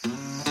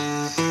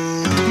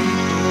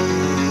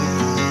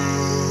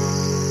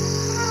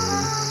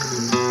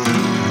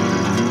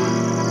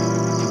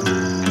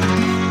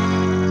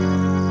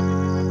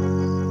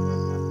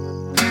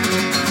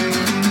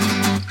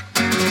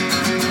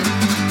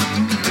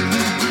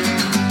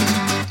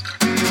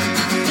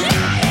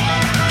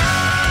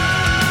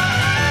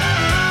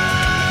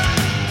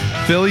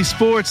Philly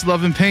Sports,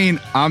 Love and Pain.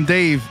 I'm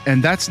Dave,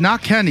 and that's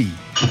not Kenny.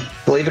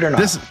 Believe it or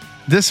not.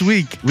 This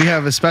week we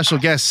have a special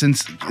guest.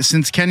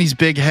 Since Kenny's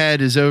big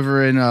head is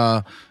over in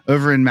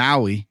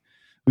Maui,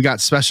 we got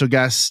special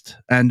guest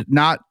and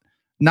not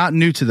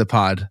new to the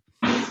pod.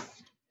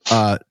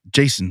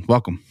 Jason,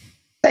 welcome.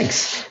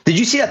 Thanks. Did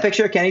you see that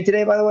picture of Kenny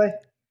today, by the way?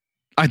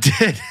 I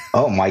did.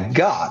 Oh my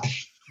God.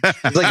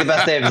 It's like the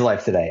best day of his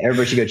life today.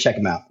 Everybody should go check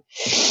him out.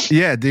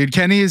 Yeah, dude.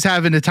 Kenny is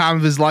having the time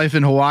of his life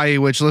in Hawaii,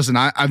 which, listen,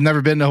 I've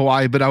never been to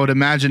Hawaii, but I would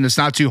imagine it's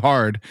not too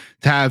hard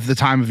to have the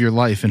time of your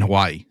life in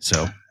Hawaii.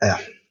 So yeah,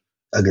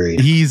 agreed.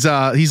 He's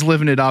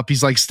living it up.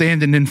 He's like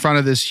standing in front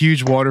of this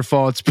huge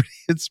waterfall.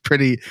 It's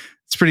pretty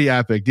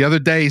epic. The other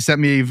day he sent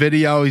me a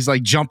video. He's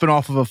like jumping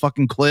off of a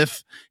fucking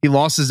cliff. He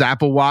lost his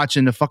Apple Watch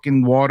in the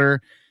fucking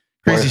water.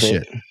 Crazy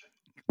shit.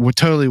 We're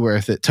totally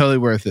worth it. Totally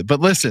worth it.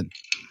 But listen,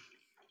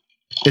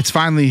 it's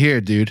finally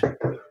here, dude.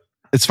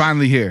 It's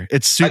finally here.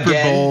 It's Super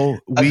Bowl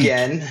week.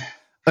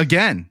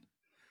 Again.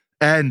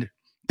 And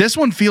this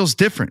one feels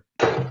different.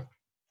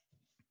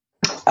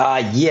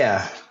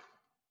 Yeah.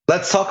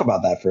 Let's talk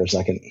about that for a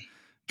second.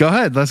 Go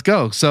ahead. Let's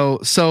go. So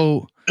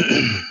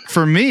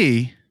for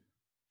me,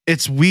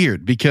 it's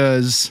weird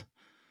because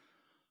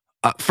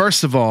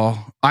first of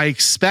all, I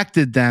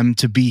expected them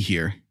to be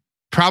here.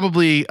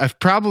 Probably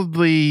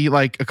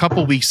like a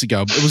couple weeks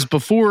ago. It was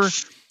before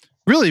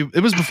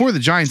the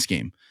Giants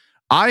game.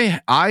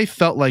 I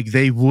felt like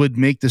they would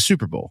make the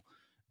Super Bowl.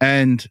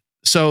 And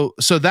so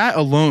that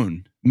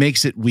alone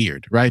makes it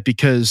weird, right?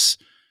 Because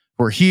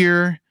we're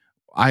here.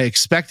 I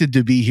expected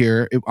to be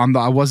here.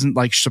 I wasn't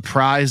like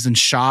surprised and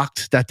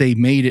shocked that they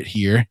made it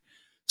here.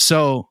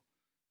 So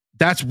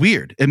that's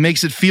weird. It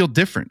makes it feel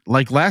different.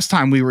 Like last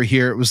time we were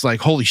here, it was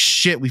like, holy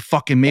shit, we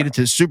fucking made it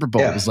to the Super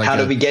Bowl. Yeah, it was like, how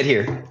did we get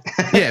here?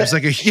 Yeah, it was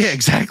like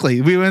exactly.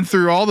 We went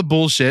through all the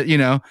bullshit,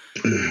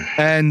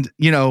 and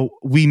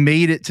we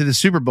made it to the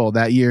Super Bowl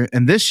that year.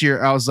 And this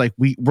year, I was like,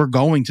 we're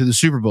going to the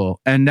Super Bowl,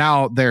 and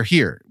now they're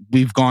here.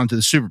 We've gone to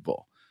the Super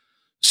Bowl.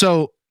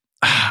 So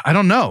I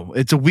don't know.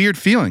 It's a weird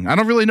feeling. I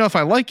don't really know if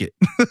I like it.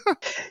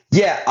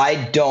 Yeah, I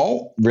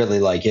don't really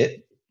like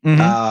it.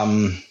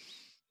 Mm-hmm.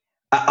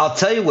 I'll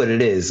tell you what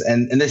it is,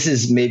 and this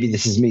is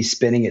me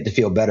spinning it to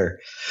feel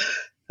better.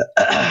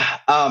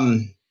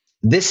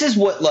 This is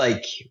what,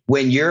 like,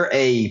 when you're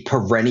a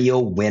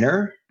perennial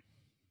winner,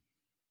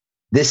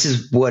 this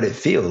is what it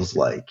feels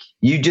like.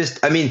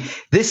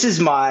 This is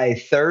my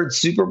third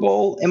Super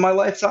Bowl in my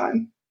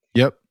lifetime.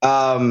 Yep.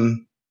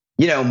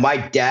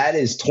 My dad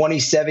is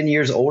 27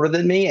 years older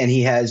than me, and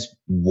he has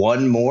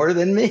one more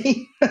than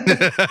me.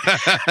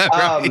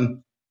 Right.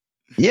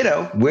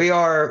 We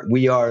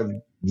are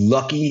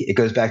lucky. It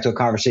goes back to a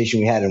conversation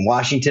we had in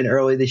Washington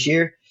early this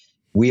year.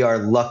 We are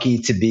lucky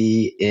to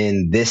be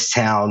in this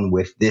town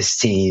with this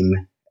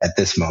team at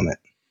this moment.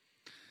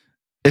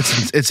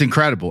 It's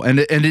incredible, and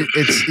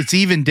it's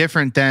even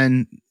different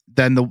than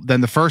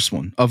the first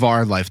one of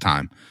our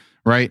lifetime,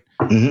 right?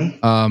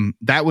 Mm-hmm.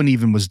 That one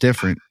even was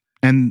different,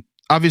 and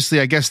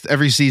obviously, I guess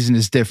every season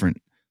is different.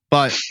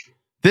 But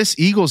this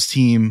Eagles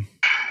team,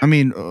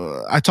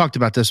 I talked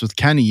about this with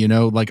Kenny.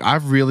 Like I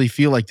really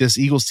feel like this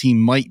Eagles team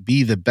might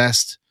be the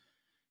best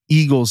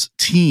Eagles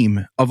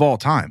team of all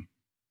time.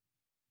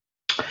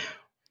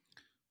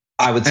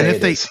 I would say,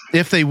 and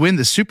if they win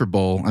the Super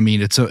Bowl,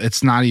 it's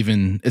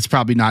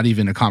probably not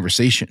even a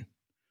conversation.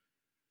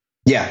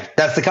 Yeah,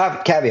 that's the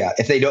caveat.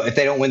 If they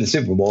don't win the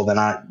Super Bowl, then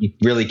you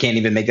really can't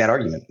even make that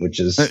argument. Which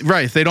is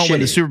right. If they don't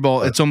win the Super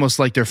Bowl, it's almost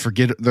like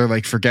they're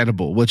like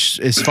forgettable, which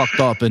is fucked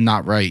up and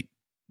not right.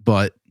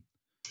 But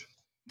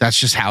that's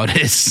just how it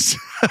is.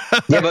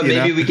 Yeah, but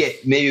maybe we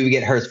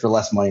get Hurts for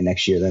less money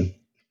next year then.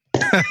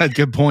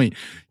 Good point.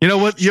 You know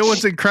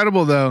what's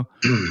incredible though?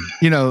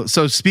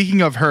 So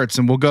speaking of Hurts,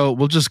 and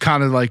we'll just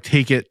kind of like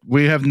take it.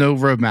 We have no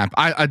roadmap.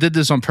 I did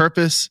this on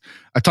purpose.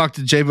 I talked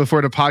to Jay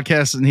before the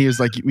podcast and he was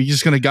like, "We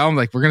just going to go?" I'm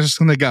like, "We're just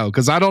going to go."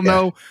 Cause I don't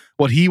know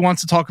what he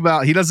wants to talk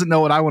about. He doesn't know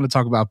what I want to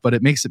talk about, but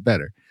it makes it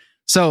better.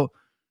 So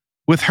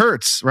with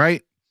Hurts,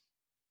 right?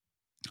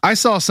 I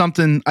saw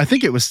something, I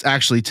think it was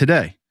actually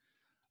today.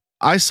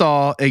 I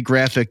saw a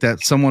graphic that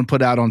someone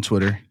put out on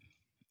Twitter.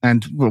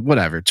 And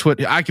whatever,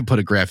 Twitter, I could put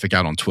a graphic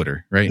out on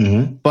Twitter, right?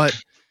 Mm-hmm.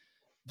 But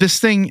this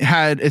thing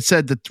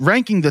said that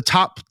ranking the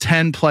top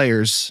 10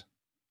 players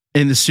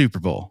in the Super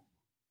Bowl.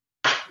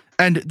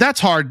 And that's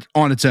hard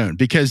on its own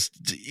because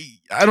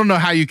I don't know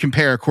how you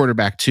compare a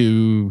quarterback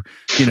to,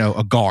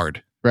 a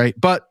guard, right?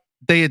 But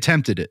they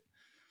attempted it.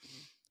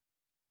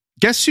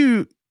 Guess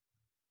who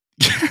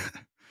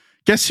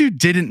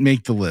didn't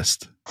make the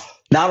list?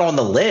 Not on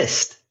the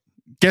list.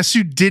 Guess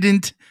who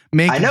didn't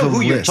make the list? I know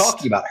who you're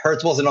talking about.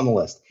 Hurts wasn't on the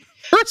list.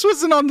 Hurts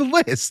wasn't on the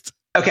list.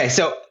 Okay,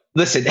 so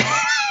listen.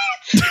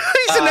 He's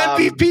an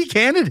MVP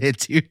candidate,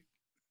 dude.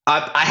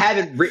 I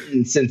haven't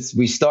written since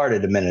we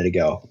started a minute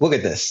ago. Look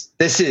at this.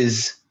 This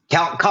is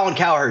Colin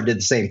Cowherd did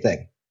the same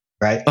thing,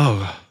 right?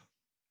 Oh.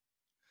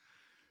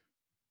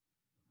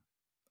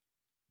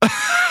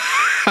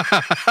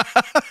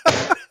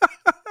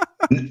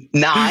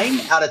 9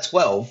 out of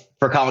 12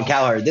 for Colin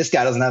Cowherd. This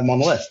guy doesn't have him on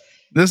the list.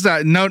 This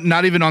is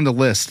not even on the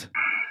list.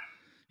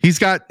 He's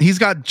got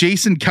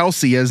Jason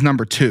Kelce as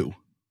number 2.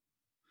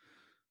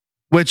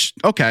 Which,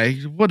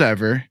 okay,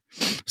 whatever.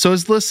 So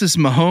his list is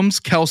Mahomes,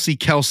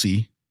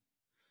 Kelce,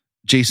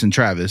 Jason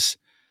Travis,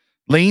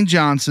 Lane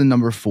Johnson,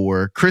 number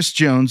 4, Chris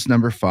Jones,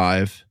 number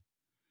 5,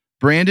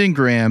 Brandon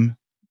Graham,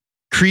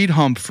 Creed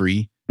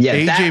Humphrey,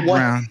 AJ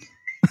Brown.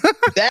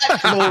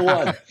 That's the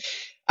one.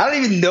 I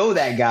don't even know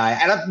that guy.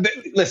 And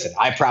listen,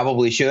 I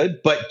probably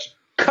should, but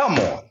come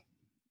on.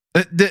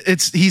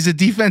 He's a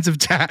defensive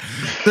tackle.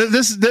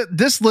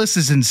 This list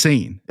is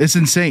insane. It's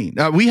insane.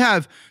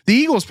 The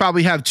Eagles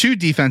probably have 2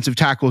 defensive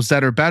tackles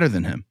that are better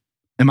than him.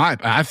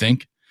 I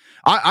think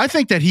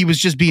that he was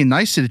just being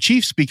nice to the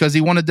Chiefs because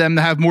he wanted them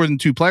to have more than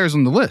 2 players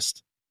on the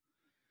list.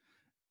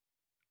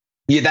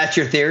 Yeah, that's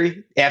your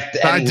theory.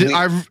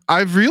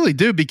 I really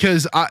do,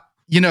 because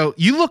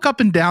you look up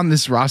and down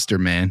this roster,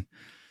 man,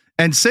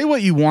 and say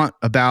what you want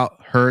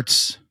about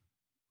Hurts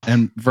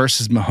and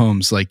versus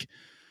Mahomes. Like,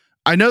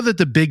 I know that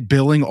the big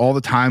billing all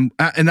the time,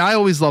 and I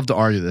always love to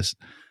argue this,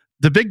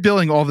 the big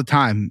billing all the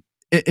time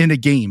in a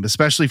game,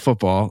 especially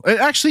football,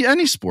 actually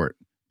any sport,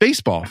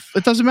 baseball,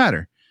 it doesn't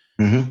matter.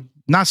 Mm-hmm.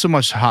 Not so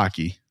much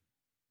hockey,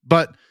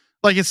 but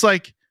like, it's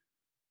like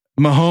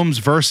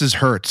Mahomes versus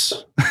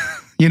Hurts.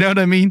 You know what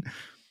I mean?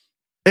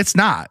 It's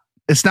not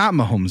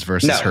Mahomes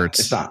versus Hurts.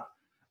 It's not.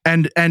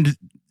 And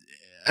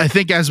I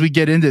think as we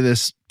get into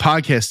this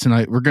podcast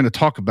tonight, we're going to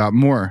talk about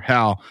more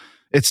how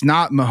it's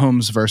not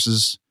Mahomes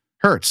versus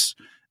Hurts,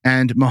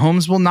 and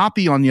Mahomes will not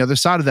be on the other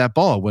side of that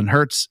ball when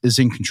Hurts is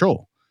in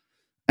control.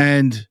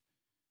 And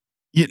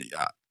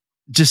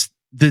just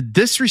the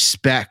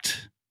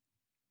disrespect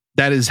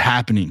that is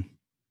happening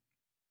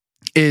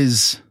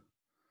is,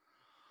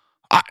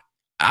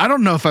 I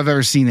don't know if I've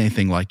ever seen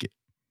anything like it.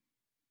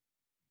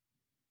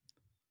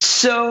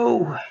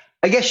 So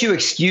I guess you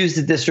excused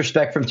the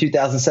disrespect from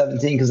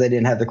 2017 because they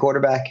didn't have the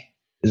quarterback.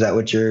 Is that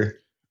what you're?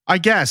 I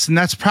guess, and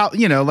that's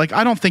probably,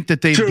 I don't think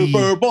that they'd be.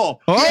 Super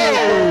Bowl. Whoa!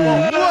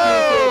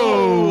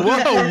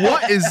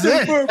 What is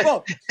this?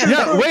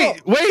 Yeah, wait!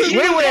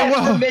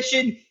 Whoa!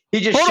 Permission. He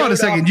just hold on a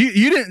second.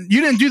 You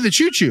didn't do the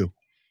choo choo.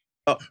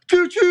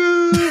 Choo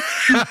choo!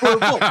 Super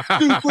Bowl!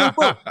 Super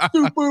Bowl!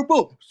 Super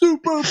Bowl!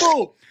 Super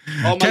Bowl!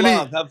 Oh my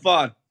love, have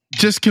fun.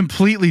 Just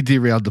completely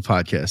derailed the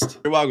podcast.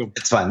 You're welcome.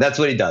 It's fine. That's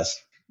what he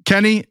does.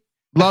 Kenny,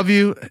 love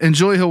you.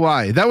 Enjoy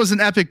Hawaii. That was an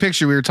epic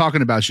picture. We were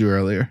talking about you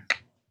earlier.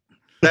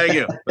 Thank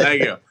you.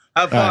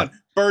 Have fun. Right.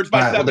 Birds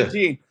by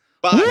 17.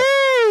 Bye. Woo!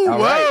 Whoa,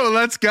 right.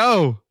 Let's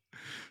go.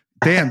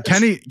 Damn,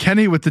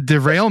 Kenny with the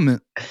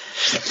derailment.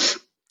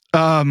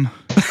 All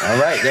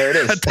right, there it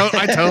is.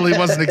 I totally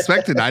wasn't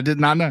expecting. I did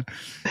not know.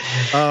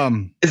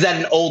 Is that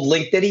an old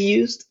link that he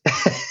used?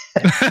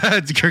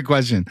 That's a good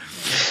question.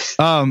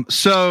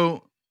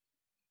 So,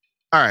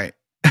 all right.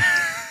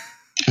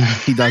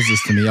 He does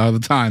this to me all the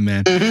time,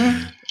 man.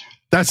 Mm-hmm.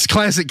 That's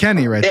classic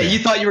Kenny right there. Yeah, you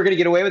thought you were going to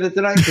get away with it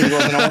tonight?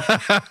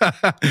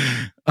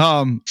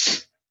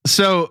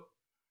 So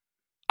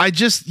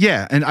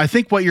and I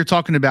think what you're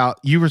talking about,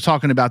 you were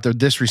talking about the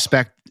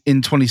disrespect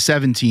in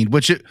 2017,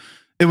 which it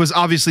was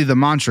obviously the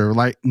mantra,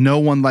 like, no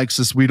one likes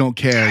us, we don't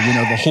care,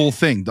 the whole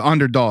thing, the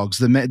underdogs,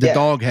 the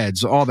dog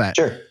heads, all that.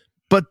 Sure.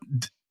 But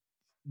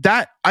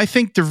that, I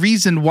think the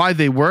reason why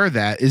they were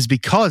that is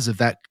because of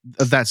that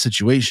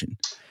situation.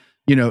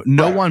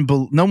 No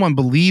one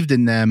believed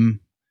in them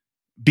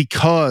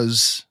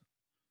because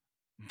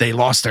they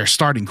lost their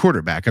starting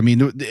quarterback. I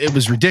mean, it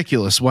was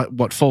ridiculous what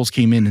Foles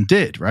came in and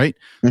did, right?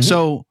 Mm-hmm.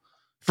 So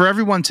for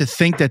everyone to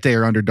think that they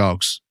are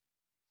underdogs,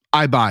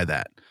 I buy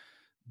that.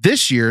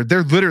 This year,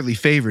 they're literally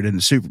favored in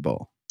the Super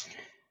Bowl.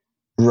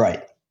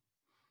 Right.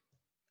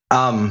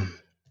 I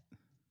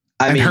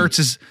mean, Hurts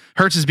is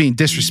being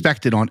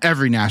disrespected on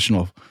every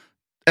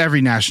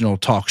national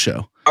talk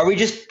show. Are we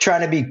just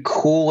trying to be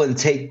cool and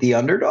take the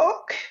underdog?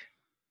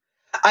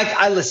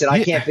 I listen.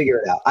 I can't figure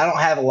it out. I don't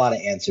have a lot of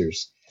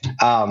answers.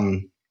 I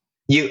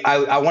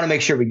want to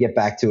make sure we get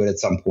back to it at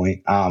some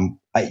point.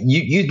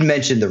 You'd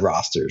mentioned the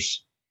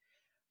rosters.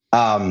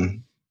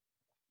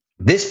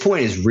 This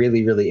point is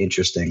really, really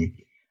interesting.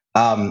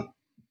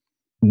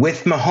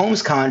 With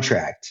Mahomes'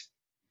 contract,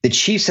 the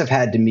Chiefs have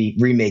had to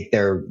remake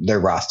their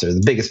roster.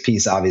 The biggest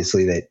piece,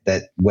 obviously,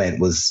 that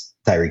went was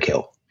Tyreek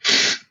Hill.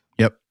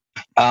 Yep.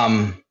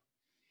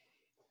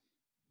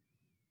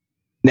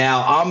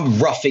 Now, I'm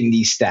roughing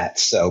these stats,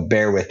 so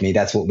bear with me.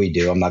 That's what we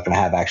do. I'm not going to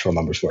have actual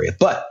numbers for you.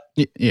 But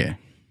yeah.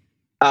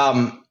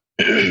 The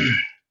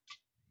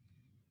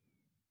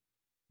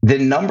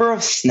number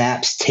of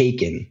snaps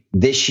taken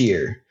this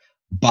year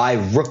by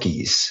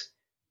rookies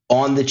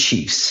on the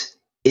Chiefs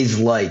is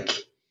like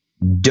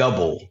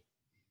double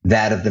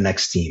that of the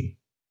next team.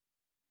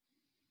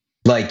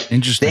 Like,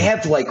 they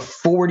have like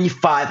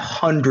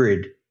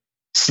 4,500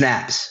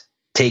 snaps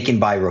taken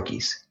by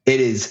rookies. It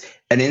is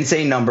an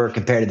insane number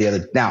compared to the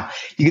other. Now,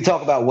 you can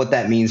talk about what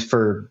that means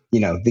for,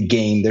 the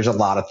game. There's a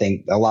lot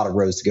of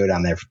roads to go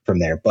down there from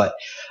there. But,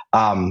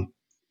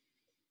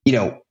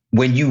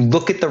 when you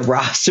look at the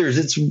rosters,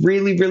 it's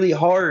really, really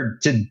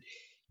hard to,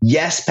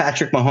 yes,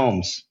 Patrick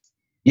Mahomes.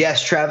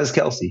 Yes, Travis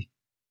Kelce.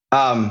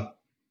 Other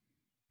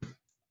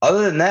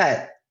than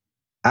that,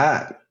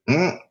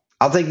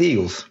 I'll take the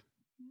Eagles.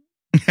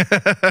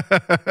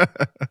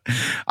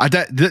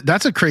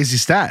 That's a crazy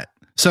stat.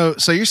 So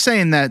you're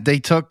saying that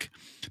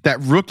that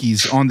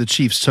rookies on the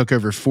Chiefs took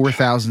over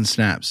 4,000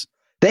 snaps.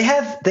 They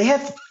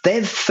have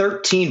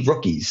 13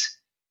 rookies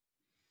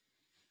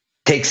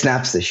take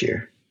snaps this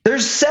year.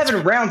 There's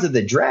 7 rounds of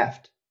the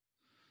draft.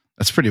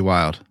 That's pretty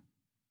wild.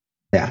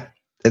 Yeah,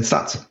 it's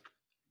nuts.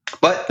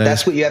 But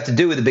that's what you have to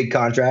do with a big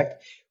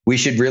contract. We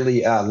should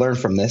really learn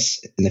from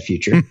this in the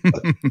future.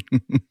 But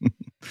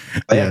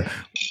yeah,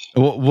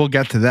 we'll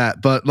get to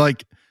that. But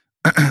like,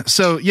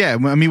 so yeah,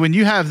 I mean, when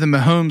you have the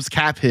Mahomes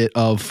cap hit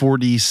of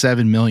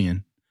 $47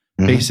 million,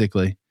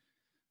 basically,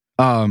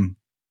 you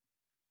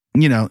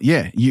know,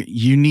 yeah,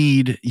 you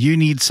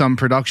need some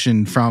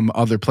production from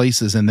other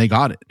places, and they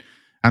got it.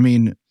 I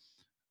mean,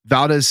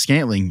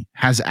 Valdez-Scantling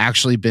has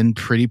actually been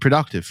pretty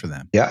productive for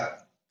them. Yeah.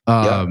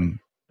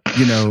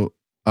 You know,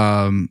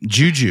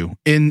 Juju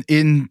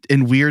in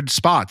weird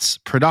spots,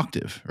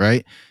 productive,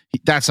 right?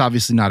 That's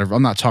obviously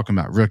I'm not talking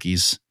about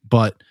rookies,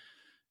 but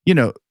you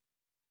know,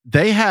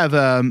 they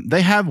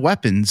have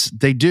weapons.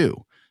 They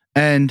do.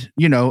 And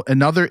you know,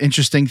 another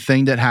interesting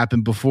thing that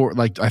happened before,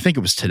 like I think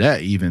it was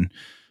today even,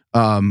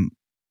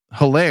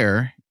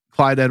 Hilaire,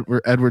 Clyde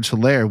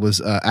Edwards-Hilaire was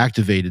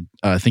activated.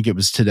 I think it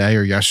was today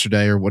or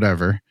yesterday or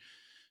whatever.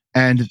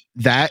 And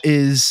that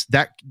is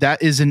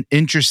an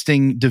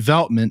interesting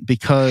development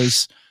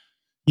because,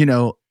 you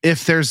know,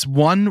 if there's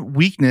one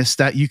weakness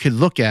that you could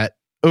look at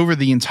over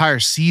the entire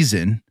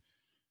season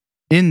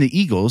in the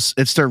Eagles,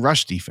 it's their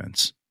rush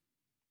defense.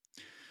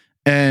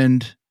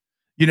 And,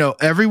 you know,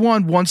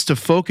 everyone wants to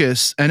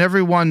focus, and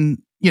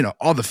everyone, you know,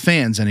 all the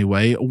fans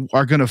anyway,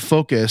 are going to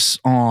focus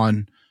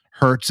on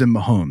Hurts and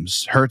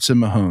Mahomes.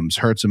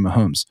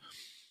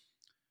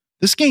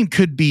 This game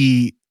could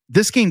be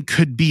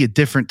a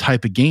different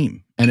type of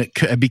game, and it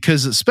could,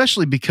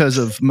 especially because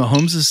of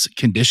Mahomes'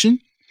 condition.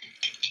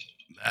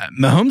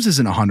 Mahomes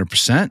isn't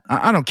 100%.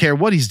 I don't care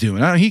what he's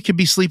doing. He could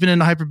be sleeping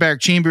in a hyperbaric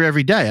chamber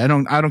every day. I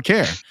don't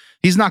care.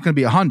 He's not going to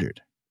be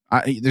 100.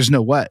 There's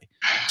no way.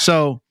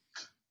 So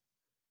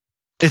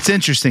it's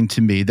interesting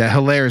to me that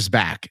Hilaire is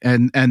back,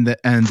 and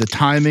the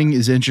timing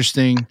is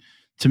interesting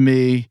to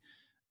me.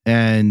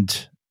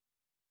 And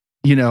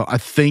you know, I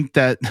think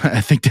that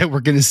we're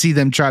going to see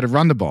them try to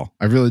run the ball.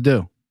 I really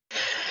do.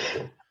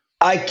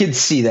 I could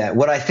see that.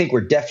 What I think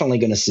we're definitely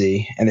going to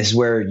see, and this is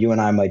where you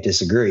and I might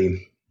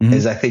disagree,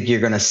 is I think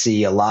you're going to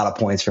see a lot of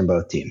points from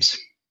both teams.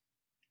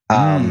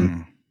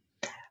 I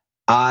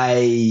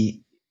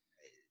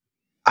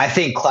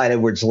think Clyde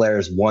Edwards-Hilaire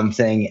is one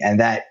thing, and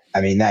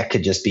that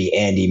could just be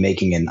Andy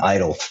making an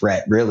idle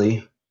threat,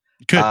 really.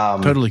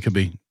 Totally could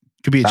be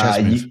a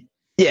chess move.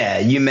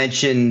 You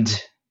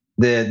mentioned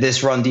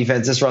this run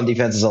defense. This run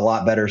defense is a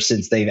lot better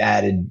since they've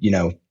added, you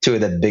know, 2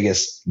 of the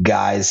biggest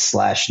guys /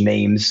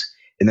 names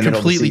in the middle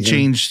of the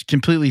season.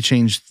 Completely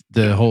changed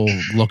the whole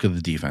look of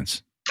the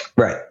defense.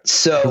 Right.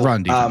 So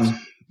run defense.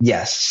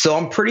 Yes. So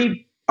I'm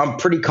pretty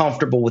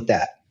comfortable with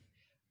that.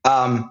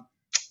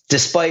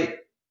 Despite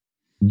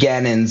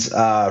Gannon's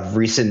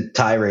recent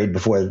tirade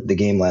before the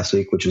game last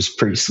week, which was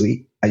pretty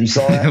sweet. You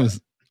saw that? It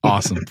was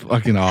awesome.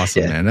 Fucking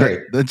awesome, man.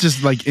 That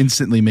just like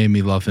instantly made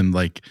me love him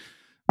like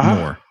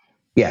more.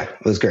 Yeah,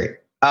 it was great.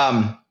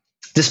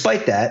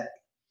 Despite that,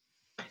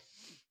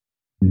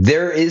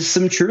 there is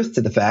some truth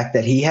to the fact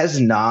that he has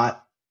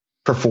not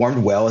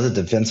performed well as a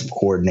defensive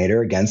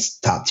coordinator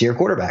against top tier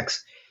quarterbacks.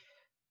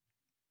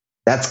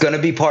 That's going to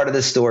be part of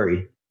the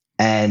story.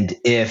 And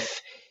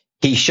if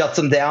he shuts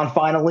them down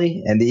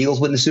finally and the Eagles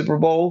win the Super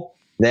Bowl,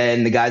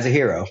 then the guy's a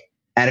hero.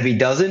 And if he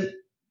doesn't,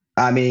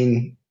 I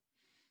mean,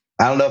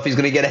 I don't know if he's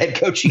going to get a head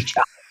coaching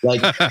job.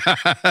 Like,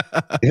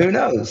 who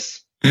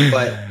knows?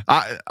 But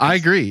I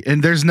agree.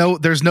 And there's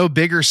no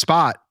bigger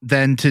spot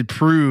than to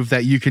prove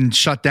that you can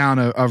shut down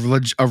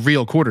a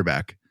real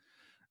quarterback.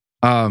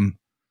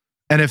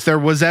 And if there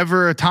was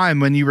ever a time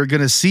when you were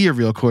going to see a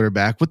real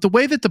quarterback, with the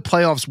way that the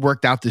playoffs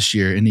worked out this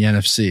year in the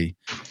NFC,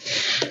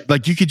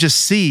 like you could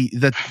just see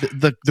that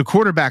the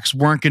quarterbacks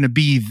weren't going to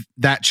be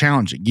that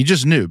challenging. You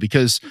just knew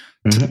because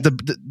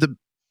the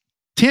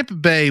Tampa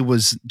Bay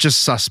was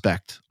just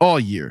suspect all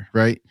year,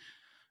 right?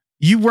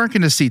 You weren't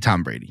going to see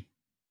Tom Brady.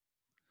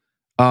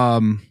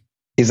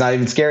 He's not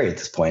even scary at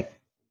this point.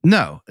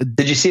 No.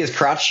 Did you see his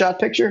crotch shot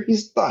picture?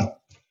 He's fun.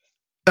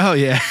 Oh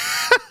yeah.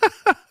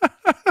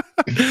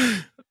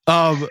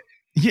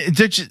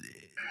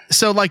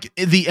 So like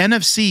the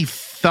NFC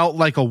felt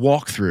like a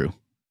walkthrough.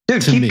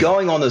 Dude, keep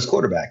going on those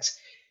quarterbacks.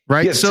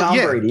 Right. You have Tom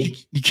Brady.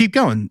 You keep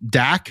going.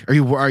 Dak,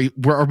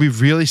 are we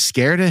really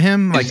scared of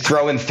him? Like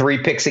throwing 3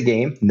 picks a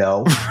game?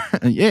 No.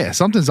 Yeah,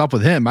 something's up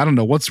with him. I don't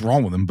know what's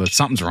wrong with him, but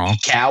something's wrong.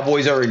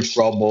 Cowboys are in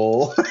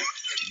trouble.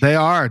 They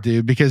are,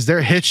 dude, because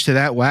they're hitched to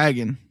that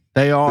wagon.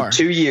 They are. For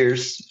 2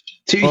 years.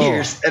 2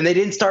 years. And they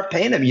didn't start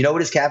paying him. You know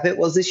what his cap hit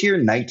was this year?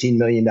 $19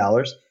 million.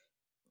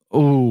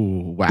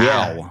 Oh,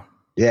 wow.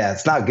 Yeah,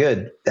 it's not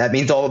good. That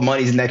means all the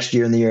money's next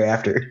year and the year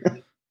after.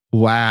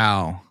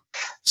 Wow.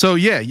 So,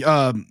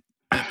 yeah,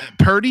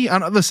 Purdy,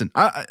 listen,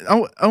 I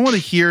want to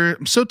hear.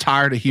 I'm so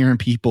tired of hearing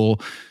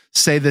people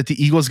say that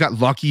the Eagles got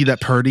lucky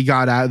that Purdy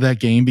got out of that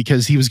game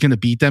because he was going to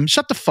beat them.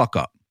 Shut the fuck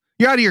up.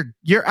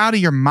 You're out of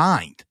your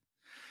mind.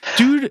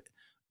 Dude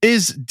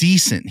is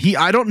decent.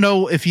 I don't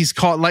know if he's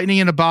caught lightning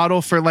in a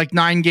bottle for like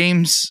 9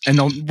 games and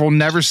we'll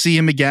never see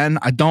him again.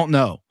 I don't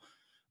know.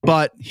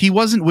 But he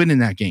wasn't winning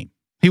that game.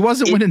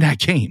 Winning that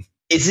game.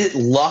 Is it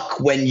luck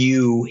when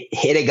you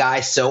hit a guy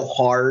so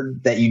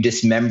hard that you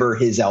dismember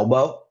his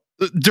elbow?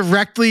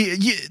 Directly,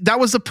 that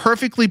was a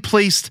perfectly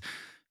placed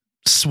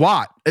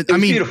swat.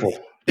 Beautiful.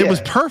 It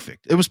was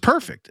perfect. It was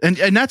perfect. And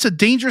that's a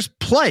dangerous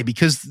play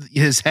because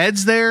his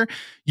head's there.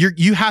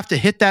 You have to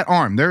hit that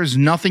arm. There is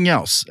nothing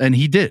else. And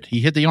he did.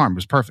 He hit the arm. It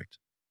was perfect.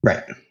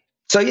 Right.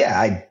 So,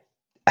 yeah,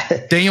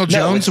 Daniel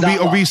Jones.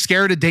 Are we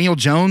scared of Daniel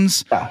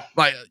Jones? No.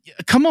 Like,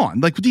 come on.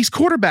 Like these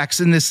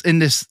quarterbacks in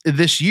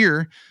this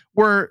year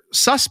were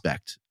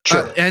suspect.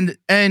 Sure.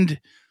 And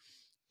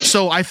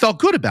so I felt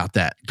good about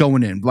that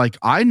going in. Like,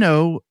 I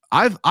know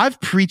I've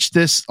preached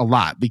this a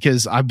lot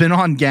because I've been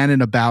on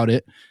Gannon about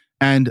it,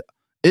 and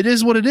it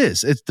is what it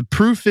is. It's the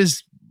proof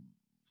is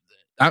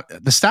the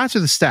stats are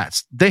the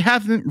stats. They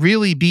haven't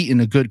really beaten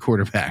a good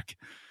quarterback,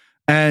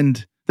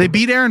 and they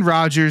beat Aaron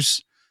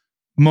Rodgers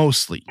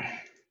mostly.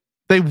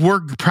 They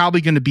were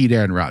probably going to beat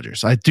Aaron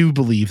Rodgers. I do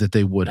believe that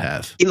they would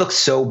have. He looked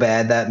so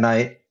bad that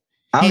night.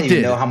 I don't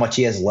even know how much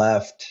he has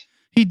left.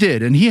 He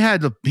did, and he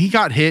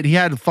got hit. He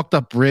had fucked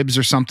up ribs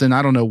or something.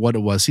 I don't know what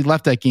it was. He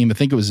left that game. I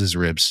think it was his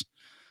ribs.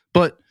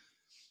 But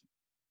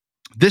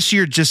this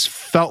year just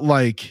felt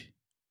like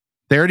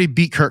they already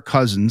beat Kirk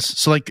Cousins.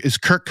 So, like, is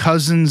Kirk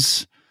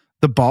Cousins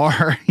the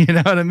bar? You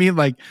know what I mean?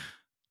 Like,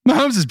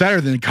 Mahomes is better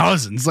than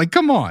Cousins. Like,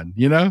 come on,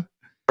 you know?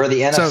 For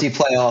the NFC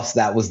playoffs,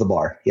 that was the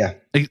bar. Yeah.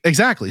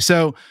 Exactly.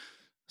 So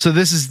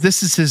this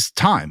is his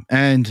time.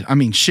 And, I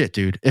mean, shit,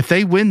 dude. If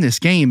they win this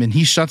game and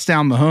he shuts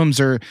down Mahomes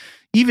or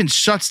even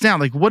shuts down,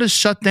 like, what is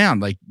shut down?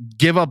 Like,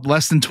 give up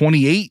less than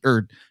 28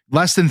 or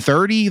less than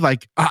 30?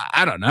 Like,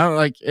 I don't know.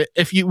 Like,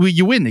 if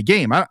you win the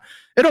game,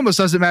 it almost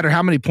doesn't matter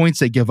how many points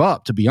they give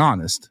up, to be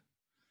honest.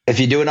 If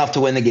you do enough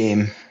to win the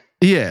game.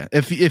 Yeah.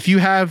 If you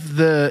have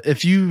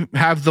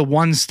the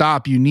one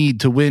stop you need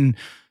to win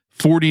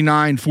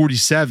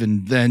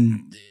 49-47,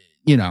 then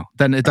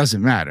it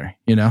doesn't matter,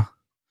 you know?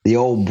 The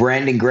old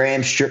Brandon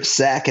Graham strip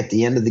sack at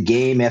the end of the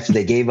game after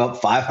they gave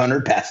up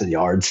 500 passing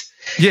yards.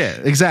 Yeah,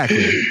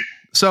 exactly.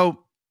 So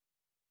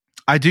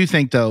I do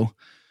think, though,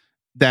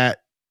 that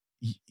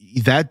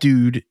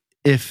dude,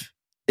 if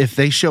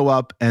they show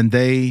up and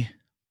they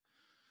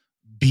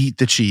beat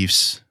the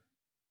Chiefs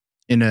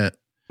I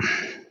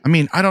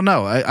don't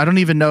know. I don't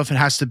even know if it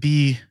has to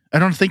be. I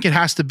don't think it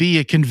has to be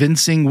a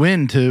convincing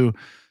win to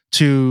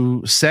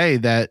say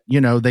that,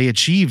 they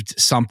achieved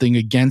something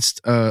against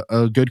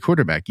a good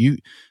quarterback.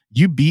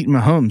 You beat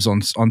Mahomes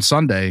on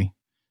Sunday,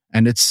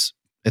 and it's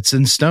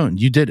in stone.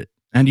 You did it,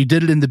 and you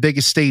did it in the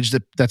biggest stage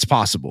that's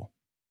possible.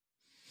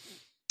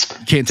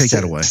 You can't take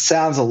that away.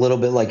 Sounds a little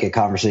bit like a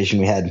conversation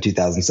we had in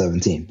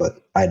 2017,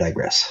 but I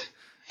digress.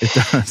 It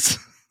does.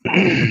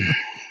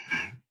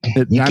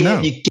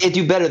 You can't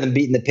do better than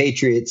beating the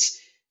Patriots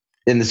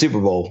in the Super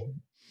Bowl.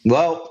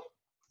 Well,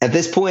 at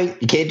this point,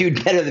 you can't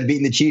do better than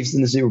beating the Chiefs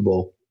in the Super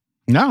Bowl.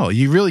 No,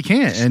 you really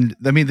can't. And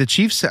I mean, the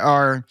Chiefs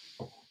are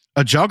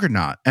a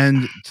juggernaut,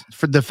 and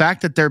for the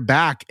fact that they're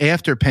back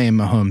after paying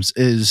Mahomes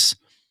is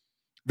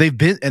they've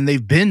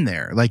been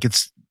there. Like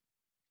it's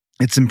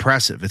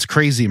impressive. It's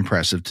crazy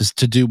impressive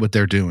to do what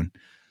they're doing.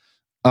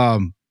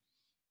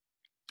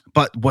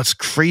 But what's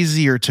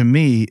crazier to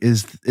me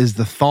is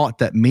the thought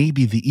that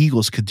maybe the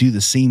Eagles could do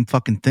the same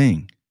fucking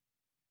thing.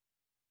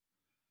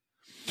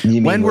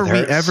 When were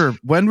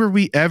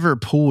we ever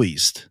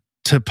poised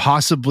to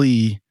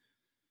possibly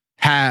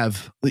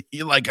have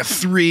like a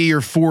 3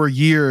 or 4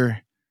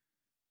 year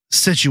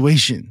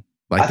situation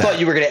like that? I thought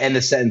you were going to end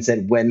the sentence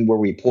at when were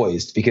we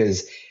poised,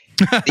 because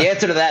the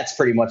answer to that's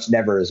pretty much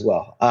never as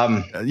well.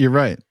 You're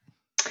right.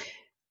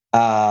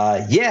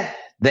 Yeah,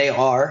 they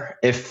are.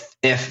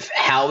 If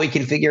Howie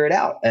can figure it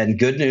out, and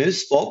good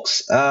news,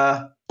 folks,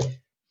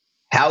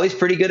 Howie's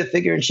pretty good at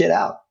figuring shit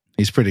out.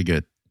 He's pretty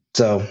good.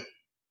 So,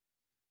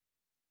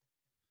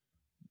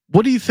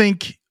 what do you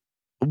think?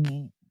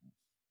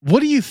 What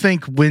do you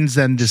think wins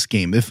them this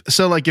game?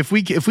 If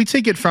we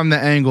take it from the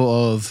angle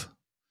of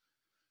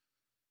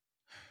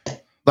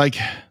like,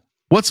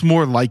 what's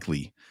more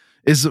likely?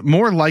 Is it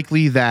more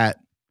likely that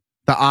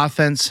the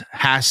offense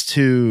has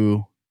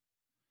to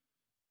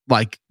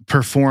like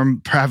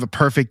have a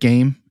perfect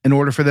game in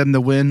order for them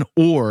to win,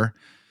 or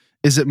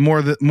is it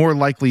more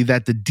likely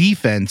that the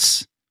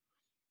defense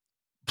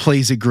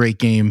plays a great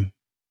game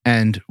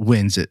and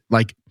wins it?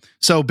 Like,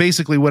 so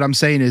basically what I'm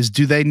saying is,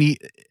 do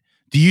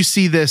you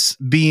see this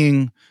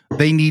being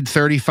they need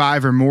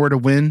 35 or more to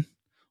win,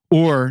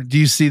 or do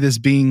you see this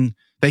being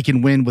they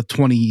can win with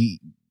 24?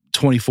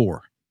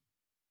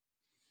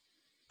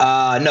 No,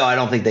 I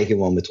don't think they can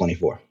win with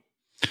 24.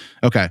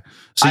 Okay.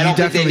 So you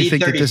definitely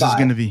think that this is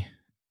going to be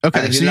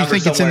okay. So you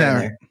think it's in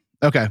there?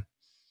 Okay.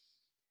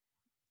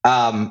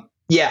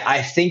 Yeah,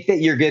 I think that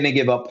you're going to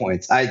give up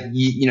points.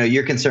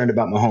 You're concerned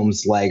about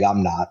Mahomes' leg.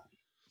 I'm not.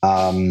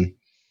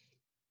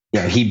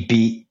 He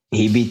beat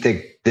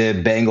the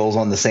Bengals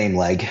on the same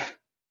leg,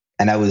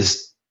 and that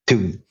was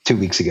two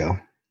weeks ago.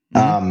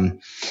 Mm-hmm.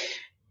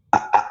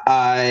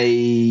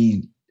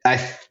 I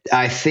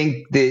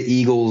think the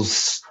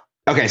Eagles.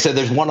 Okay, so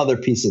there's one other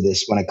piece of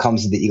this when it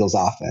comes to the Eagles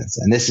offense,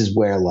 and this is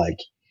where like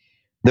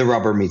the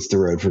rubber meets the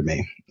road for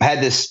me. I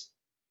had this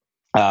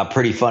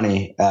pretty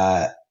funny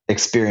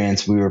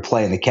experience. We were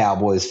playing the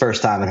Cowboys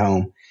first time at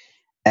home,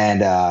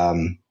 and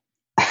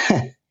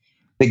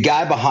the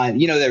guy behind,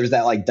 there was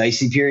that like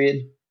dicey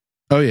period.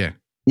 Oh yeah.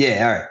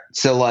 Yeah. All right.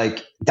 So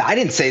like, I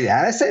didn't say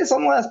that. Did I say this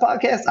on the last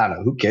podcast? I don't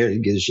know. Who cares? Who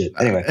gives a shit?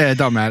 Anyway. It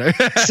don't matter.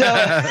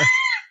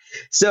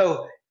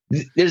 So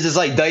there's this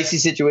like dicey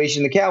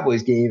situation in the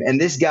Cowboys game. And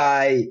this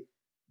guy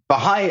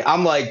behind,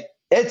 I'm like,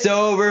 it's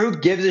over. Who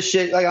gives a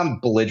shit? Like I'm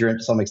belligerent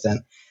to some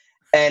extent.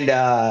 And,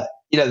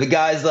 the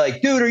guy's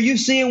like, dude, are you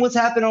seeing what's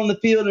happening on the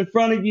field in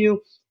front of you?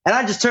 And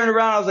I just turned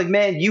around. I was like,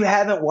 man, you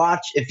haven't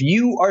watched. If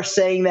you are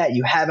saying that,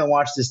 you haven't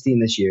watched this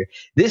team this year.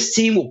 This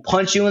team will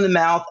punch you in the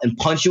mouth and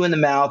punch you in the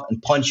mouth and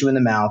punch you in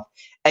the mouth.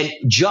 And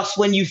just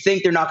when you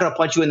think they're not going to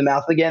punch you in the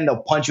mouth again,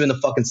 they'll punch you in the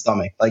fucking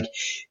stomach. Like,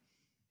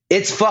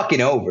 it's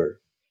fucking over.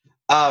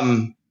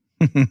 The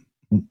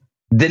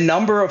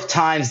number of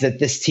times that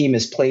this team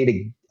has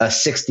played a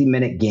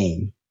 60-minute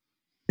game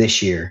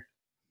this year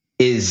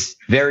is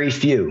very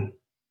few.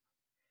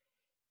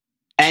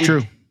 And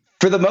true.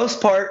 For the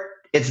most part,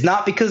 it's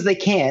not because they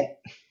can't.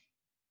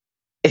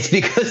 It's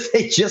because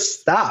they just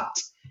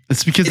stopped.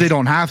 It's because they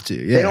don't have to.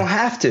 Yeah. They don't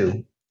have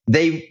to.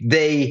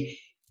 They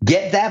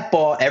get that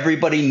ball.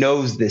 Everybody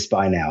knows this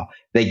by now.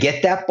 They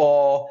get that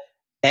ball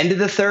end of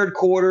the third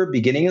quarter,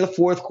 beginning of the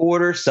fourth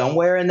quarter,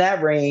 somewhere in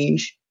that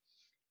range.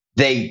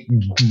 They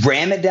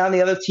ram it down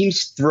the other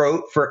team's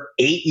throat for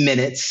 8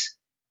 minutes,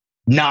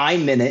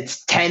 9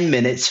 minutes, 10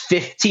 minutes,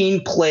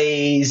 15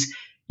 plays,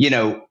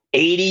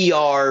 80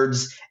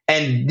 yards.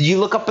 And you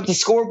look up at the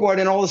scoreboard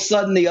and all of a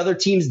sudden the other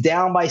team's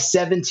down by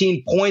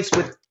 17 points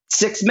with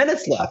 6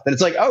 minutes left. And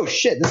it's like, oh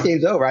shit, this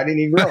game's over. I didn't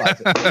even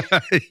realize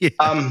it.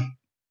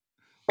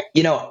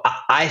 Yeah.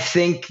 I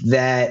think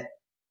that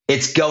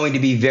it's going to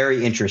be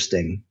very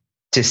interesting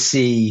to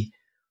see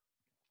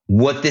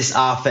what this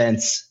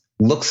offense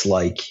looks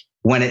like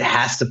when it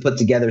has to put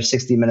together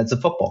 60 minutes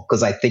of football,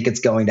 because I think it's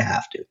going to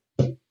have to.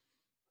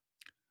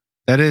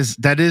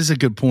 That is a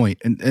good point.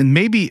 And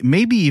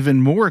maybe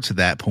even more to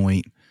that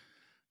point,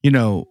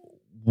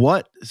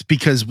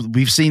 because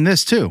we've seen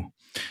this too.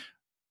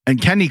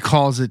 And Kenny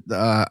calls it,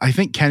 I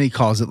think Kenny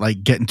calls it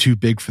like getting too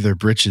big for their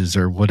britches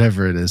or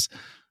whatever it is.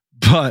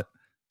 But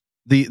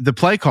the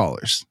play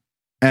callers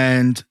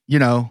and,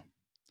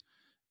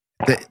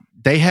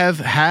 they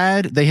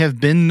have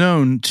been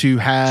known to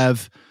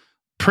have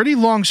pretty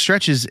long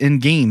stretches in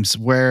games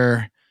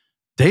where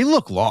they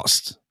look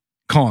lost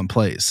calling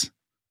plays.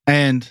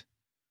 And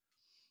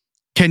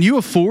can you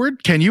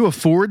afford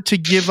to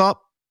give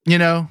up,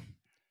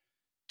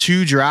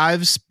 2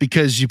 drives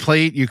because your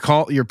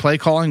play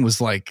calling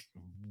was like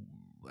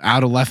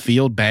out of left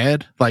field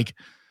bad? Like,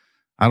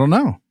 I don't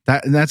know.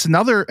 That's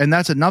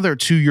another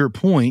to your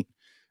point.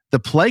 The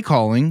play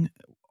calling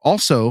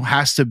also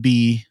has to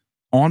be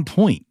on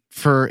point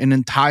for an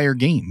entire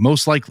game,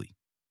 most likely.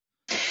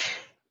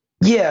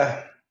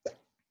 Yeah.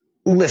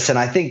 Listen,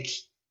 I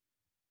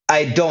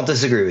don't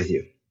disagree with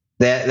you.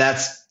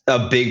 That's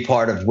a big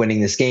part of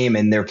winning this game,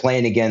 and they're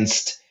playing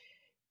against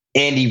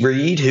Andy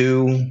Reid,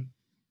 who,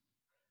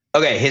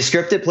 okay, his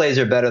scripted plays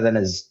are better than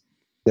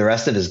the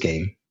rest of his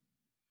game.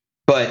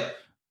 But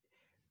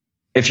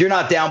if you're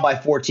not down by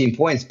 14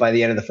 points by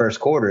the end of the first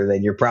quarter,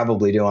 then you're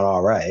probably doing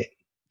all right.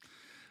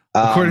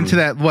 According to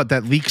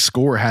that leak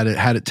score had it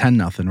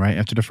 10-0, right?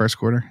 After the first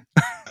quarter.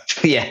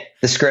 Yeah.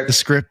 The script.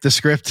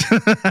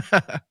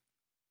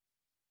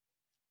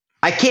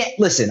 I can't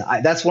listen.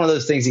 That's one of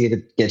those things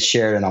that gets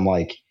shared. And I'm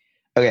like,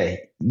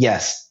 okay,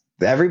 yes,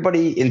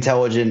 everybody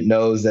intelligent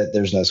knows that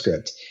there's no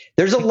script.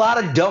 There's a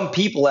lot of dumb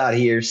people out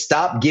here.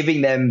 Stop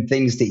giving them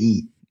things to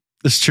eat.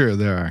 It's true.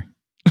 There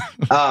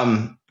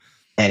are.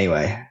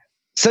 Anyway.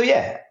 So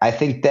yeah, I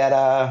think that,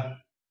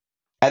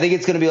 I think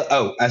it's going to be,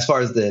 as far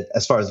as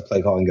the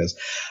play calling goes,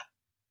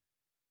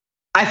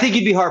 I think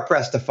you'd be hard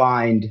pressed to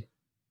find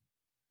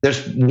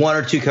there's 1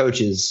 or 2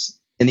 coaches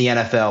in the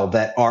NFL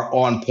that are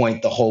on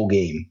point the whole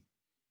game.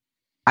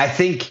 I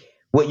think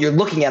what you're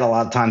looking at a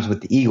lot of times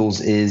with the Eagles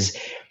is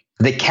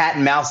the cat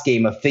and mouse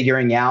game of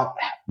figuring out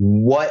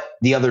what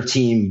the other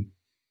team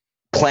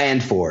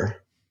planned for.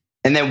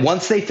 And then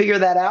once they figure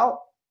that out,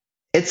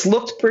 it's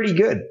looked pretty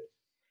good.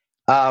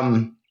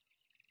 The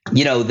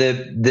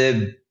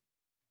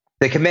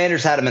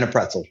Commanders had them in a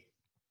pretzel.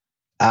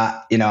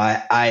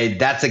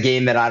 That's a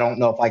game that I don't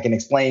know if I can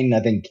explain. I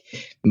think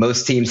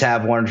most teams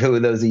have 1 or 2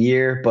 of those a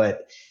year,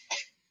 but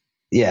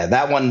yeah,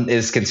 that one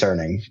is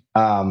concerning.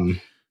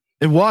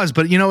 It was,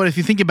 but you know what? If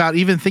you think about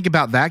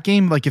that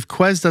game, like if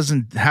Quez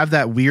doesn't have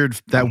that weird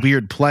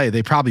play,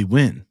 they probably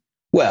win.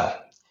 Well,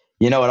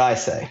 you know what I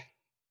say?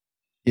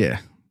 Yeah,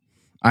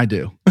 I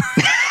do.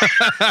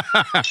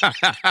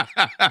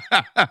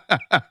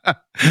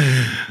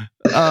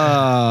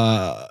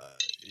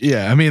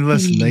 Yeah, I mean,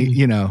 listen,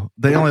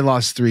 they only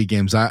lost 3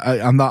 games.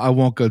 I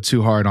won't go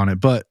too hard on it,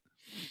 but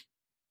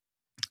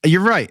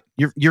you're right.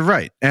 You're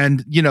right.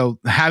 And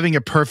having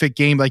a perfect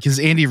game, like, is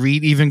Andy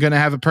Reid even going to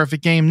have a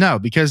perfect game? No,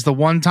 because the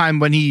one time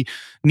when he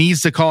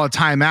needs to call a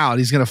timeout,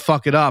 he's going to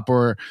fuck it up,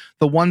 or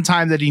the one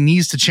time that he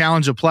needs to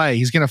challenge a play,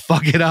 he's going to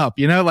fuck it up.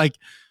 Like,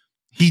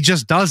 he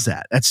just does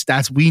that.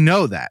 That's we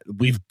know that.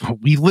 We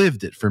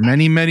lived it for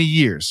many, many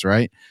years,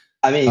 right?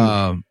 I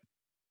mean,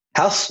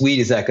 how sweet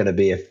is that going to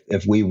be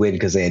if we win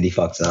because Andy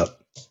fucks up?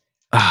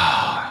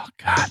 Oh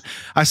God!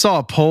 I saw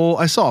a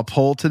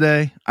poll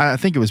today. I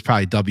think it was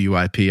probably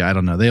WIP. I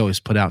don't know. They always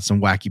put out some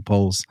wacky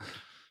polls.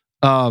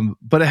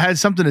 But it had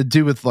something to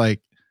do with,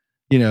 like,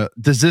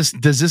 does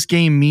this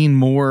game mean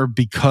more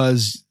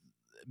because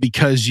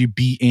you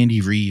beat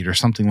Andy Reid or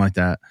something like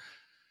that?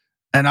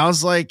 And I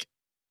was like,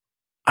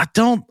 I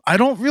don't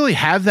really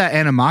have that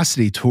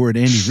animosity toward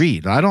Andy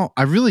Reid. I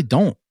really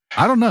don't.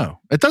 I don't know.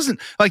 It doesn't,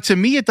 like, to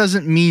me, it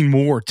doesn't mean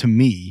more to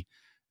me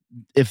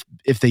if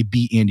they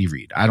beat Andy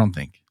Reid. I don't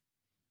think.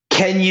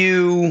 Can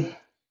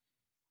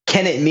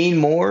it mean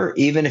more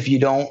even if you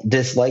don't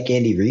dislike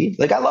Andy Reid?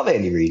 Like, I love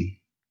Andy Reid.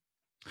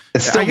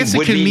 I guess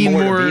it can mean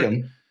more.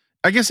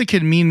 I guess it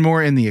could mean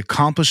more in the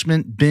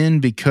accomplishment bin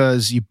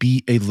because you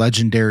beat a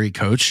legendary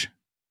coach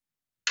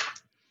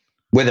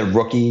with a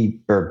rookie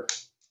or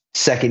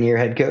second-year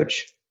head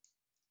coach,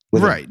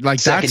 with right? Like,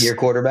 second-year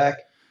quarterback.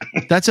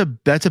 That's a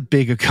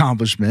big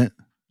accomplishment.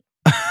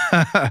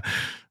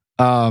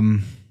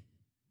 I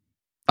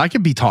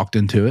could be talked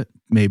into it,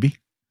 maybe.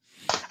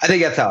 I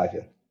think that's how I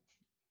feel.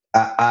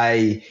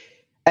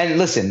 And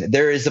listen,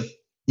 there is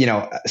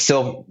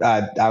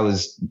I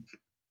was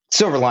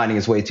silver lining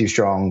is way too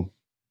strong.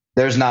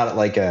 There's not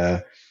like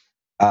there's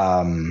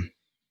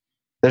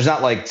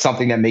not like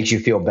something that makes you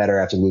feel better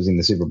after losing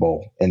the Super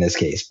Bowl in this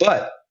case.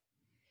 But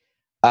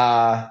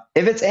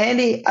if it's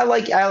Andy, I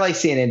like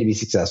seeing Andy be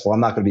successful. I'm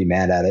not going to be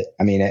mad at it.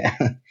 I mean,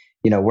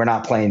 we're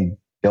not playing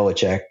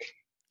Belichick.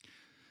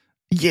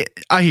 Yeah,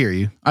 I hear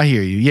you.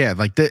 Yeah,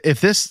 like,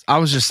 I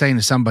was just saying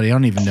to somebody, I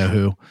don't even know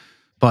who,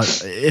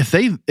 but if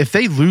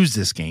they lose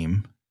this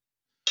game,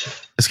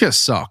 it's gonna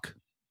suck,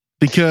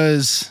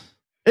 because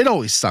it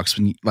always sucks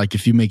when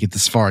if you make it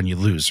this far and you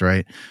lose,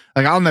 right?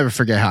 Like, I'll never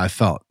forget how I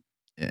felt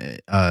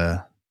at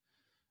the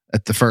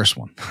first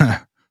one.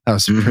 That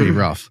was pretty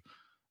rough.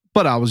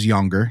 But I was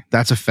younger.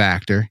 That's a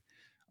factor.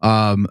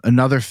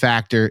 Another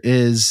factor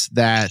is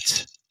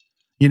that,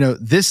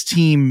 this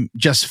team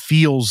just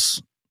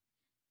feels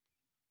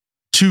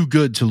too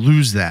good to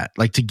lose that,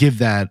 like, to give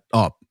that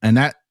up. And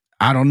that,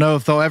 I don't know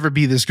if they'll ever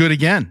be this good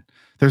again.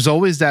 There's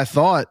always that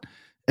thought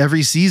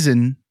every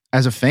season,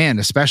 as a fan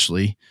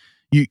especially.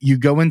 You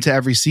go into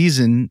every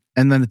season,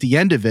 and then at the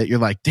end of it, you're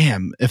like,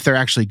 damn, if they're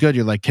actually good,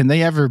 you're like, can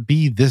they ever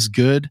be this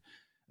good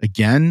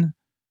again?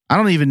 I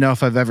don't even know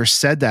if I've ever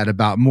said that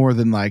about more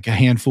than like a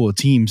handful of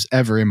teams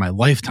ever in my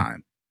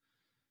lifetime.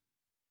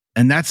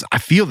 And I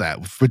feel that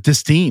with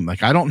this team.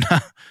 Like, I don't know.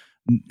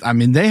 I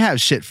mean, they have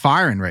shit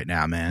firing right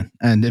now, man.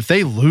 And if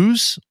they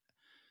lose,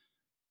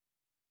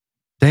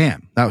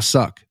 damn, that would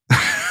suck.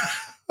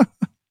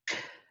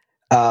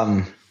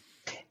 So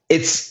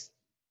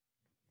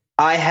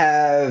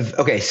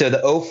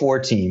the 04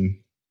 team,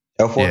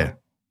 04?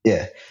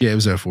 Yeah, it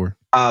was 04.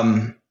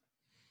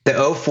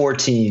 The 04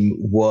 team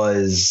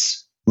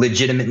was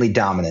legitimately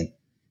dominant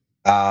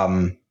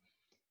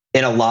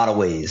in a lot of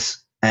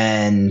ways.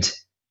 And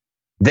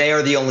they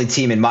are the only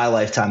team in my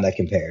lifetime that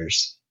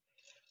compares.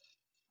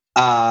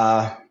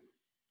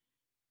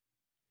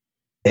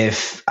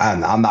 If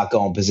I'm not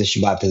going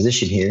position by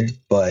position here,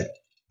 but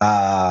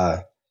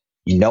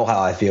you know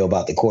how I feel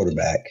about the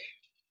quarterback.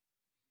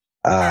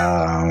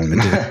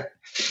 The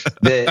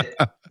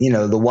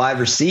wide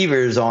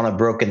receivers on a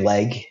broken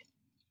leg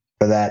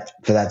for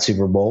that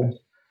Super Bowl.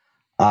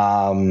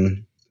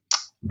 The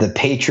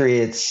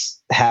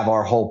Patriots have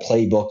our whole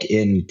playbook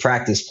in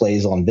practice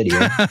plays on video.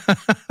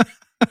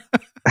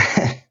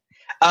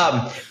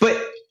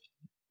 But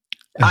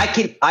I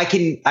can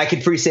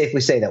pretty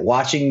safely say that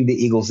watching the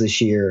Eagles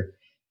this year,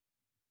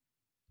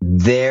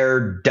 their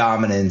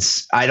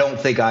dominance, I don't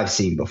think I've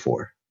seen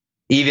before.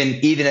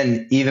 Even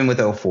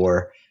with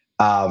 04.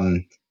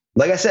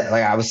 Like I said,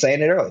 like I was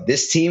saying it earlier,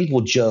 this team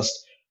will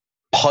just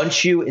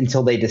punch you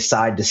until they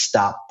decide to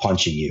stop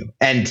punching you,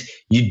 and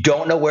you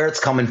don't know where it's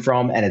coming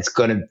from, and it's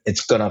gonna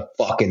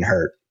fucking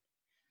hurt.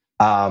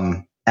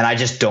 And I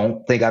just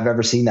don't think I've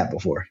ever seen that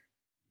before.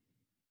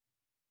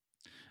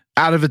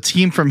 Out of a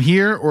team from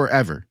here or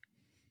ever?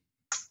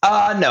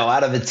 No,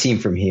 out of a team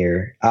from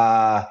here.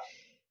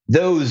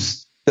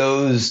 Those.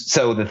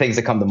 So the things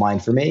that come to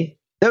mind for me,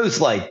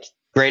 those like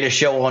greatest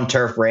show on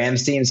turf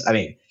Rams teams. I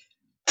mean,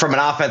 from an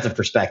offensive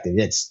perspective,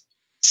 it's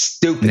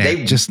stupid.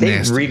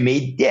 They've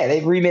remade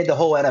the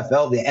whole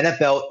NFL. The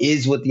NFL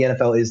is what the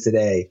NFL is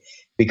today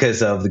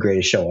because of the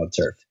greatest show on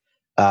turf.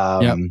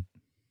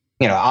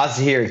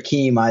 Azahir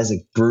Hakeem,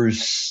 Isaac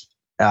Bruce,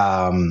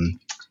 the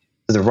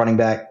running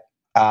back.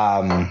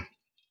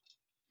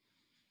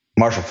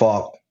 Marshall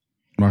Faulk.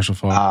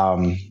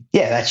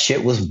 Yeah, that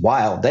shit was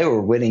wild. They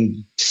were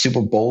winning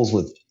Super Bowls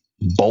with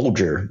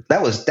Bolger.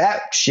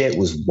 That shit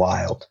was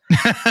wild.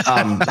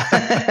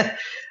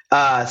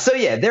 So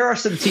yeah, there are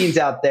some teams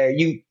out there.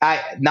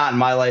 Not in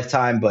my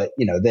lifetime, but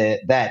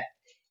that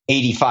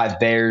 85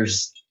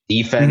 Bears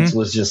defense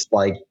was just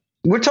like,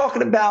 we're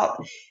talking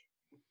about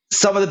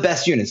some of the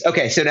best units.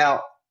 Okay, so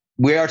now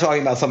we are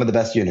talking about some of the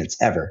best units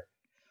ever.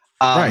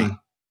 Right.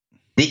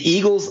 The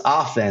Eagles'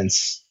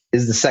 offense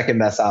is the second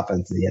best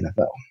offense in the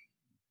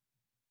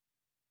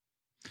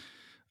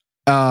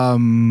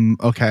NFL.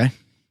 Okay.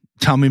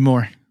 Tell me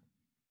more.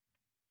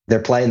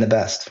 They're playing the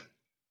best.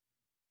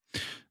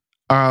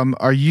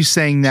 Are you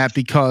saying that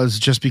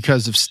just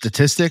because of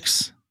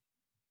statistics?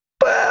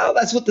 Well,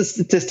 that's what the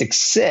statistics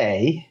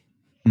say.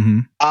 Mm-hmm.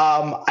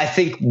 I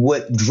think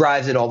what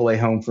drives it all the way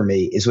home for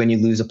me is when you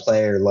lose a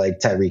player like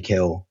Tyreek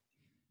Hill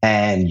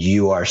and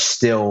you are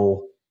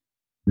still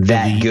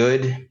that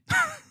good.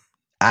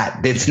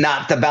 It's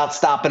not about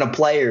stopping a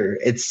player.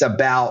 It's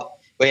about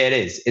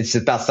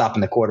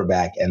stopping the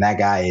quarterback, and that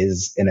guy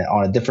is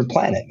on a different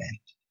planet, man.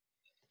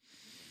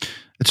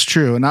 It's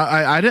true, and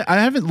I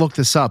haven't looked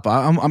this up.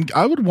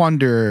 I would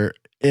wonder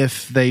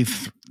if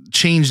they've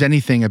changed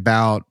anything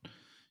about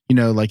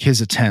like his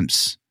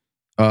attempts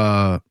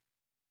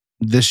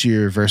this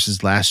year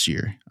versus last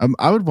year.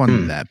 I would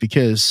wonder that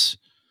because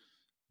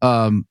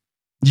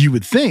you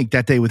would think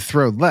that they would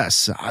throw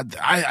less.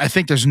 I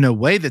think there's no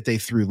way that they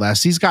threw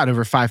less. He's got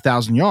over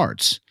 5,000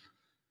 yards.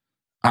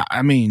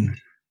 I mean,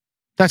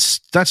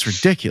 that's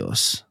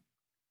ridiculous.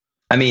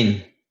 I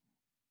mean,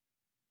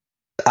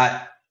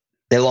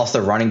 they lost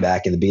their running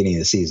back in the beginning of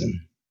the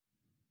season.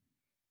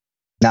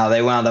 Now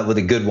they wound up with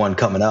a good one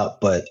coming up,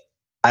 but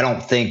I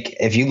don't think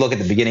if you look at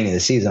the beginning of the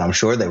season, I'm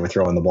sure they were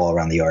throwing the ball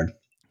around the yard.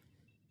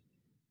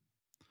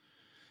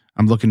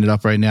 I'm looking it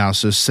up right now.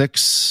 So in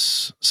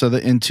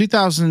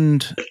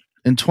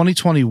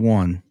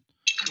 2021,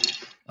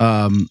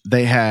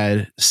 they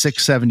had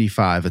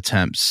 675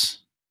 attempts.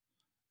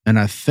 And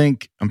I'm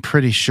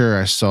pretty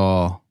sure I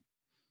saw,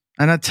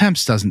 and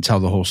attempts doesn't tell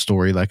the whole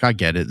story. Like, I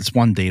get it. It's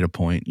one data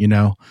point,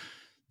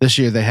 This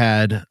year they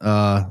had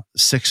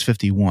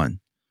 651.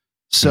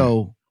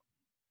 So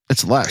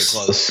it's less.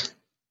 Pretty close.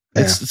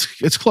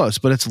 It's close,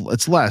 but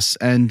it's less.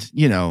 And,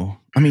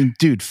 I mean,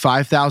 dude,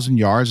 5,000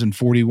 yards and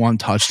 41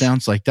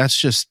 touchdowns. Like, that's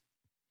just,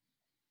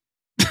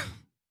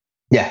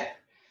 yeah,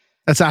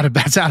 that's out of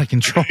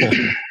control.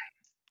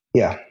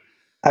 Yeah.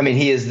 I mean,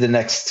 he is the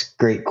next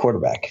great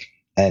quarterback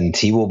and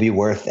he will be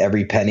worth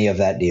every penny of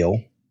that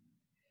deal.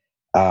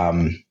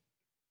 The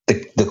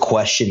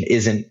question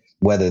isn't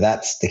whether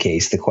that's the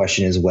case. The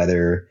question is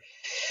whether,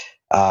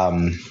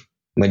 when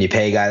you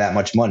pay a guy that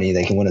much money,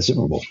 they can win a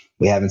Super Bowl.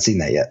 We haven't seen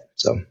that yet.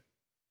 So.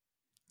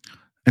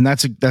 And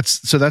that's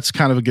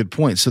kind of a good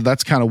point. So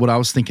that's kind of what I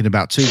was thinking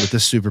about too with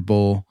this Super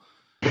Bowl.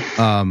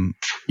 Can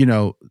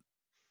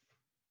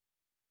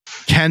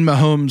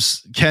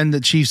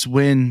the Chiefs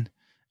win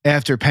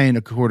after paying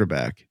a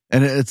quarterback?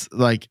 And it's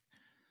like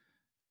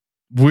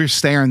we're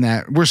staring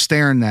that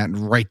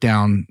right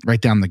down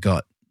the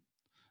gut.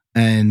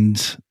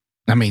 And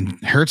I mean,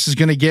 Hurts is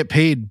going to get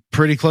paid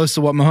pretty close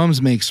to what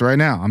Mahomes makes right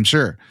now, I'm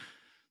sure.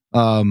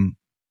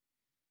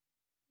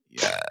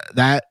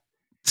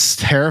 That's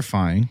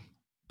terrifying.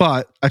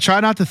 But I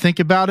try not to think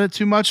about it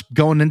too much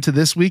going into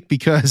this week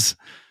because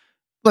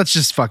let's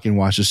just fucking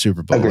watch the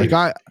Super Bowl. Agreed.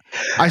 Like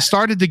I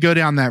started to go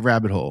down that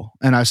rabbit hole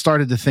and I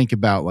started to think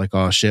about like,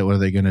 oh shit, what are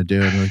they going to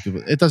do? And like,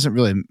 it doesn't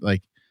really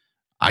like,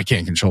 I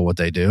can't control what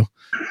they do,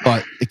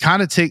 but it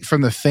kind of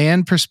from the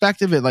fan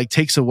perspective, it like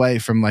takes away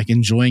from like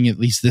enjoying at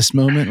least this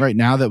moment right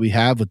now that we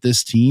have with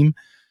this team.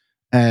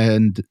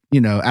 And,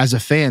 as a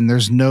fan,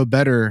 there's no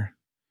better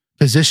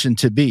position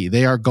to be.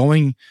 They are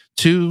going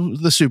to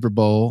the Super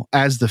Bowl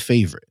as the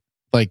favorite.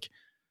 Like,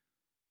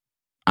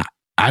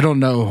 I don't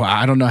know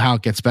how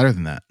it gets better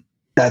than that.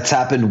 That's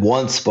happened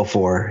once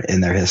before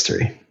in their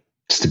history,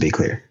 just to be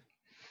clear.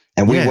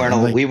 And we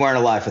weren't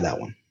alive for that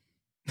one.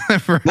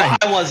 Right. Well,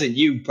 I wasn't.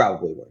 You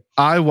probably were.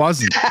 I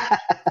wasn't.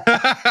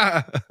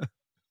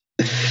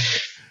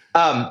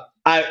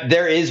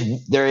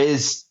 There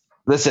is.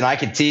 Listen, I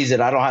could tease it.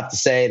 I don't have to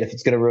say it if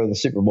it's going to ruin the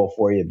Super Bowl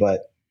for you,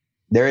 but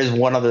there is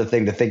one other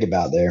thing to think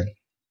about there.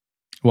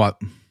 What?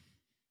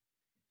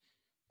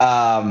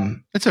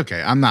 It's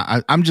okay.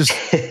 I'm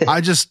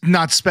just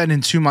not spending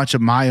too much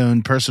of my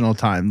own personal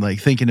time like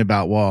thinking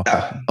about, what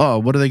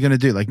are they going to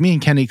do? Like me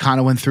and Kenny kind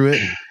of went through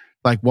it,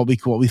 like what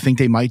we think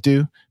they might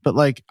do, but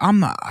like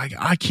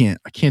I can't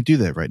do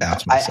that right now.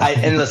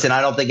 And listen,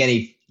 I don't think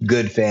any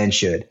good fan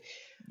should.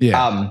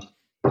 Yeah.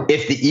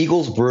 If the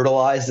Eagles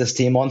brutalize this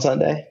team on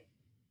Sunday,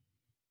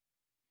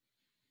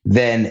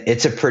 then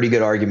it's a pretty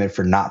good argument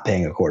for not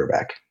paying a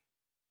quarterback.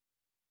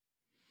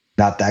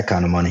 Not that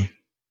kind of money.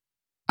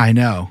 I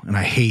know, and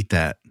I hate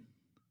that.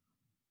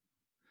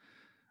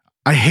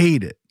 I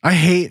hate it. I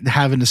hate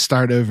having to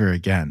start over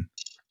again.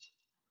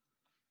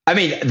 I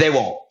mean, they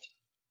won't.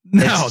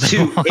 No, it's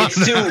too.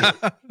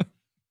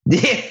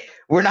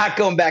 We're not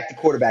going back to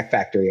quarterback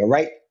factory, all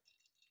right?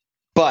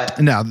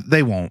 But no,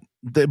 they won't.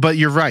 but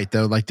you're right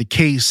though. Like the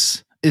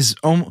case is,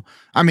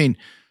 I mean,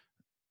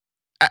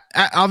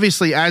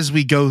 obviously as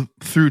we go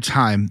through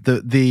time,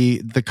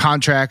 the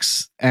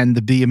contracts and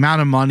the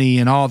amount of money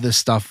and all this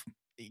stuff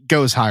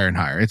goes higher and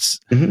higher. It's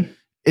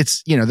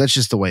that's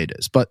just the way it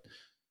is. But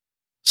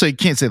so you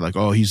can't say like,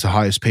 oh, he's the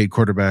highest paid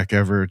quarterback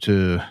ever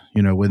to,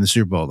 win the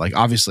Super Bowl. Like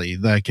obviously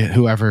like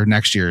whoever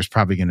next year is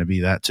probably going to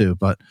be that too.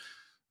 But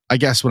I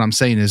guess what I'm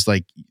saying is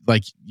like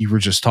you were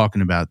just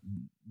talking about,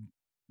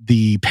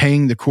 the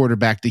paying the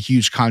quarterback the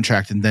huge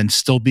contract and then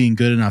still being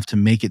good enough to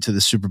make it to the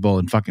Super Bowl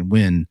and fucking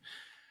win.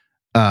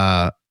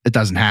 It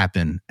doesn't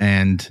happen.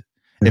 And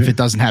if it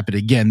doesn't happen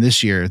again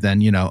this year,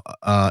 then,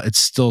 it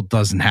still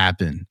doesn't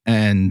happen.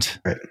 And,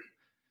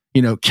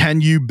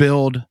 can you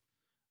build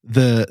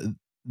the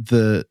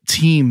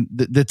team,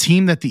 the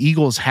team that the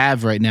Eagles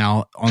have right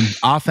now on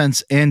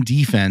offense and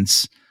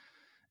defense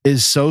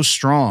is so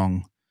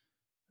strong.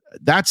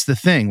 That's the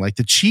thing. Like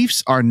the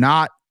Chiefs are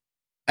not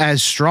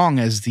as strong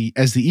as the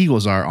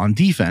Eagles are on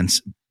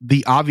defense.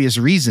 The obvious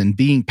reason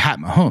being Pat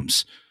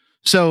Mahomes.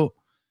 So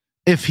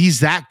if he's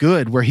that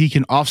good where he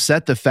can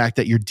offset the fact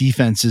that your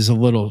defense is a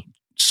little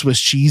Swiss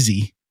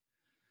cheesy,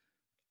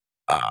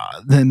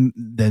 then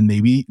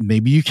maybe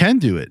you can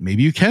do it.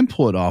 Maybe you can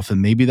pull it off,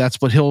 and maybe that's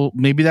what he'll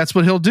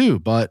do.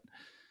 But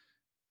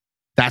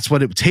that's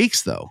what it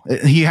takes, though.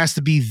 He has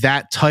to be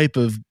that type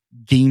of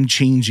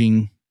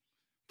game-changing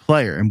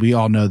player, and we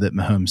all know that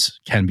Mahomes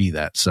can be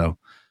that. So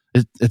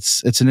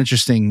it's an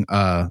interesting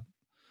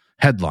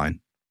headline,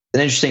 an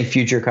interesting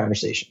future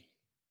conversation.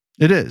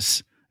 It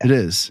is. It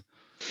is.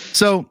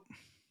 So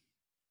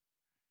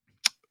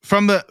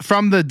from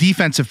the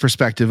defensive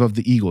perspective of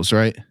the Eagles,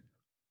 right?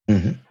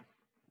 Mm-hmm.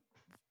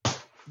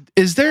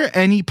 Is there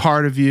any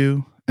part of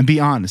you, and be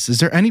honest, is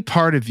there any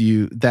part of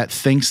you that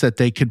thinks that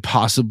they could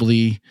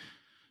possibly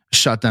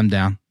shut them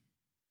down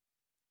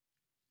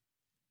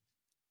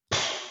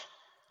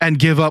and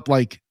give up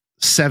like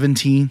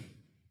 17?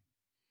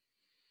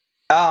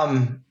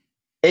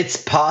 It's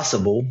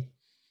possible,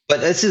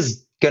 but this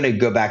is going to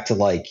go back to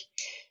like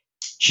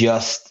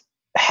just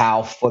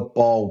how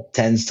football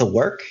tends to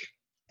work.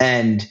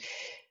 And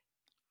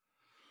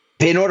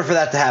in order for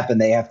that to happen,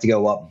 they have to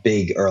go up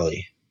big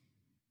early.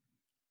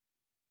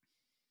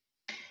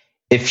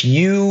 If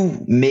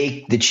you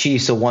make the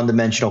Chiefs a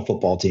one-dimensional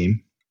football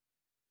team,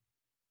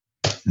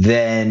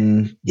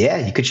 then yeah,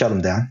 you could shut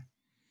them down.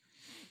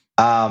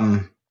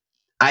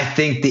 I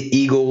think the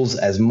Eagles,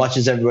 as much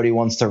as everybody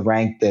wants to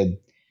rank the,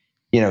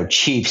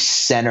 Chiefs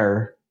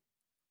center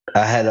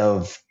ahead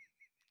of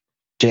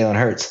Jalen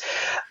Hurts.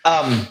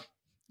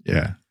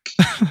 Yeah.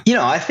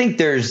 I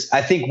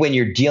think when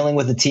you're dealing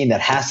with a team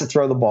that has to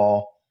throw the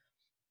ball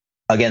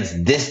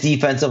against this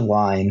defensive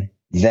line,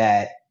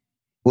 that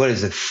what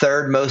is it,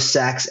 third most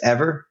sacks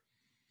ever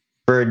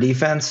for a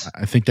defense?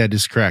 I think that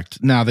is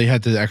correct. Now they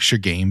had the extra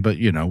game, but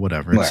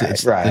whatever.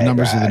 It's the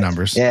numbers are the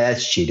numbers. Yeah,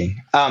 that's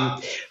cheating.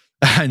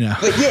 I know.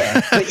 But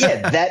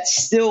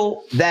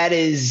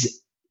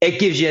it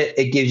gives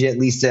you at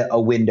least a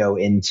window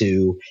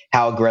into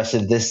how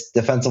aggressive this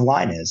defensive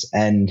line is.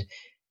 And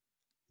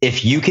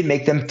if you can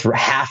make them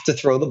have to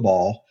throw the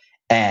ball,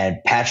 and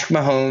Patrick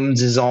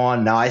Mahomes is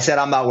on. Now, I said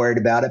I'm not worried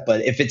about it,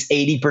 but if it's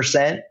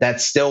 80%,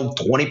 that's still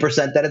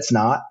 20% that it's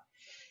not.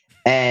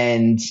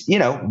 And,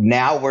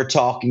 now we're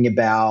talking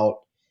about,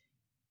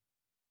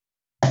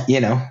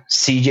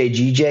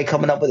 CJ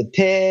coming up with a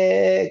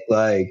pick.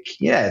 Like,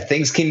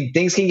 things can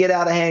get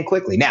out of hand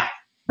quickly. Now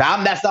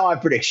that's not my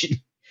prediction.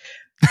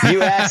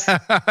 You asked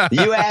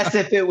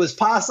if it was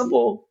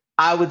possible.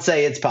 I would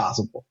say it's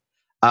possible.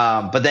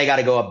 But they got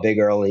to go up big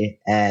early,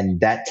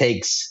 and that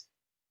takes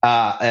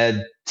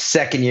a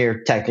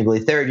second-year, technically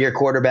third-year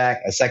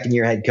quarterback, a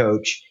second-year head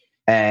coach,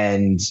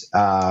 and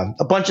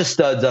a bunch of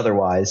studs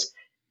otherwise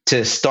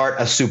to start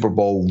a Super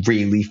Bowl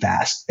really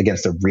fast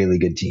against a really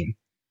good team.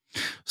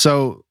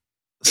 So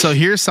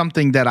here's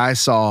something that I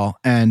saw,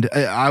 and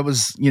I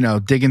was,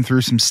 digging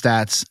through some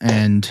stats,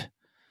 and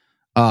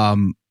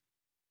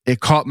it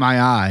caught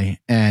my eye,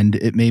 and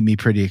it made me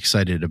pretty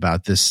excited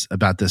about this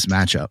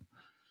matchup.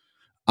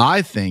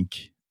 I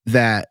think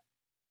that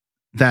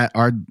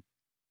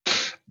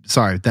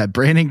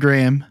Brandon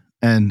Graham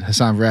and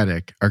Hassan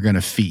Reddick are going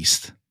to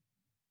feast.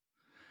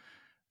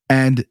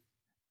 And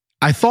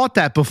I thought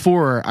that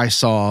before I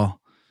saw,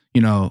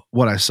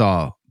 what I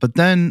saw, but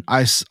then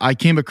I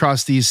came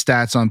across these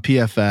stats on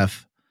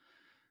PFF,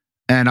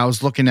 and I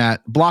was looking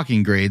at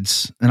blocking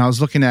grades, and I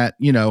was looking at,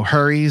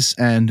 hurries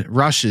and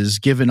rushes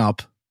given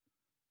up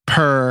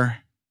per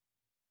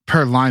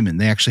lineman.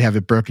 They actually have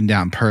it broken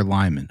down per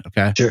lineman.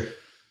 Okay. Sure.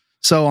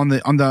 So on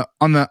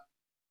the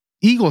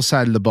Eagles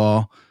side of the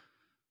ball,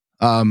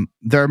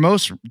 their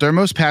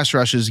most pass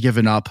rushes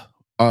given up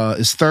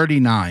is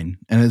 39,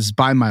 and is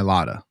by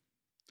Mailata.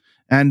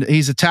 And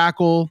he's a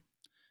tackle,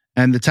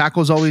 and the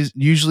tackles always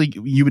usually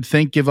you would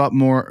think give up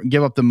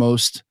the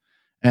most,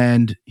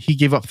 and he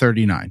gave up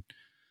 39.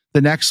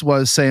 The next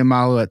was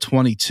Sayamalu at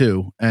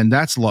 22, and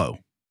that's low.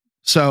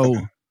 So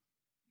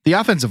the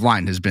offensive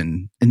line has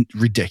been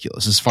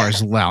ridiculous as far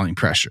as allowing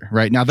pressure.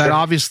 Right now, that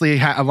obviously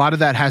a lot of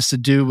that has to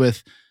do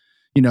with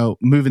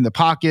moving the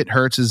pocket.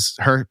 Hurts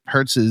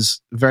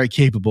is very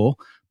capable,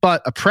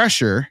 but a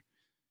pressure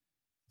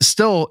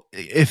still,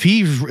 if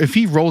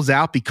he rolls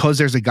out because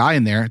there's a guy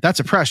in there, that's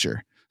a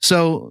pressure.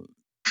 So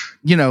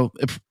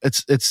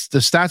it's the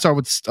stats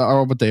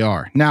are what they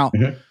are now.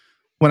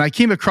 When I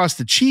came across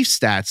the Chiefs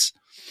stats,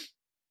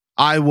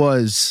 I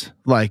was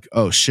like,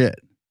 oh shit.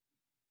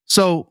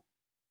 So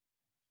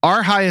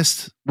our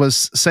highest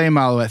was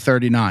Sayamalo at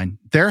 39.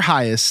 Their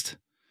highest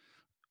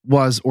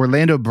was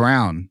Orlando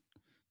Brown,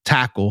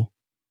 tackle,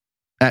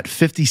 at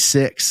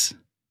 56.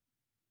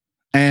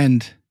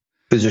 And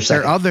who's their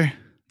second?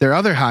 Their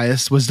other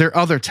highest was their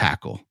other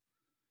tackle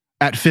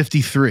at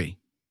 53.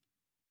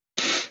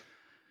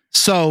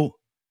 So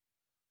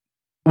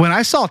when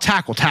I saw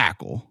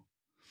tackle,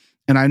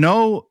 and I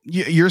know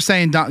you're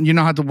saying you don't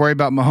have to worry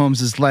about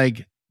Mahomes'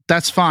 leg,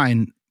 that's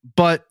fine.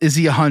 But is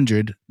he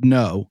 100?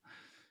 No.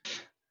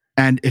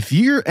 And if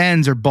your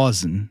ends are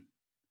buzzing,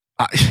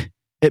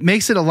 it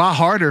makes it a lot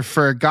harder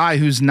for a guy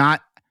who's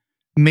not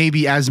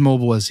maybe as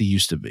mobile as he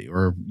used to be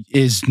or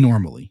is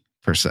normally,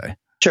 per se.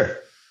 Sure.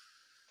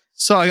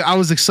 So I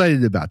was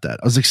excited about that.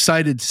 I was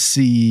excited to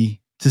see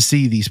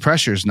these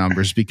pressures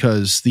numbers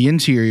because the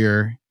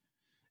interior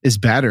is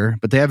better,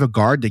 but they have a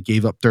guard that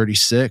gave up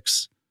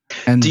 36.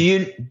 And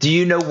do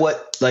you know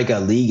what like a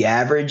league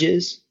average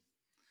is?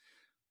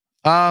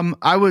 I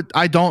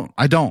don't.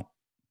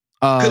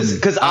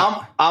 Because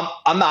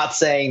I'm not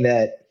saying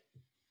that.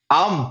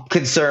 I'm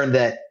concerned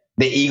that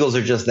the Eagles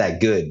are just that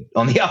good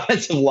on the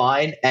offensive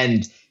line,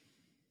 and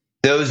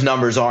those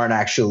numbers aren't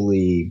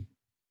actually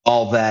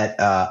all that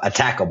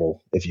attackable,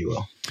 if you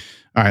will.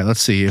 All right,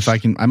 let's see if I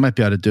can. I might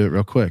be able to do it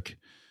real quick.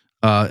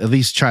 At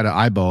least try to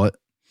eyeball it.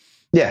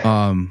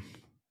 Yeah.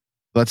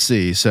 Let's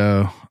see.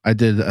 So I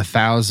did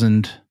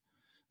 1,000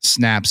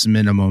 snaps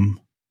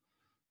minimum.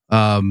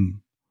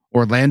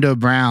 Orlando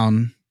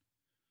Brown,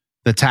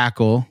 the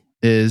tackle,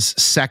 is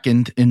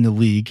second in the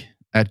league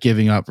at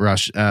giving up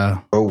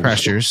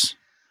pressures.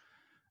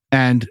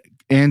 And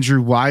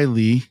Andrew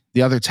Wiley,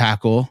 the other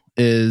tackle,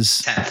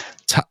 is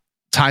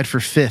tied for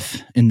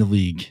fifth in the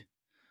league.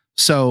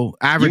 So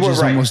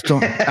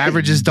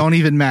averages don't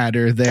even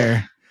matter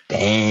there.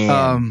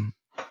 Damn.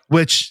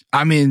 Which,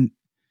 I mean,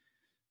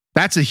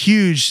 that's a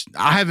huge,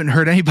 I haven't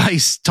heard anybody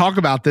talk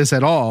about this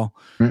at all.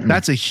 Mm-mm.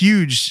 That's a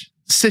huge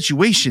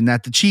situation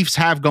that the Chiefs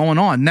have going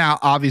on. Now,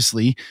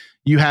 obviously,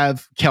 you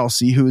have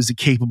Kelsey, who is a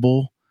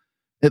capable,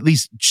 at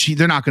least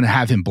they're not going to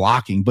have him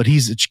blocking, but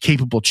he's a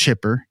capable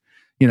chipper,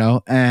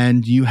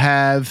 and you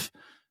have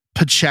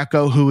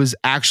Pacheco, who is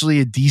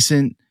actually a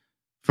decent,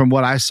 from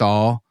what I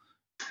saw,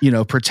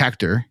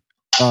 protector.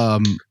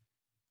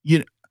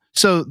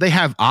 So they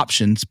have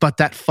options, but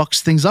that fucks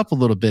things up a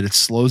little bit. It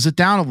slows it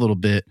down a little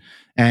bit,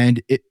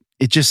 and it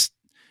just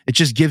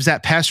gives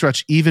that pass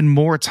rush even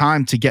more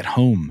time to get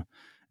home.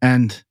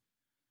 And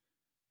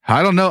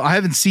I don't know. I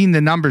haven't seen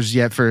the numbers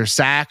yet for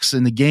sacks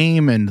in the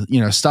game and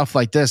stuff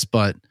like this,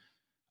 but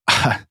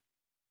I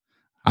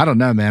don't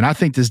know, man. I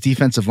think this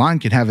defensive line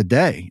could have a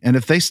day, and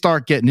if they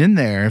start getting in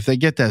there, if they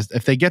get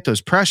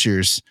those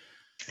pressures,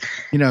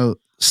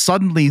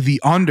 suddenly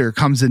the under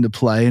comes into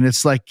play, and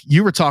it's like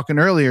you were talking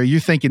earlier. You're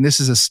thinking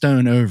this is a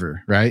stone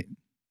over, right?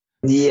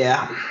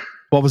 Yeah.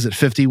 What was it,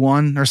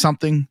 51 or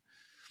something?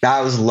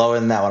 I was lower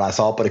than that when I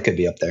saw it, but it could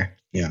be up there.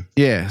 Yeah.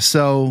 Yeah.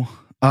 So,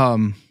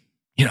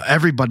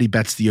 everybody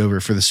bets the over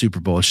for the Super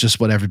Bowl. It's just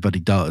what everybody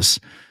does,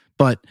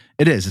 but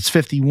it's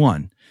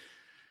 51.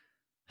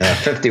 Yeah,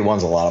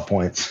 51's a lot of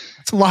points.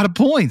 It's a lot of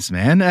points,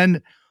 man,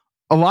 and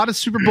a lot of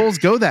Super Bowls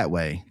go that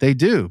way. They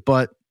do,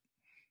 but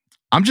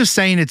I'm just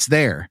saying it's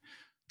there.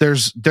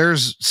 There's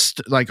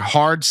like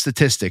hard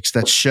statistics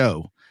that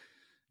show,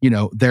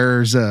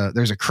 there's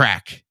a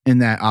crack in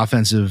that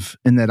offensive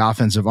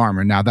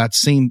armor. Now that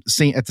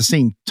at the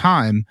same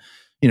time,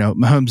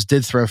 Mahomes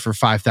did throw for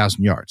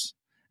 5,000 yards,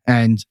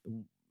 and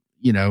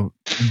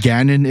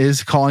Gannon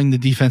is calling the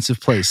defensive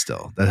plays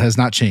still. That has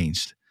not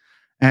changed,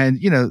 and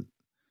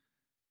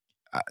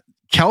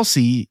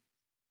Kelsey,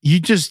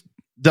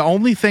 the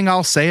only thing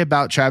I'll say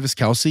about Travis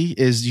Kelsey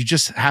is you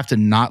just have to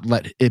not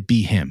let it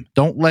be him.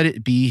 Don't let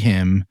it be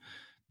him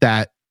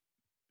that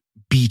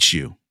beats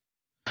you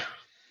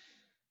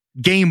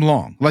game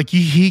long. Like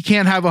he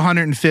can't have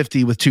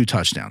 150 with 2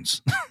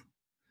 touchdowns.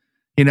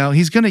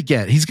 He's going to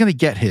get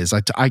his.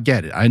 I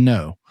get it. I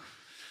know.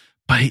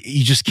 But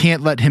you just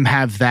can't let him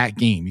have that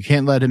game. You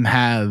can't let him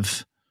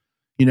have,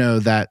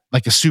 that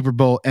like a Super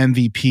Bowl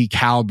MVP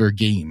caliber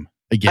game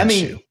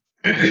against you.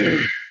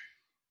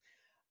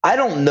 I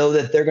don't know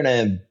that they're going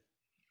to.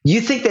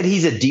 You think that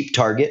he's a deep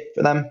target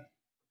for them?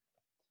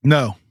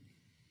 No.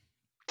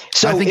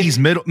 So I think he's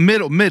middle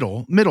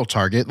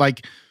target,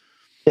 like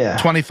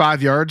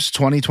 25 yards,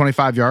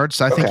 25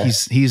 yards. I think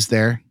he's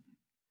there.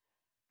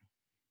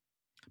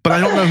 But I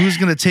don't know who's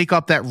going to take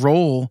up that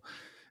role.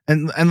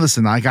 And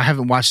listen, like I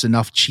haven't watched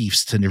enough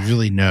Chiefs to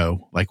really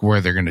know like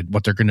what they're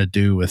going to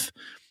do with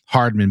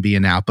Hardman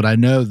being out. But I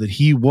know that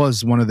he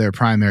was one of their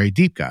primary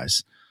deep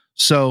guys.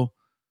 So,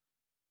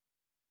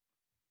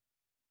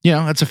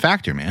 that's a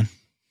factor, man.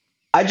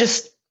 I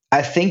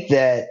think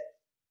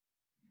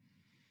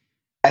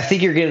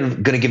you're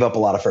going to give up a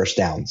lot of first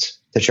downs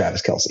to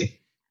Travis Kelce.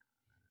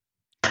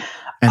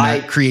 And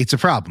that creates a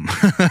problem.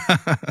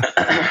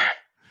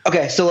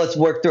 Okay, so let's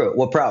work through it.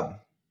 What problem?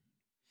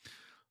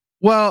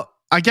 Well,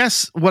 I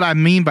guess what I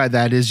mean by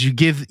that is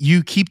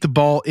you keep the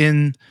ball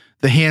in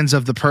the hands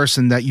of the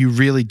person that you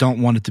really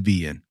don't want it to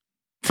be in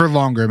for a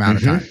longer amount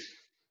of time.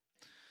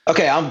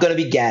 Okay, I'm going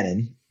to be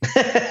Gannon.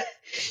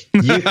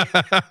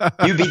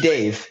 you be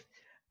Dave.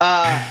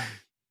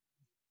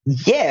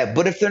 Yeah,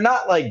 but if they're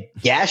not like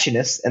gashing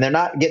us and they're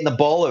not getting the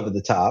ball over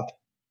the top,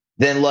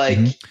 then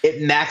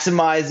it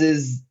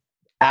maximizes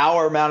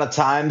our amount of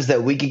times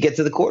that we could get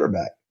to the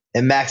quarterback.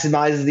 It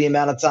maximizes the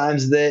amount of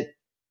times that,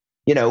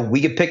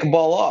 we could pick a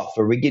ball off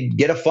or we could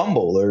get a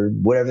fumble or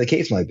whatever the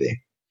case might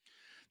be.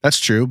 That's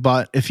true.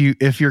 But if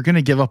you're going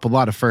to give up a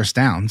lot of first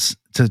downs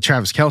to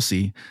Travis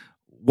Kelce,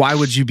 why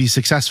would you be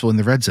successful in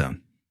the red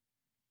zone?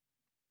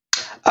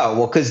 Oh,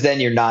 well, because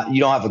then you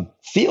don't have a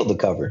field to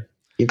cover.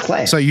 You're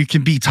playing. So you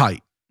can be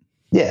tight.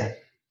 Yeah.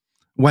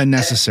 When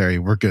necessary,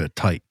 we're good.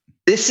 Tight.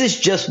 This is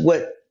just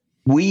what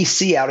we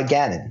see out of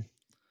Gannon.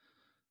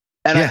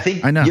 And I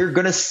think you're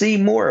going to see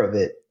more of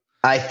it.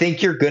 I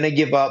think you're going to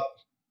give up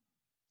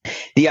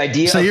the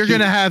idea. So you're going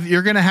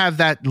to have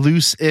that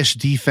loose-ish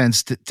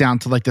defense down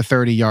to like the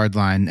 30-yard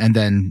line, and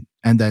then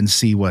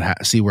see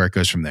where it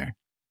goes from there.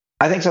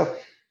 I think so.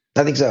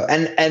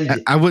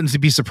 And I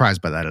wouldn't be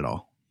surprised by that at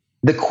all.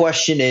 The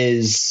question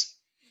is,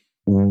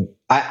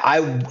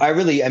 I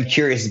really am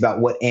curious about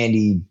what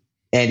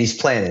Andy's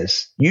plan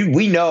is.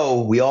 We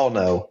all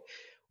know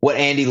what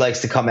Andy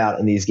likes to come out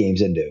in these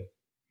games and do.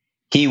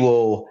 He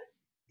will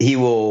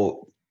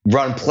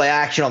run play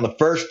action on the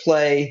first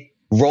play,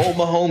 roll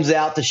Mahomes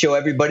out to show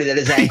everybody that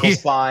his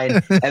ankle's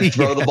fine, and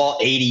throw the ball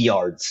 80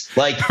 yards.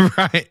 Right.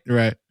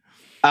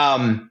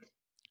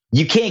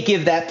 You can't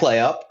give that play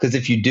up because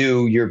if you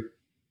do, you're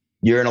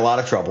in a lot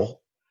of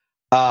trouble.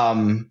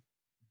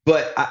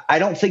 But I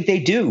don't think they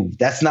do.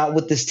 That's not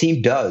what this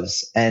team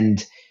does.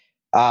 And,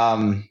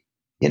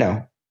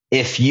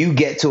 if you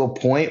get to a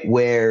point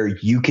where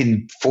you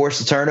can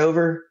force a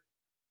turnover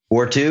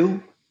or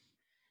two,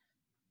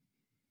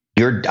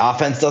 your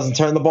offense doesn't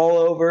turn the ball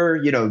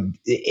over,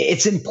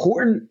 it's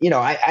important.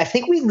 I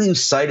think we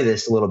lose sight of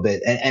this a little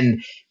bit.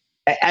 And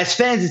as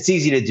fans, it's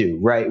easy to do,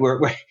 right? We're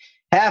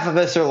half of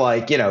us are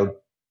like,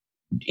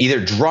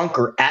 either drunk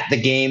or at the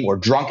game or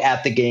drunk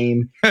at the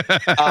game.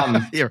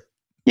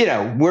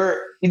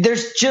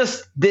 There's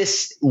just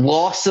this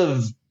loss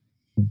of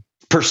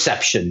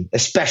perception,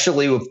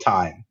 especially with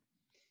time.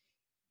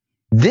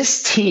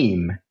 This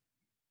team,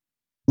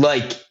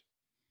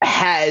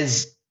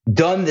 has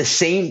done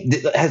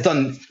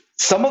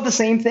some of the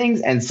same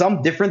things and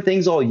some different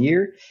things all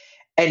year.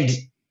 And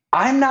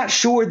I'm not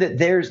sure that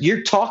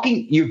you're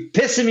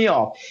pissing me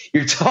off.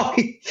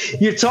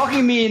 You're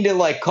talking me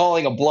into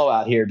calling a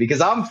blowout here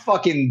because I'm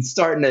fucking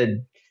starting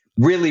to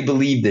really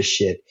believe this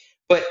shit.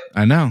 But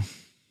I know.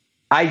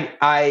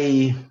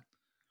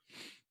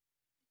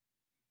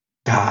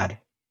 God,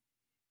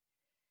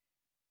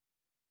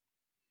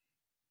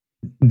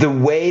 the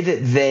way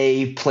that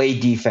they play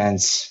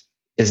defense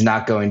is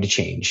not going to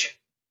change.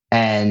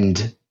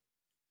 And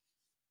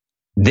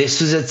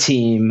this was a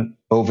team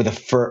over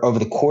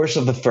the course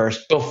of the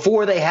first,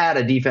 before they had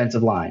a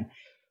defensive line,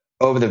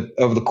 over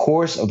the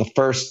course of the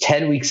first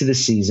 10 weeks of the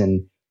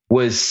season,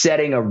 was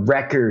setting a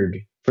record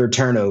for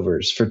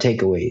turnovers, for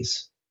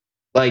takeaways.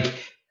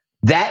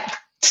 That.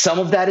 Some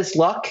of that is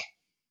luck.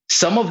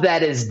 Some of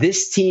that is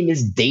this team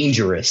is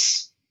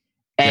dangerous.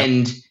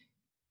 And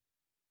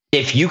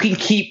if you can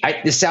keep,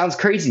 this sounds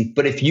crazy,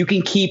 but if you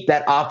can keep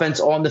that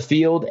offense on the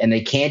field and they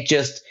can't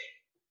just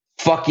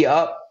fuck you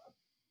up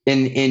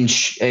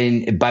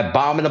by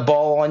bombing the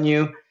ball on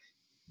you,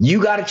 you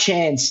got a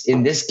chance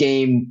in this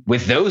game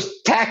with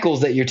those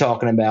tackles that you're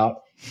talking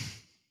about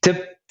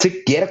to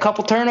get a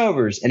couple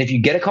turnovers. And if you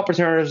get a couple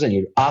turnovers and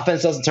your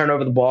offense doesn't turn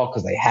over the ball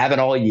because they haven't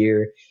all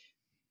year,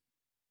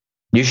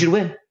 you should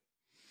win.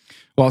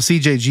 Well,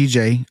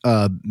 CJGJ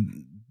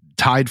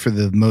tied for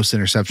the most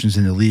interceptions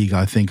in the league.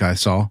 I think I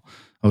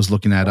was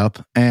looking that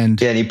up, and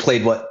he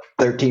played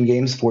 13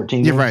 games,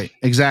 14 games? Yeah, right.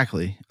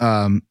 Exactly.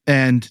 And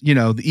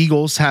the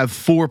Eagles have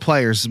 4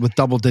 players with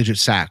double-digit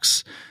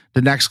sacks.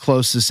 The next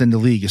closest in the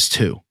league is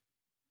 2,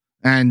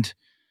 and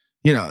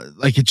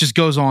it just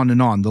goes on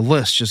and on. The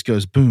list just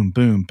goes boom,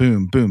 boom,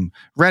 boom, boom.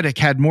 Reddick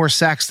had more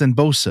sacks than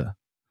Bosa.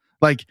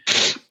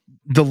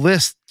 The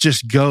list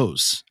just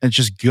goes and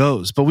just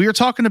goes. But we were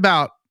talking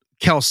about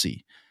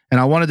Kelce, and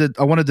I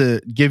wanted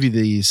to give you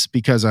these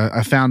because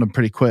I found them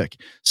pretty quick.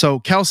 So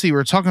Kelce,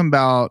 we're talking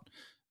about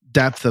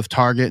depth of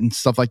target and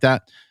stuff like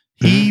that.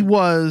 He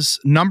was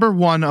number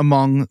 1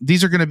 among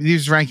these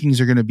rankings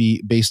are going to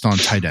be based on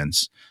tight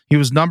ends. He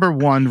was number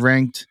 1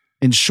 ranked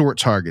in short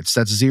targets.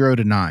 That's 0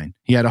 to 9.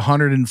 He had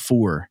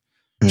 104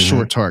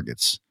 short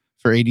targets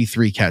for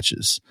 83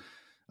 catches.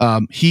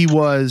 He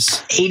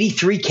was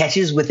 83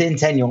 catches within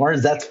 10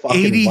 yards. That's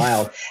fucking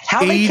wild.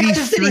 How many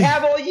catches did he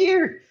have all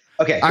year?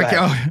 Okay.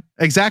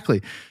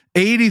 Exactly.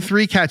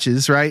 83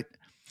 catches, right?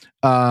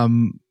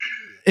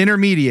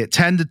 Intermediate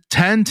 10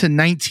 to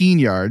 19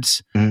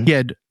 yards.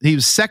 Mm-hmm. He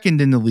was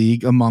second in the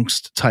league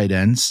amongst tight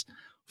ends.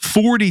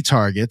 40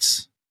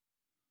 targets,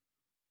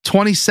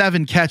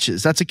 27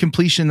 catches. That's a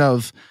completion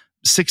of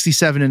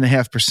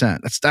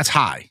 67.5%. That's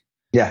high.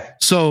 Yeah.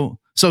 So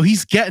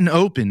he's getting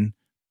open,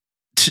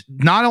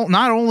 not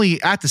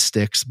only at the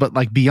sticks, but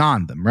like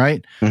beyond them,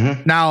 right?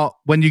 Mm-hmm. Now,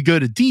 when you go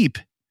to deep,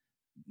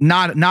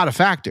 not a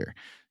factor.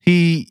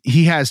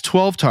 He has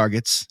 12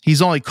 targets.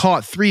 He's only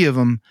caught 3 of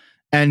them,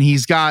 and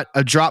he's got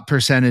a drop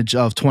percentage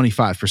of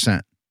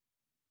 25%.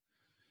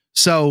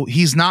 So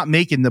he's not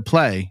making the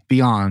play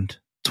beyond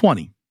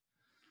 20.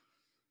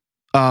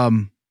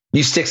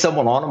 You stick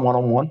someone on him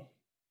one-on-one?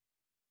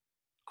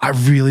 I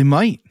really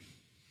might.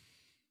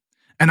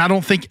 And I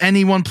don't think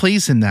anyone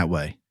plays him that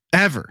way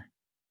ever,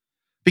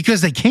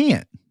 because they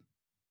can't.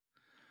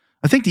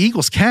 I think the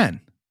Eagles can.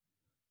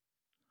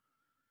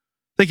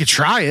 They could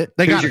try it.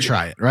 They got to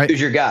try it, right? Who's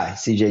your guy?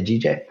 CJ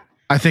GJ?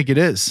 I think it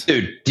is.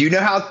 Dude, do you know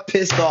how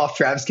pissed off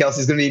Travis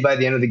Kelce's going to be by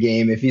the end of the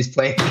game if he's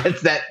playing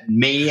against that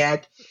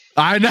maniac?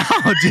 I know,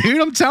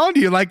 dude. I'm telling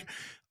you, like,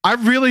 I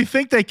really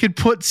think they could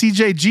put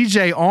CJ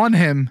GJ on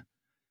him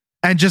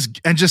and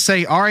just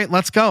say, all right,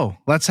 let's go.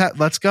 Let's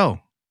go.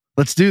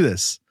 Let's do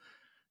this.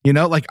 You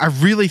know, like, I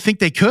really think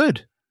they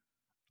could.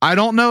 I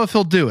don't know if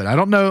he'll do it. I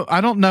don't know.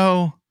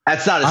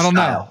 That's not his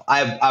style.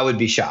 I would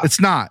be shocked. It's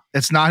not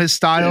his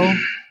style.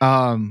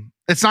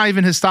 It's not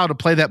even his style to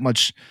play that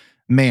much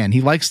man.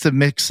 He likes to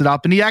mix it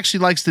up, and he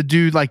actually likes to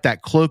do like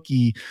that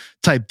cloaky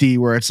type D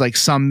where it's like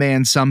some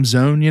man, some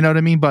zone. You know what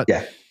I mean? But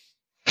yeah.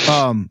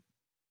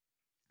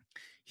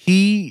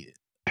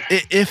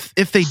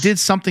 If they did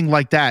something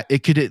like that,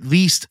 it could at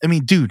least, I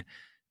mean, dude,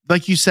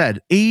 like you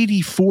said,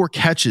 84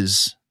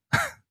 catches,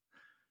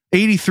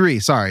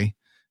 83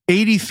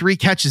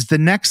 catches. The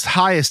next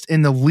highest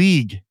in the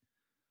league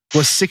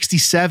was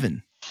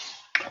 67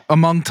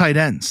 among tight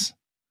ends.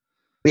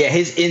 Yeah,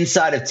 his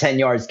inside of 10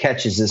 yards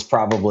catches is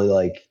probably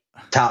like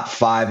top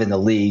 5 in the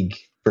league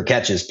for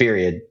catches,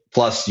 period.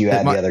 Plus you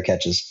add the other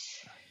catches.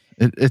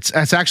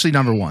 It's actually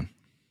number 1.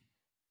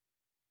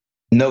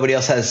 Nobody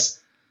else has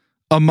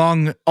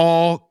among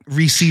all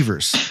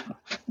receivers.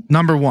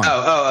 Number 1.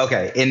 Oh,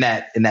 okay. In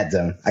that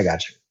zone. I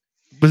got you.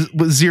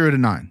 Was 0 to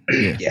 9.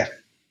 Yeah.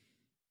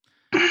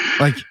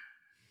 Like,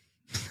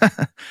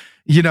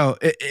 you know,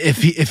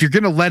 if you're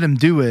going to let him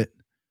do it,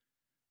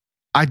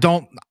 I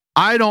don't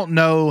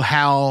know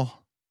how,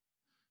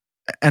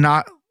 and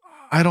I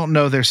don't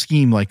know their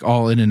scheme like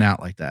all in and out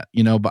like that,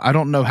 you know, but I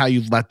don't know how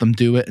you let them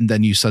do it and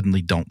then you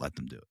suddenly don't let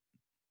them do it.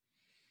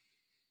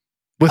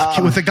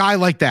 With a guy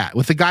like that,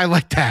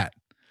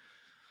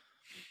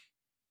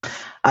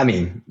 I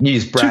mean,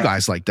 use two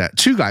guys like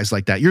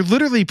that. You're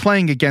literally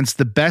playing against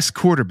the best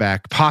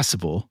quarterback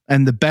possible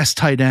and the best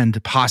tight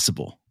end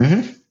possible.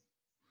 Mm-hmm.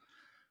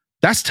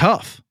 That's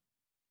tough.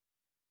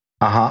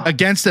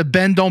 Against a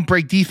bend don't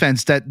break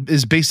defense that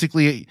is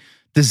basically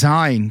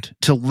designed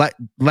to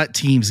let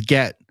teams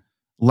get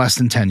less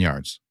than 10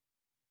 yards.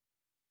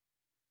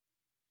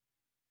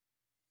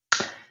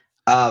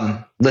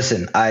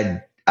 Listen,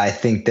 I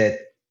think that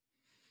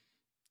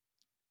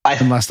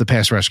unless the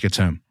pass rush gets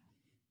home.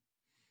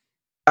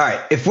 All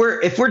right, if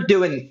we're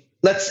doing,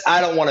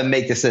 I don't want to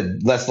make this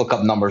let's look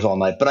up numbers all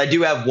night, but I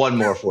do have one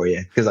more for you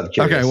because I'm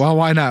curious. Okay, well,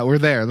 why not? We're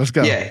there. Let's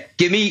go. Yeah,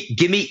 give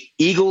me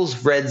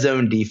Eagles red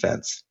zone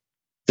defense.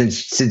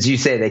 Since you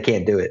say they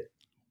can't do it.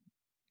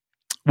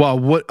 Well,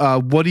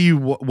 what do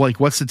you like?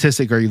 What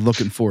statistic are you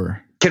looking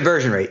for?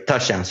 Conversion rate,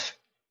 touchdowns.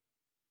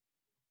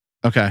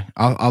 Okay,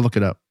 I'll look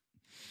it up.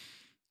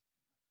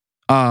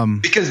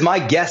 Because my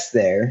guess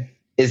there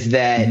is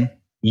that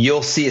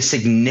you'll see a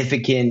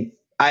significant.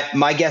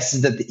 My guess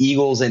is that the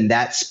Eagles in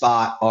that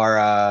spot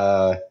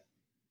are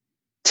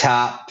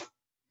top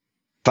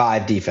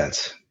 5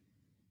 defense.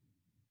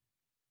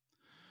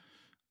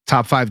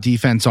 Top 5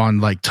 defense on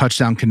like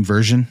touchdown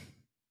conversion.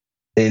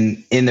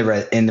 In the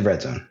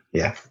red zone.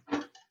 Yeah.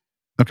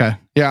 Okay.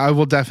 Yeah, I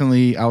will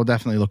definitely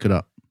look it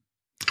up.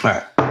 All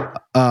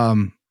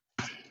right.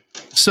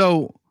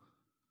 So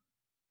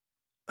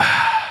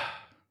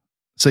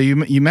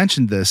you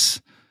mentioned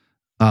this.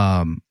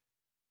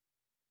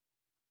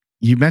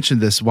 You mentioned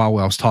this while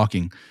I was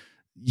talking.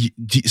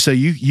 So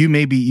you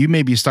may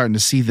be starting to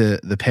see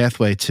the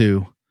pathway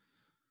to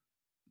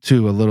a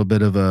little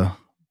bit of a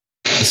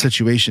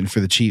situation for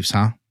the Chiefs,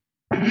 huh?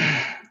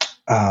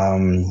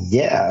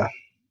 Yeah.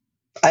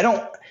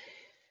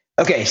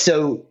 Okay,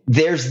 so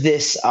there's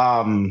this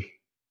when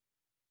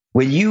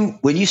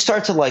you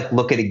start to like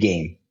look at a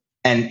game,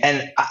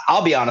 and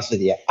I'll be honest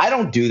with you, I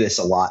don't do this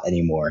a lot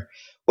anymore.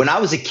 When I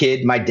was a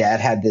kid, my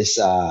dad had this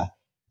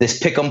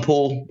pick 'em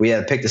pool. We had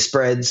to pick the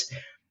spreads,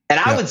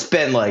 and I would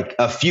spend like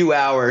a few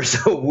hours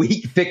a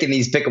week picking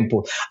these pick 'em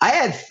pools.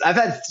 I've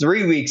had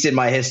 3 weeks in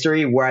my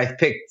history where I've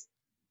picked.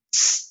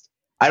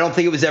 I don't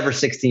think it was ever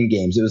 16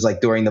 games. It was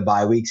like during the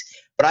bye weeks.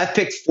 but I've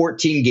picked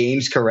 14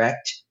 games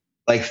correct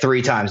like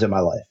 3 times in my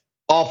life.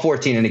 All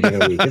 14 in a given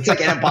week. It's like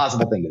an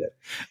impossible thing to do.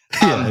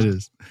 Yeah, it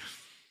is.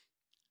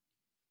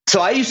 So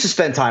I used to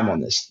spend time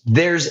on this.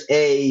 There's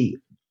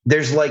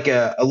like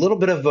a little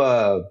bit of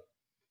a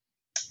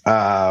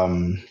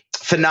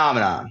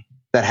phenomenon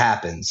that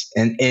happens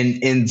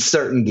in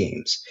certain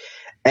games.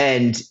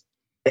 And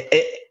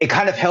it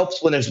kind of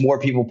helps when there's more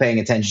people paying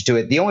attention to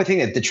it. The only thing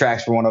that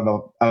detracts from what I'm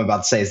about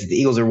to say is that the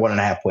Eagles are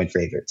 1.5 point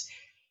favorites.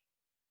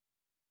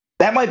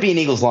 That might be an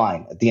Eagles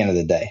line at the end of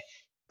the day.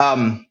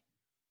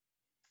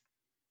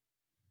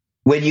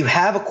 When you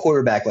have a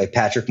quarterback like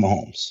Patrick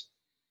Mahomes,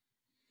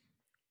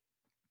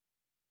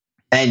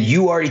 and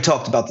you already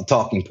talked about the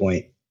talking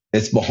point,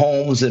 it's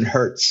Mahomes and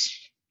Hurts.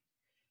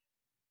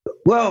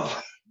 Well,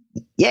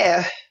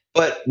 yeah,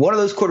 but one of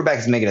those quarterbacks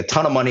is making a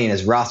ton of money and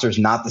his roster is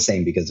not the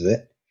same because of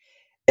it.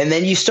 And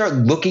then you start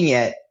looking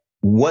at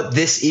what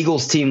this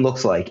Eagles team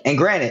looks like. And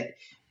granted,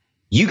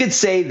 you could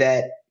say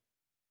that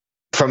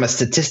from a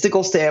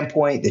statistical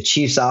standpoint, the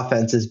Chiefs'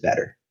 offense is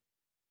better.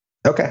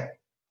 Okay.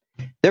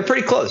 They're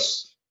pretty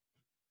close.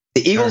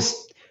 The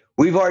Eagles,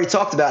 we've already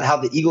talked about how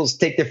the Eagles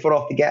take their foot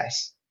off the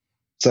gas.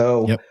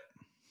 So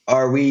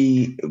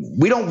we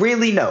don't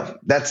really know.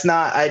 That's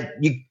not,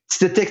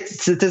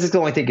 statistics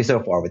only take you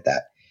so far with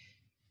that.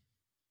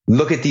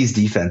 Look at these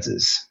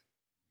defenses.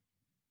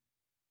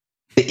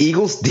 The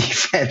Eagles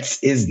defense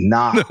is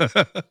not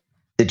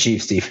the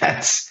Chiefs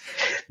defense.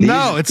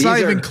 It's not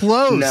even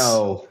close.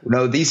 No,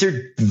 these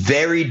are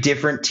very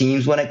different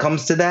teams when it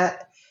comes to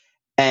that.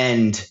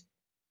 And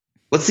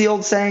what's the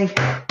old saying?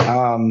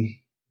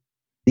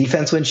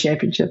 Defense wins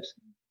championships.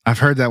 I've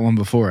heard that one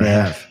before.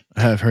 Yeah.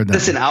 I have heard that.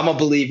 Listen, I'm a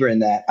believer in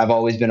that. I've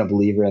always been a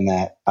believer in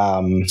that.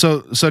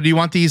 So do you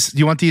want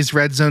these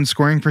red zone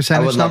scoring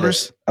percentage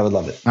numbers? I would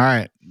love it. All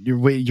right.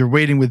 You're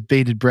waiting with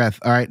bated breath.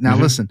 All right. Now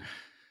listen.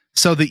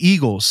 So the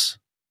Eagles,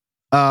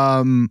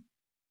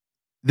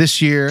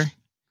 this year,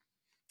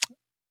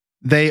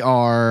 they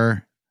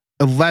are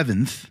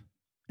 11th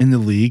in the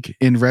league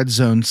in red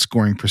zone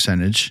scoring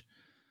percentage,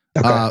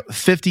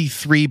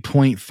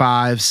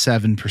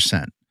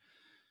 53.57%.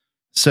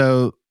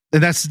 So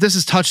this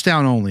is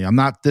touchdown only.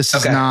 This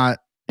is not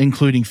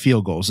including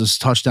field goals. This is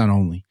touchdown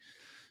only.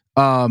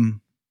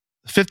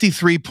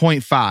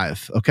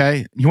 53.5.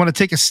 Okay. You want to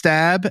take a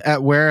stab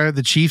at where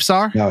the Chiefs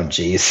are? Oh,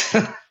 geez.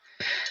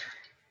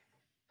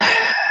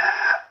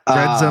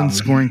 Red zone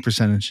scoring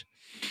percentage.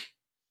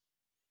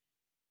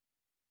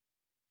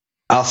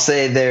 I'll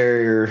say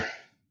they're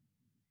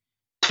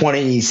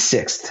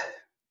 26th.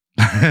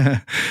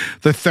 The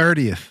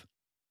 30th.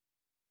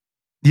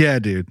 Yeah,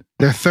 dude.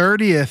 They're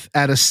 30th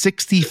at a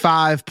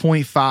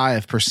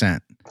 65.5%.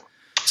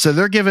 So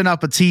they're giving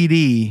up a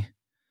TD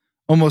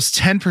almost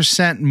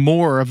 10%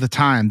 more of the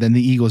time than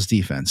the Eagles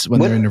defense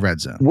when they're in the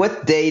red zone.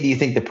 What day do you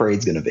think the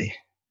parade's going to be?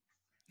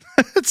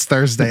 It's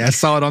Thursday. I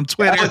saw it on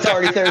Twitter. Oh, it's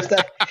already Thursday.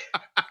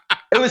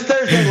 It was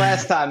Thursday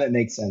last time. It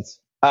makes sense.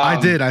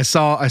 I did. I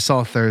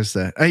saw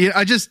Thursday.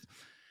 I just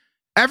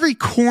every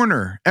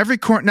corner.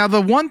 Now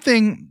the one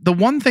thing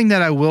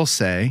that I will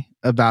say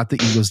about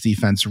the Eagles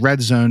defense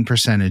red zone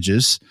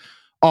percentages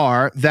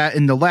are that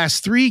in the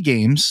last 3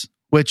 games,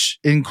 which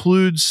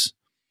includes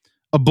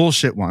a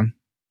bullshit one,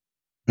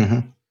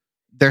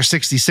 they're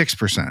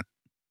 66%.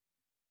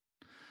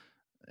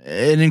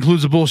 It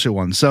includes a bullshit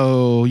one.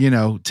 So,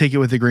 take it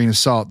with a grain of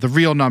salt. The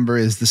real number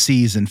is the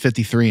season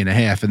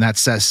 53.5. And that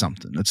says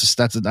something.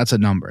 That's a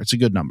number. It's a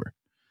good number.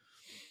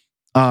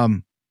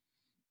 I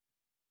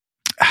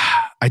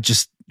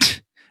just,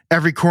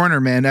 every corner,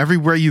 man,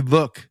 everywhere you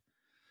look,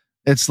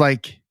 it's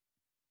like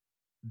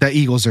the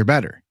Eagles are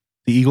better.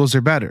 The Eagles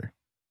are better.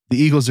 The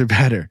Eagles are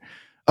better.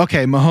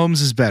 Okay.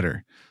 Mahomes is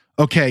better.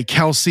 Okay.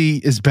 Kelsey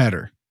is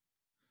better.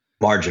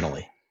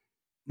 Marginally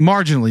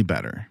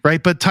better,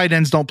 right? But tight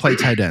ends don't play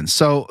tight ends.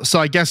 So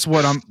I guess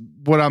what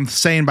I'm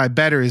saying by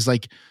better is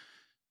like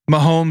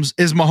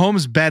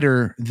Mahomes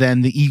better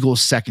than the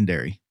Eagles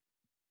secondary?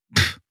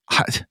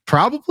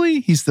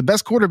 Probably. He's the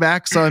best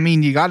quarterback. So I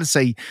mean, you got to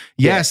say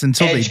yes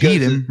until they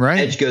beat him, right?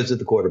 Edge goes with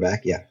the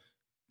quarterback, yeah.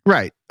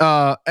 Right.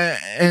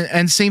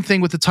 And same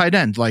thing with the tight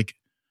end. Like,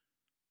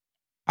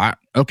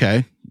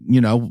 okay,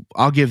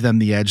 I'll give them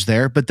the edge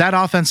there. But that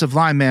offensive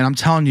line, man, I'm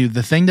telling you,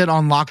 the thing that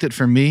unlocked it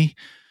for me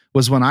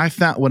was when I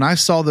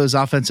saw those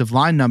offensive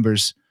line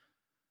numbers,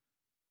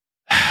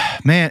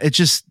 man, it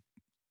just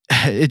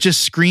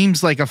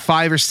screams like a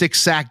 5 or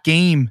 6 sack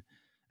game,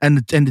 and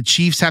the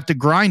Chiefs have to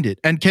grind it.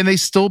 And can they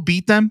still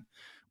beat them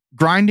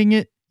grinding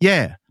it?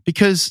 Yeah,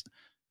 because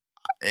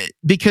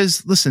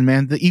listen,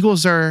 man, the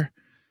Eagles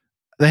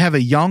they have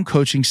a young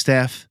coaching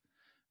staff.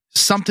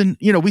 Something,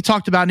 we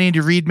talked about Andy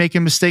Reid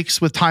making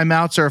mistakes with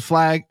timeouts or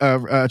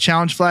a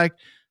challenge flag.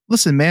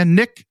 Listen, man,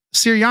 Nick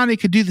Sirianni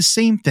could do the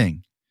same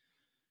thing.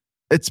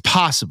 It's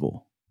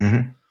possible.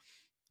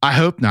 I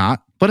hope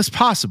not, but it's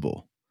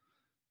possible.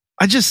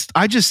 I just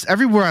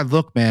everywhere I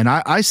look, man,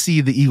 I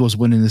see the Eagles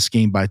winning this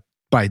game by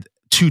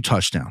 2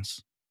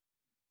 touchdowns.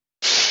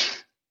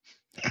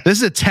 This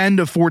is a 10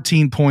 to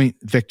 14 point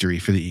victory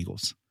for the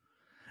Eagles.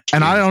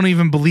 And I don't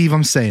even believe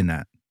I'm saying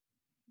that.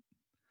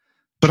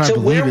 But so I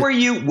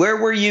believe where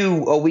were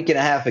you a week and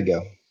a half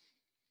ago?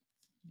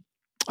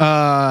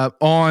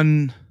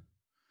 On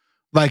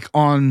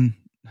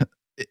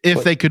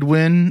if they could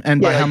win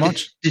and by how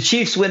much? The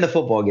Chiefs win the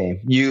football game.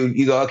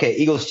 You go, okay,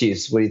 Eagles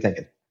Chiefs. What are you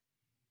thinking?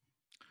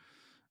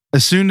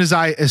 As soon as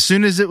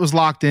it was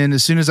locked in,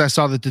 as soon as I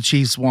saw that the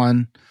Chiefs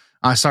won,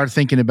 I started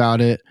thinking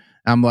about it.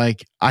 I'm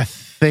like, I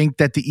think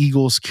that the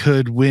Eagles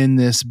could win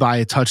this by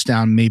a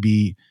touchdown,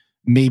 maybe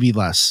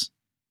less.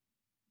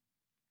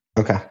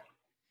 Okay.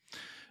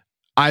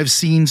 I've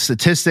seen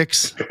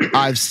statistics.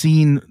 I've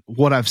seen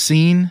what I've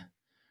seen.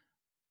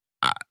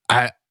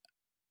 I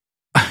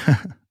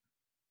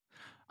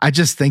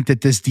just think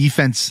that this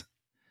defense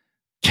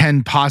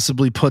can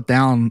possibly put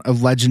down a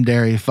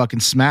legendary fucking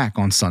smack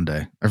on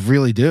Sunday. I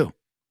really do.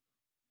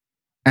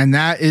 And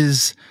that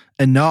is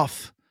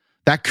enough.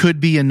 That could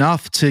be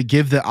enough to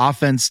give the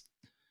offense,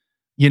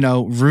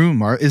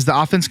 room. Or is the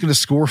offense going to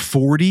score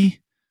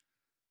 40?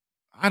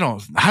 I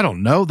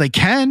don't know. They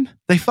can.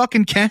 They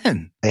fucking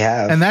can. They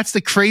have. And that's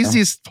the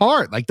craziest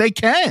part. Like they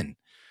can.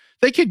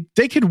 They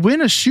could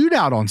win a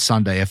shootout on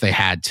Sunday if they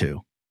had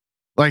to.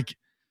 Like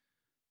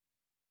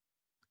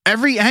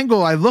every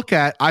angle I look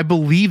at, I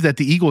believe that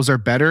the Eagles are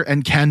better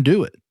and can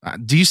do it.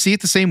 Do you see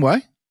it the same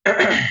way?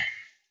 No,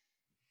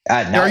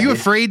 are you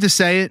afraid to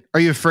say it? Are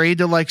you afraid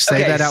to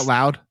say that out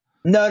loud?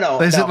 No.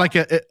 Is it like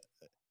a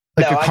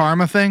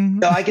karma thing?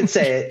 No, I can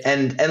say it.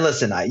 And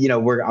listen,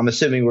 I'm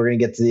assuming we're going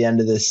to get to the end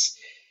of this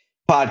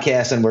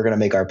podcast and we're going to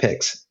make our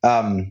picks.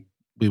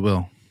 We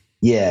will.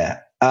 Yeah.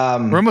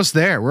 We're almost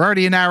there. We're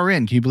already an hour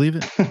in. Can you believe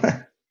it?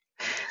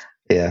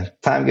 Yeah.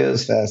 Time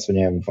goes fast when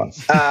you're having fun.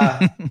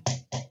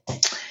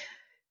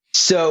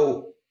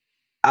 So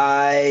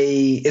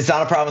it's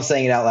not a problem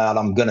saying it out loud.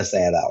 I'm going to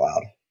say it out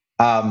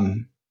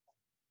loud.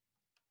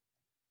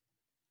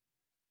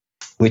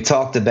 We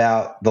talked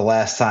about the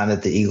last time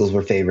that the Eagles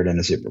were favored in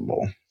a Super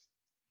Bowl.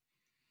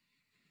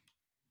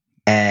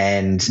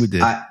 And we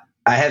did. I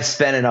have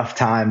spent enough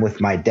time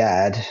with my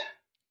dad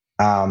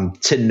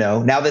to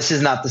know. Now, this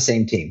is not the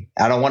same team.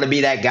 I don't want to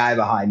be that guy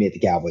behind me at the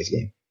Cowboys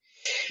game.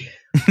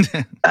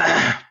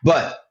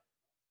 But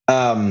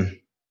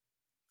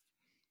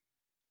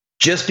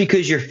just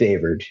because you're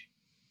favored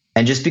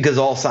and just because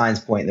all signs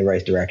point in the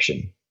right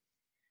direction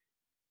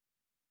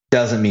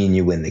doesn't mean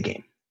you win the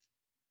game.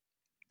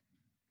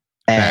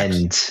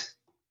 And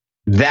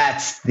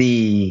that's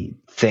the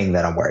thing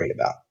that I'm worried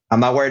about. I'm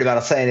not worried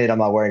about saying it. I'm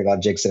not worried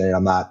about jinxing it.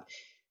 I'm not.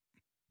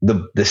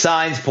 The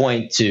signs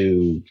point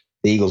to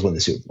the Eagles win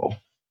the Super Bowl.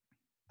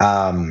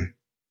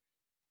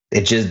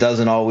 It just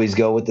doesn't always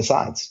go with the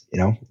signs.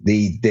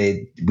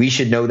 We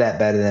should know that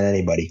better than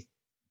anybody.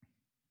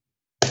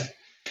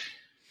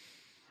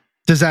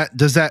 Does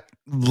that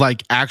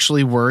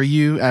actually worry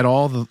you at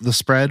all, the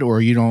spread,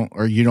 or you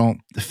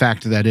don't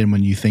factor that in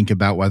when you think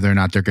about whether or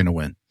not they're going to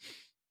win?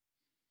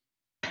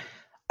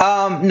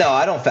 No,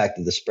 I don't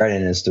factor the spread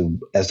in as to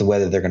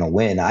whether they're going to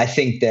win. I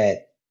think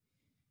that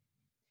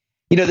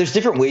there's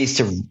different ways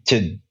to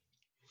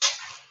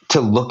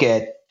look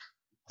at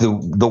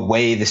the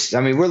way this.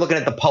 I mean, we're looking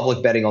at the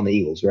public betting on the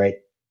Eagles, right?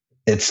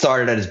 It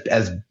started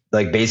as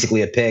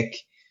basically a pick.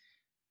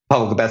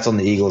 Public bets on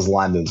the Eagles. The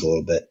line moves a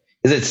little bit.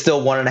 Is it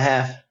still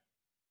 1.5?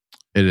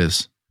 It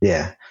is.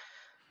 Yeah.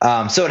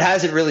 So it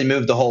hasn't really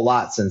moved a whole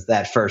lot since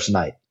that first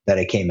night that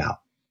it came out.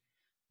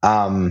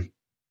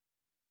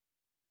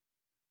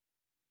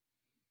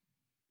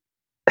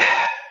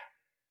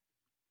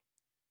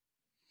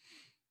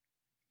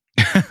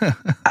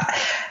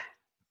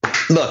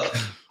 Look,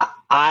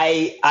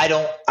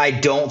 I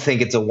don't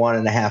think it's a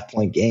 1.5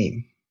 point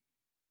game.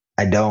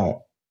 I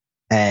don't.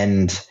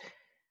 And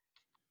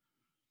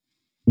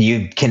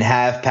you can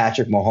have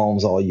Patrick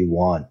Mahomes all you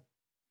want.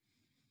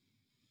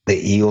 The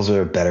Eagles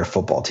are a better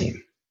football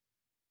team.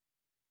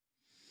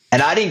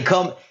 And I didn't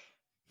come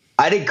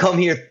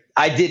here.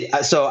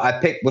 So I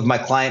picked with my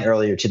client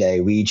earlier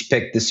today. We each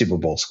picked the Super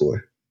Bowl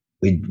score.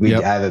 We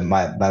have it,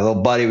 my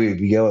little buddy. We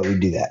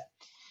do that.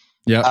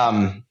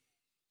 Yeah.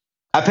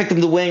 I picked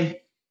them to win.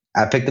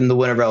 I picked them to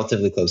win a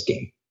relatively close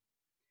game.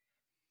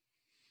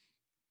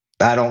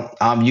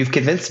 You've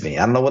convinced me.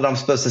 I don't know what I'm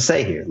supposed to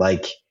say here.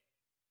 Like,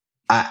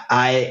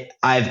 I've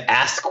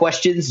asked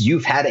questions.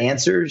 You've had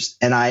answers,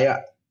 and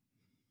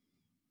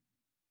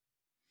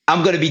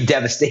I'm going to be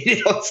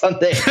devastated on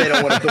Sunday if they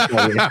don't win a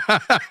football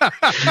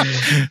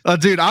game.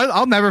 Dude,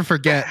 I'll never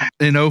forget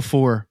in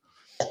 2004.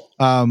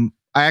 I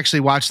actually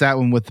watched that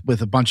one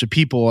with a bunch of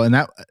people, and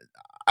that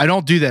I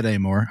don't do that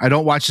anymore. I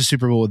don't watch the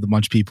Super Bowl with a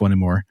bunch of people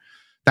anymore.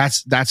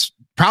 That's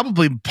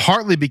probably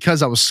partly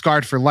because I was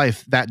scarred for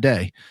life that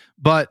day.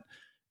 But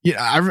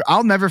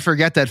I'll never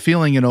forget that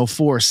feeling in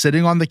 2004,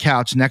 sitting on the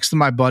couch next to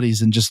my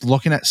buddies and just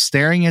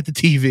staring at the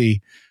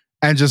TV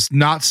and just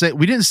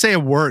we didn't say a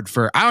word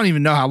for, I don't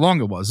even know how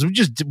long it was. We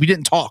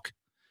didn't talk.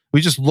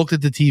 We just looked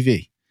at the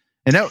TV,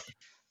 and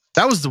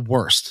that was the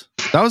worst.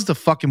 That was the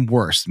fucking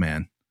worst,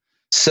 man.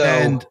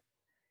 So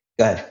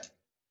go ahead.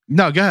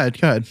 No, go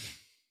ahead.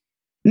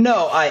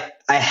 No, I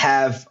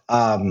have,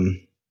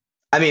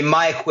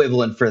 my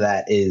equivalent for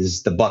that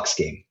is the Bucs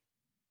game.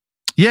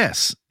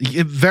 Yes,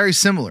 very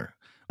similar.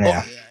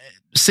 Yeah.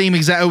 Same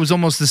exact. It was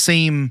almost the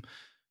same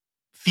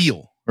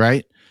feel,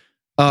 right?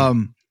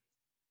 So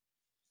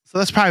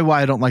that's probably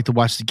why I don't like to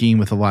watch the game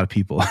with a lot of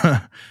people.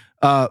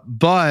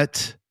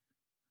 But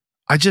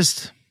I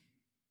just,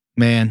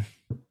 man,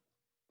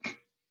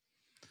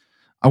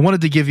 I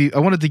wanted to give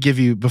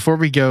you before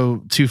we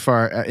go too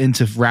far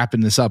into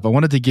wrapping this up. I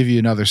wanted to give you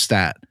another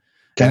stat,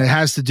 and it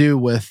has to do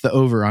with the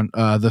over on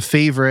the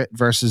favorite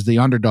versus the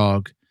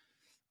underdog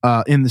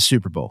in the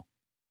Super Bowl.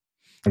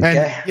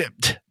 Okay.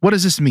 And what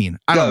does this mean?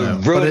 I don't know.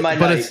 Ruin my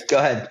night. Go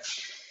ahead.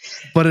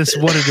 But it's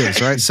what it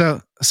is, right?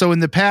 So in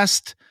the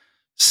past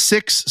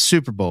 6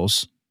 Super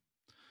Bowls,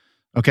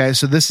 okay,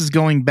 so this is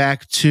going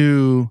back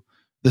to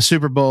the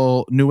Super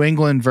Bowl New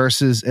England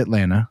versus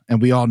Atlanta,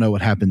 and we all know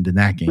what happened in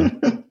that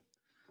game.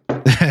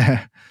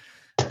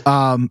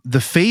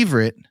 The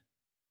favorite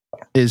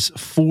is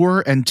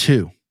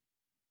 4-2. Okay?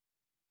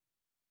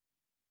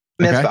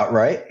 That's about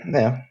right.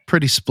 Yeah.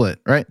 Pretty split,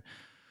 right?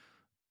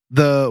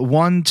 The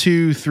 1,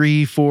 2,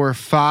 3, 4,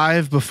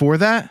 5 before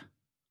that,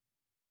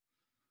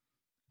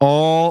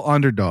 all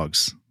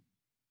underdogs.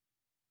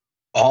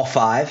 All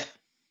 5?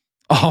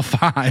 All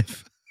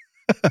 5.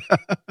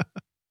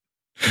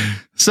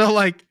 So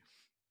like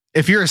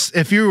if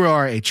you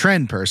are a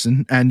trend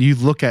person and you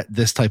look at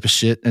this type of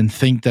shit and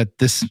think that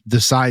this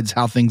decides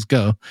how things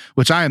go,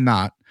 which I am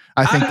not.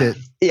 I think that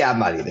I'm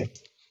not either.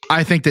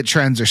 I think that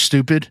trends are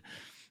stupid.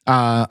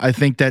 I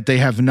think that they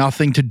have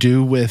nothing to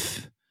do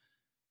with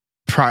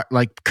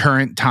like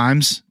current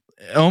times.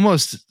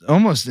 Almost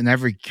in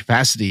every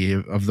capacity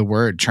of the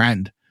word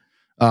trend.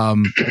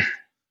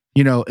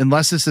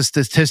 Unless it's a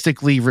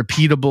statistically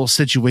repeatable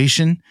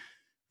situation,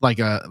 like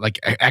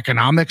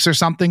economics or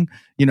something,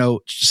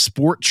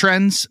 sport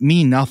trends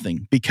mean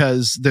nothing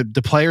because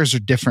the players are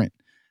different.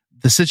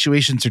 The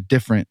situations are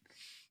different.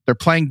 They're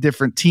playing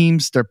different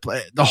teams.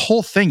 The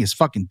whole thing is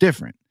fucking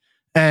different.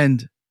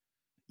 And,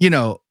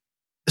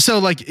 so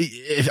like,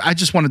 if I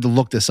just wanted to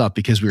look this up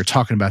because we were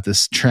talking about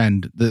this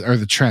trend or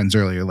the trends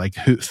earlier, like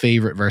who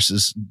favorite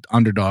versus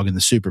underdog in the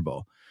Super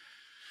Bowl.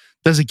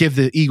 Does it give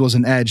the Eagles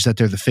an edge that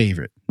they're the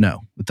favorite? No,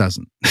 it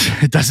doesn't.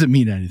 It doesn't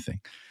mean anything.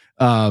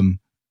 So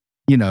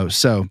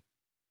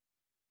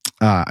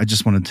I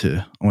just wanted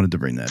to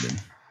bring that in.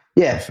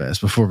 Yeah.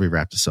 Fast before we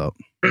wrap this up.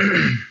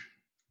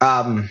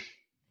 Well,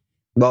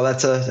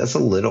 that's a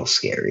little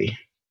scary.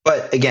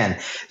 But again,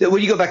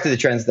 when you go back to the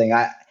trends thing,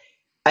 I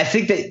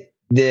think that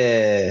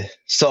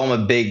I'm a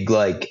big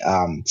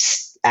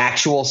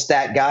actual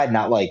stat guy,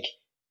 not like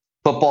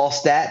football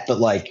stat, but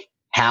like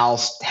how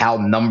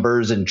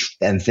numbers and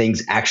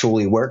things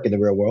actually work in the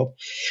real world.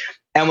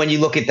 And when you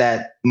look at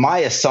that, my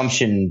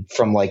assumption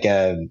from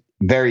an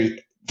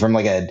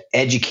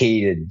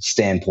educated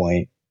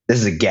standpoint, this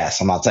is a guess.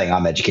 I'm not saying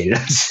I'm educated.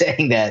 I'm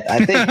saying that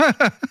I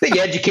think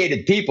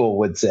educated people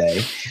would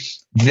say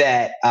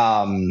that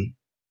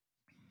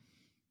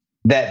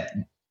that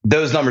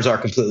those numbers are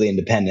completely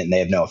independent and they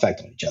have no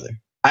effect on each other.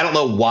 I don't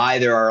know why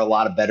there are a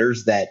lot of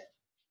bettors that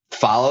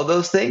follow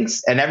those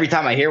things. And every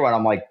time I hear one,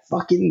 I'm like,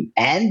 fucking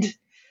end.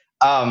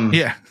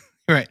 Yeah.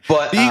 Right.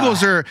 But the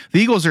Eagles are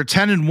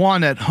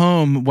 10-1 at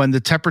home when the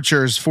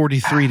temperature is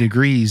 43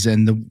 degrees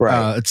and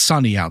it's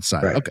sunny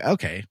outside. Right.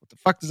 Okay. What the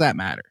fuck does that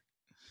matter?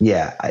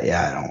 Yeah. I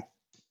don't.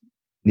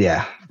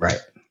 Yeah. Right.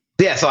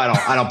 Yeah. So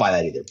I don't buy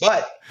that either.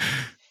 But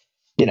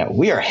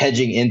we are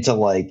hedging into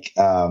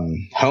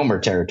Homer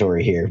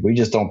territory here. We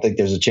just don't think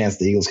there's a chance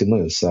the Eagles can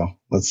lose. So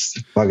let's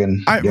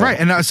fucking right.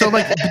 And so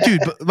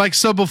dude,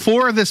 so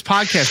before this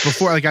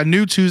podcast,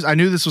 I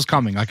knew this was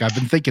coming. Like I've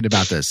been thinking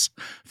about this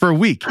for a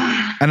week,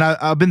 and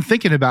I've been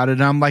thinking about it.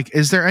 And I'm like,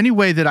 is there any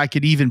way that I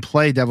could even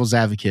play devil's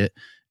advocate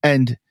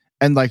and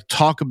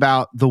talk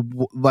about the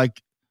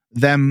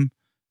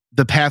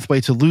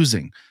pathway to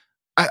losing?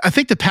 I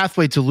think the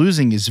pathway to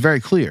losing is very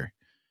clear.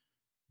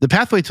 The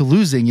pathway to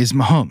losing is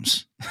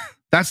Mahomes.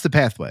 That's the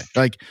pathway.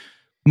 Like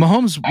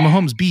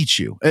Mahomes beats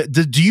you.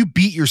 Do you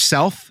beat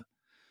yourself?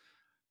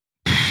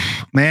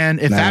 Man,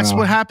 if that's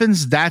what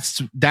happens,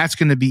 that's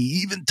going to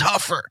be even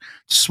tougher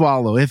to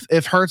swallow.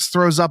 If Hurts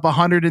throws up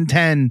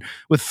 110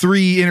 with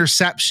 3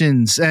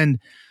 interceptions and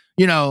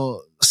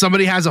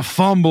somebody has a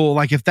fumble,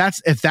 like if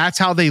that's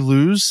how they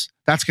lose,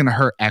 that's going to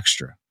hurt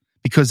extra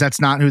because that's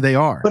not who they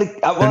are. But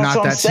that's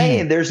what I'm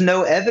saying. There's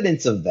no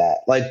evidence of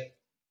that. Like,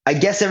 I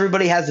guess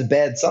everybody has a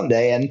bad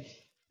Sunday, and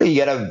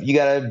you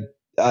got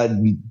a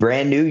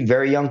brand new,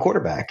 very young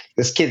quarterback.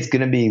 This kid's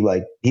going to be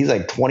he's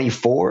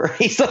 24.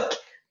 He's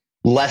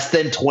less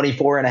than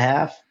 24 and a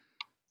half.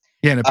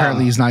 Yeah. And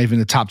apparently he's not even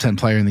the top 10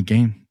 player in the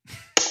game.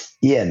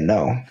 Yeah,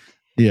 no.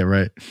 Yeah.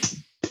 Right.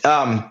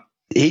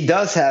 He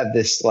does have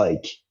this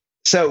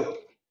so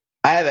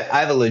I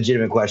have a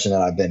legitimate question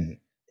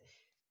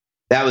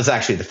that was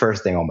actually the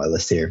first thing on my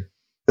list here.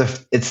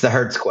 It's the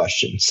Hurts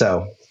question.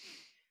 So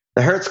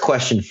the Hurts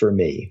question for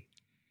me,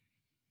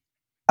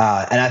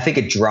 and I think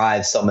it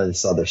drives some of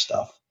this other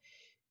stuff,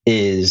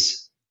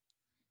 is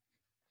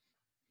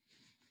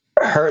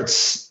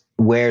Hurts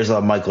wears a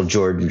Michael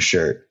Jordan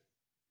shirt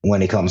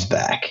when he comes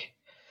back.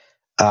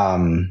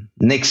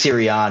 Nick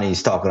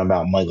Sirianni's talking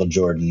about Michael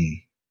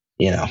Jordan,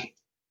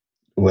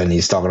 when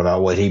he's talking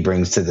about what he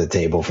brings to the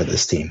table for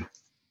this team.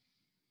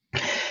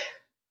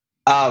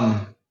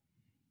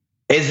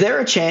 Is there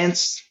a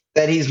chance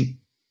that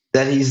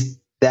he's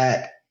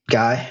that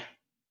guy?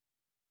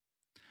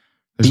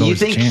 There's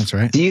always a chance,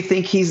 right? Do you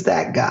think he's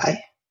that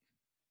guy?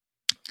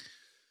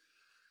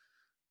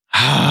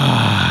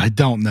 I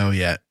don't know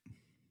yet.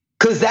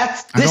 Because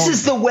this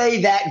is the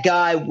way that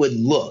guy would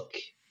look,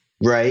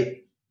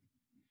 right?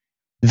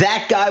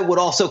 That guy would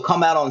also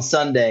come out on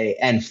Sunday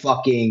and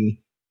fucking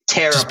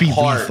tear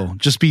apart.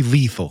 Just be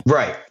lethal.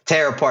 Right.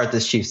 Tear apart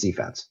this Chiefs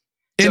defense.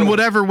 In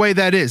whatever way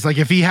that is. Like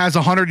if he has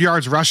 100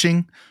 yards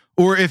rushing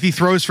or if he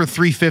throws for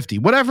 350,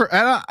 whatever.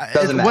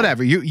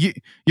 Whatever.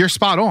 You're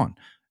spot on.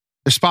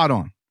 You're spot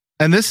on.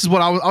 And this is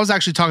what I was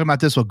actually talking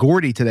about this with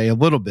Gordy today a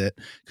little bit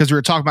because we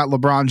were talking about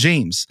LeBron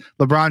James.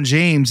 LeBron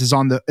James is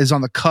on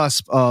the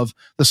cusp of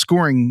the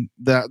scoring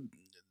being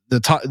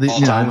the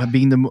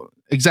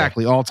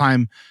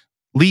all-time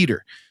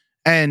leader.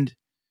 And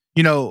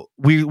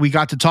we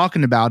got to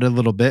talking about it a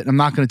little bit. I'm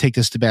not going to take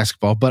this to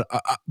basketball, but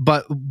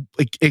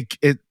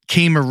it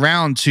came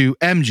around to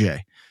MJ,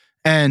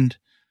 and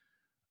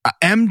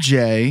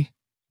MJ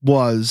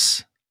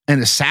was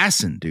an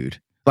assassin,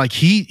 dude. Like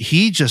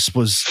he just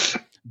was.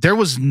 There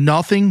was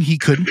nothing he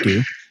couldn't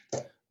do.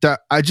 That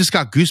I just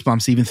got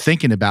goosebumps even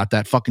thinking about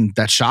that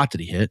shot that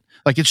he hit.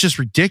 Like it's just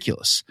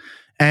ridiculous.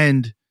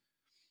 And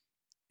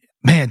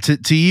man, to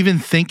even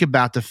think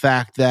about the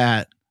fact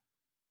that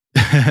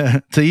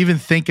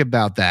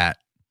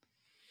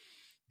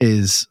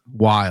is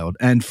wild.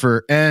 And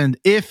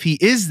if he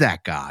is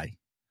that guy,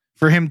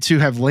 for him to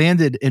have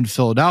landed in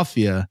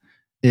Philadelphia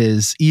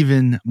is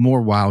even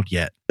more wild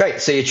yet. Right.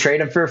 So you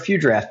trade him for a few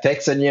draft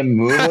picks and you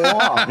move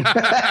along.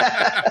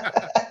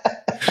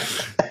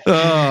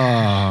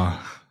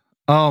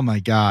 Oh my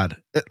God.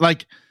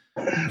 Like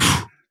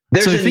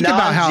there's a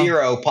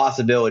non-zero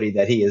possibility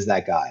that he is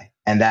that guy.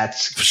 And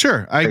that's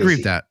sure. I agree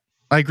with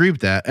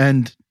that.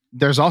 And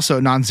there's also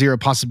a non-zero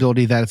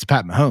possibility that it's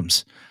Pat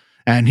Mahomes.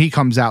 And he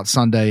comes out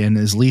Sunday and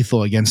is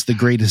lethal against the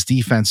greatest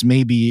defense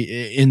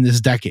maybe in this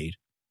decade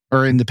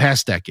or in the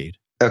past decade.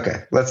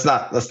 Okay. Let's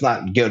not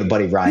go to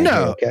Buddy Ryan.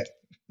 No. Here, okay.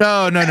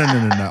 No.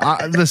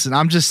 Listen,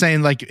 I'm just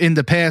saying like in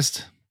the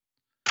past.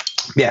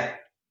 Yeah.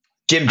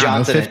 Jim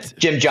Johnson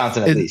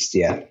at least.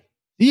 Yeah.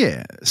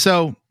 Yeah.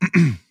 So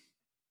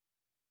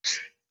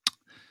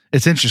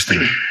it's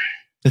interesting.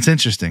 It's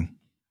interesting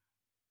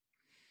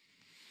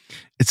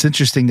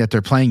that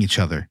they're playing each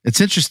other.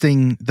 It's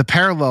interesting. The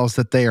parallels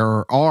that they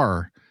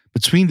are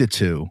between the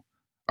two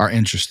are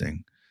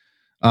interesting.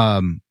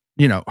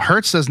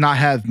 Hurts does not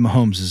have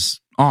Mahomes'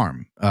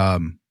 arm.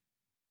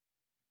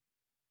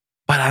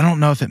 But I don't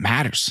know if it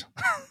matters.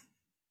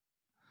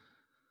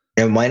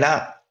 And why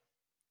not?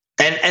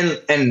 And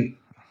I'm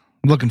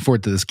looking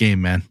forward to this game,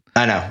 man.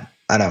 I know.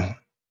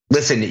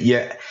 Listen,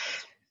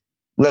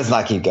 let's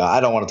not keep going.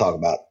 I don't want to talk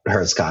about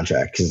Hurts'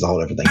 contract because it's a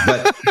whole different thing.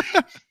 But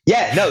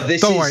yeah, no,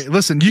 don't worry.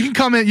 Listen, you can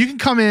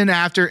come in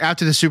after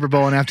the Super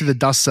Bowl and after the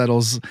dust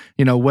settles,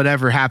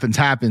 whatever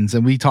happens,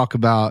 and we talk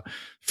about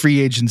free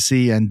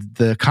agency and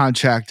the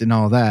contract and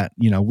all that.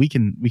 We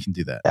can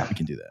do that. Yeah. We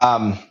can do that.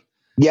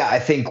 Yeah, I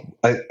think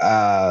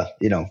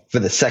for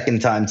the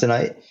second time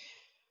tonight,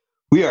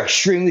 we are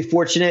extremely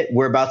fortunate.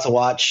 We're about to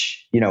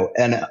watch,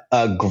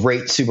 a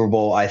great Super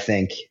Bowl, I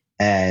think.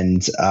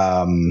 And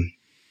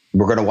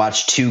we're going to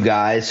watch two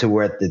guys who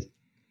are at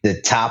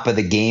the top of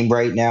the game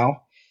right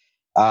now.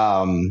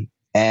 And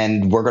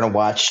we're going to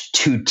watch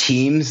two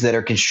teams that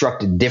are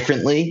constructed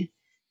differently.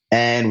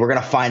 And we're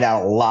going to find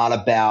out a lot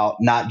about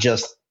not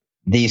just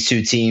these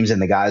two teams and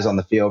the guys on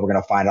the field. We're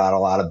going to find out a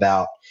lot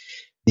about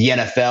the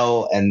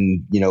NFL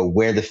and,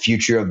 where the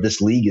future of this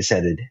league is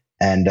headed.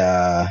 And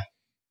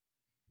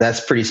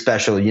that's pretty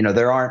special.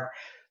 There aren't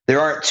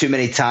too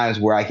many times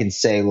where I can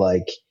say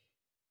I'm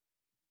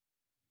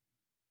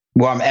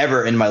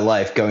ever in my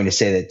life going to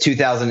say that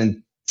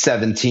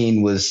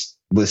 2017 was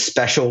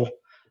special.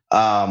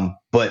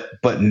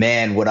 But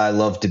man, would I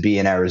love to be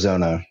in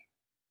Arizona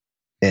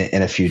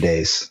in a few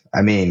days.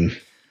 I mean,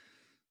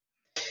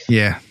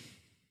 yeah.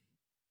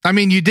 I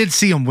mean, you did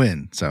see him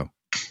win, so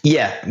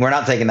yeah, we're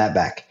not taking that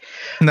back.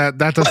 That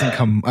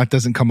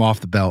doesn't come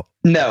off the belt.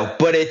 No,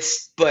 but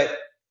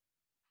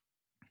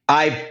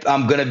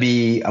I'm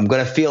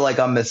gonna feel like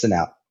I'm missing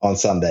out on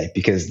Sunday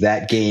because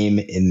that game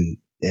in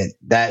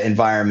that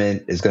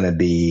environment is gonna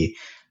be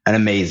an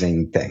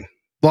amazing thing.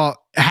 Well,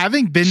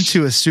 having been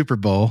to a Super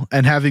Bowl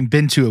and having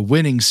been to a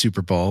winning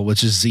Super Bowl,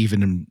 which is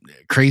even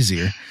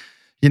crazier,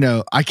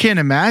 I can't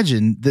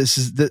imagine this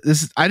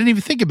is. I didn't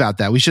even think about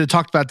that. We should have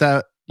talked about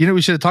that.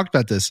 We should have talked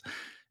about this.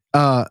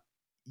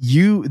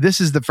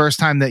 This is the first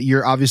time that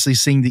you're obviously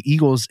seeing the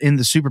Eagles in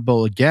the Super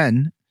Bowl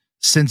again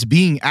since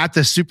being at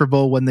the Super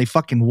Bowl when they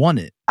fucking won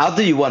it. I'll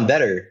do you one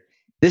better.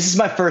 This is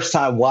my first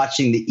time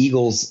watching the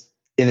Eagles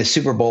in the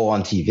Super Bowl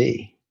on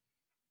TV.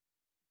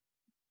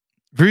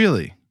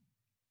 Really?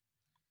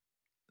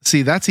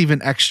 See, that's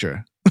even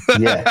extra.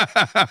 Yeah.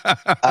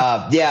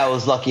 I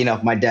was lucky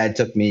enough. My dad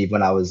took me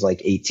when I was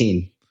like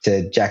 18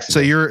 to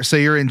Jacksonville. So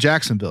you're in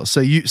Jacksonville.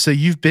 So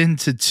you've been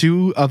to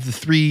 2 of the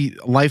 3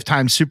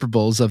 lifetime Super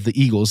Bowls of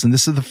the Eagles, and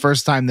this is the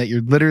first time that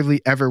you're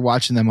literally ever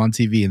watching them on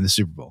TV in the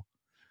Super Bowl.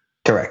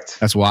 Correct.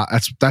 That's wild.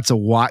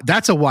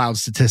 That's a wild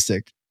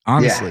statistic,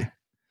 honestly.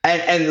 Yeah.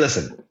 And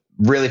listen,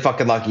 really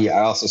fucking lucky. I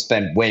also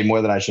spent way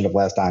more than I should have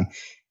last time.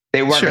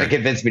 They weren't going to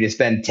convince me to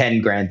spend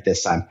 $10,000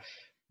 this time,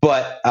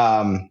 but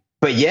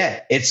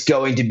yeah, it's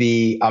going to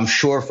be, I'm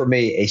sure for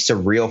me, a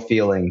surreal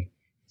feeling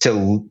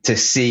to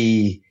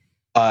see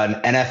an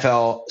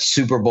NFL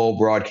Super Bowl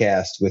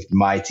broadcast with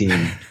my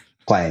team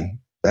playing.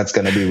 That's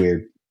going to be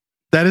weird.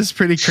 That is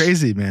pretty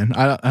crazy, man.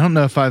 I don't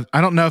know if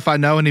I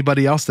know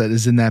anybody else that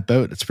is in that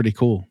boat. It's pretty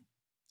cool.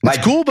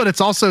 It's cool, but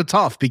it's also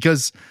tough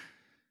because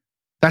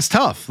that's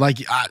tough. Like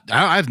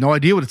I have no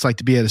idea what it's like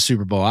to be at a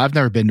Super Bowl. I've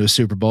never been to a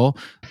Super Bowl.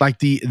 Like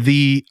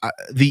the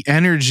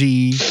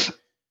energy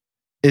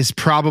is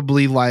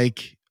probably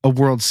like a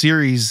World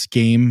Series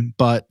game,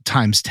 but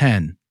times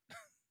 10.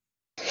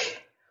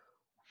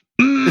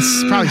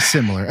 It's probably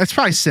similar.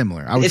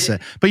 I would say.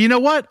 But you know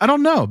what? I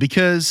don't know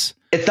because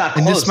it's not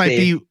close. This might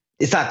be.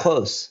 It's not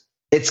close.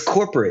 It's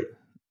corporate.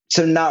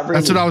 So not really.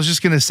 That's what I was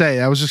just going to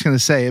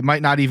say. It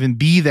might not even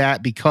be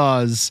that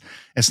because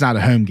it's not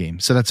a home game.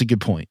 So that's a good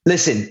point.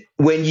 Listen,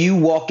 when you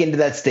walk into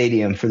that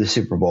stadium for the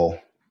Super Bowl,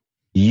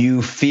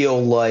 you feel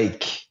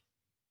like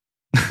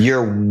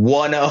you're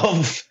one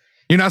of.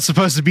 You're not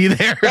supposed to be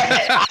there.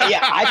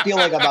 Yeah, I feel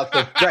like I'm about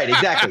to. Right,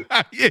 exactly.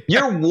 Yeah.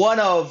 You're one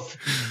of,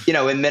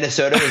 in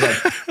Minnesota, it was like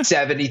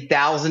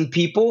 70,000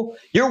 people.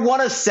 You're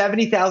one of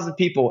 70,000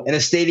 people in a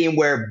stadium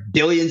where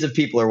billions of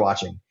people are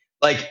watching.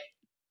 Like,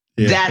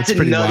 that's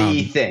a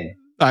nutty thing.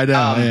 I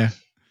know, yeah.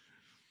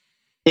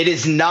 It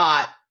is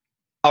not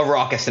a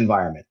raucous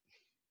environment.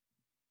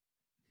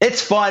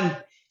 It's fun.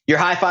 You're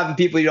high-fiving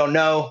people you don't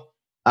know.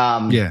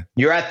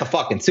 You're at the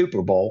fucking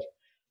Super Bowl,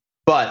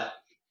 but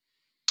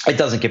it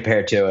doesn't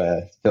compare to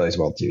a Phillies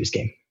World Series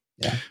game.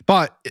 Yeah.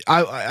 But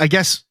I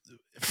guess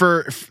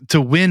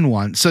to win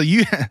one, so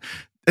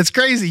it's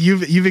crazy.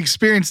 You've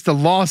experienced the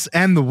loss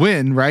and the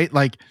win, right?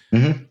 Like,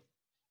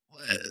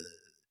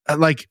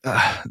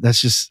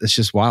 that's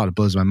just wild. It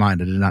blows my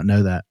mind. I did not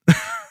know that.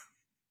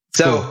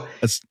 So cool.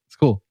 It's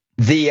cool.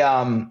 The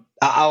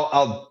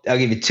I'll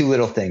give you 2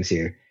 little things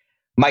here.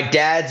 My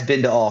dad's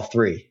been to all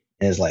 3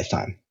 in his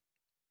lifetime.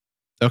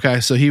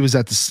 Okay, so he was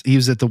at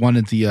the one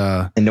at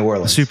the in New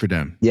Orleans the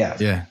Superdome.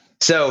 Yeah.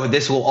 So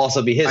this will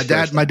also be his.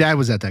 My dad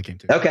was at that game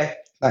too. Okay,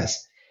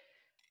 nice.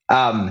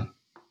 That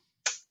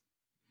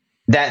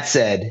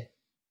said,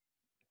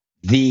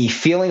 the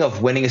feeling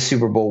of winning a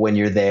Super Bowl when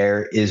you're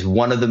there is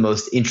one of the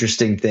most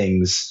interesting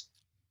things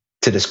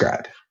to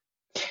describe,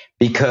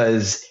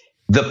 because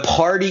the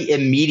party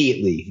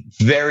immediately,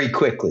 very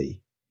quickly,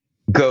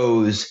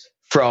 goes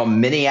from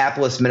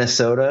Minneapolis,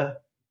 Minnesota,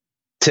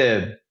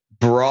 to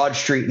Broad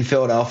Street in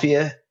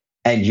Philadelphia,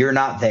 and you're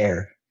not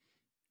there.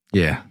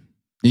 Yeah.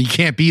 You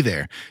can't be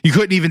there. You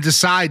couldn't even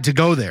decide to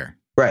go there.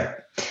 Right.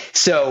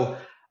 So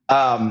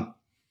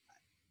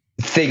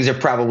things are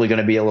probably going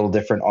to be a little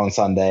different on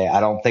Sunday. I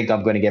don't think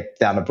I'm going to get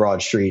down to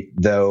Broad Street,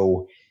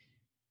 though.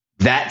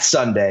 That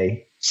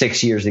Sunday,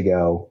 6 years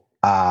ago,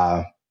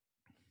 I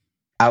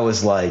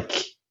was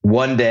like,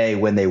 one day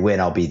when they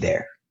win, I'll be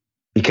there,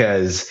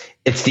 because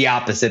it's the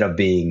opposite of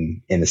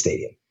being in the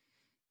stadium.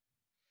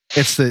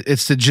 It's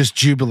the just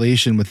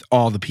jubilation with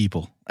all the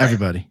people,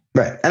 everybody.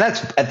 Right. And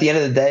that's, at the end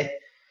of the day,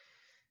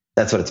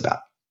 that's what it's about.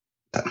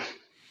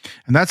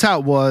 And that's how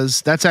it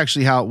was. That's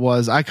actually how it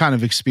was. I kind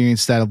of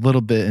experienced that a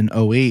little bit in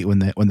 2008 when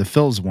the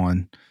Phils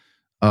won,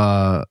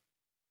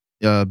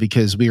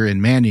 because we were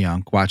in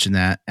Manayunk watching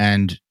that,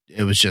 and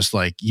it was just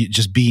like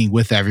just being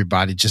with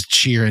everybody, just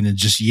cheering and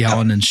just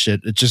yelling and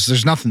shit. It just,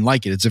 there's nothing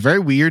like it. It's a very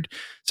weird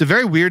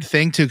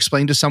thing to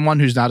explain to someone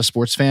who's not a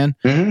sports fan,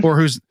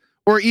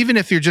 or even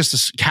if you're just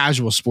a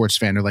casual sports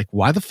fan. They're like,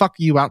 why the fuck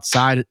are you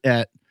outside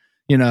at,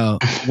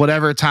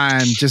 whatever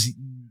time, just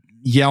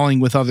yelling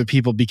with other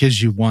people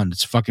because you won?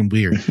 It's fucking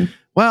weird.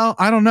 Well,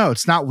 I don't know.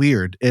 It's not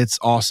weird. It's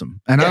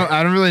awesome. And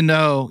I don't really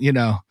know,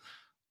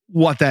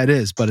 what that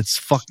is, but it's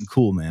fucking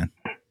cool, man.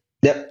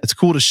 Yep. It's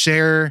cool to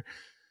share.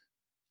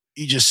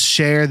 You just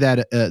share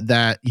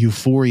that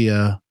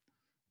euphoria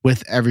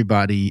with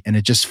everybody, and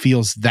it just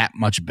feels that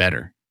much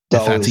better.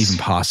 If that's even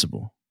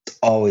possible. It's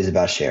always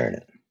about sharing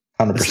it.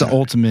 100%. It's the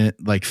ultimate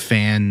like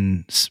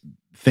fan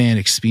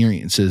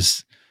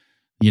experiences,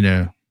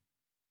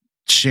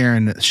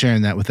 sharing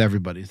that with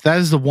everybody. That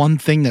is the one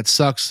thing that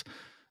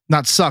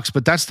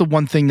but that's the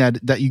one thing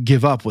that you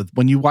give up with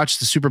when you watch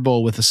the Super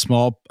Bowl with a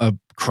small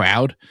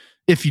crowd.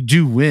 If you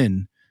do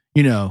win,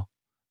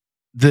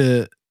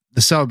 the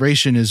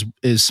celebration is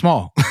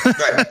small,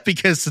 right?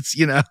 Because it's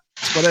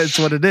it's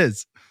what it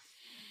is.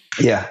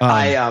 Yeah,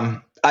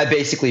 I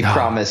basically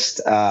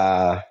promised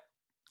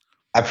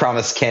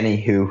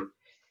Kenny, who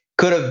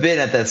could have been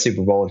at that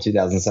Super Bowl in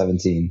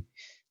 2017,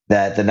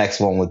 that the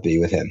next one would be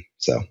with him.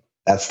 So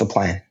that's the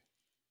plan.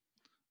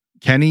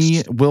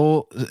 Kenny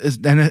will,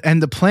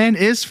 and the plan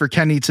is for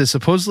Kenny to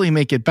supposedly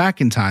make it back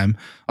in time.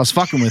 I was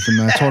fucking with him,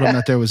 and I told him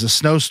that there was a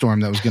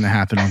snowstorm that was going to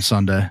happen on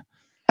Sunday.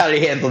 How did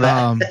he handle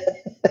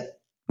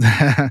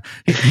that?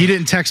 He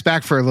didn't text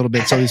back for a little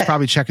bit, so he's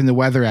probably checking the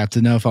weather app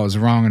to know if I was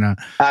wrong or not.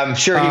 I'm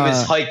sure he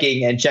was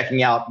hiking and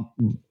checking out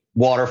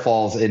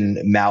waterfalls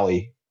in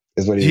Maui.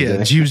 Is what he was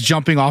doing. He was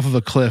jumping off of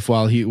a cliff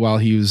while he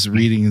was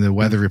reading the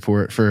weather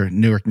report for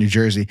Newark, New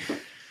Jersey.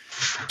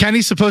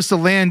 Kenny's supposed to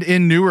land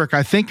in Newark,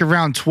 I think,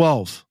 around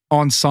 12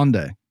 on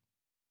Sunday.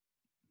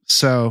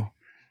 So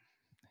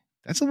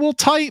that's a little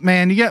tight,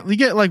 man. You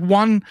get like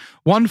one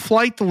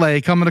flight delay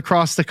coming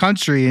across the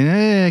country, and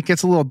it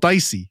gets a little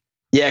dicey.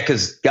 Yeah,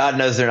 because God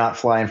knows they're not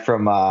flying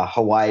from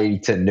Hawaii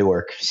to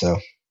Newark. So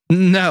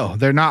no,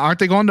 they're not. Aren't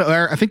they going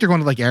to? I think they're going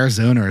to like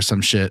Arizona or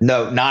some shit.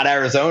 No, not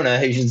Arizona.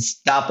 He should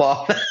stop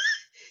off.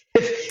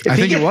 I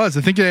think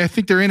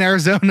they're in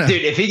Arizona.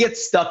 Dude, if he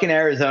gets stuck in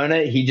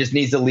Arizona, he just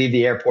needs to leave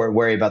the airport and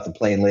worry about the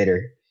plane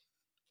later.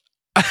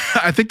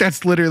 I think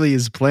that's literally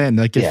his plan.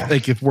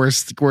 If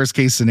worst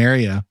case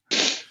scenario.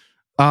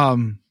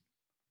 So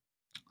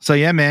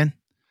yeah, man.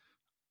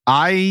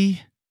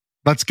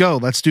 Let's go.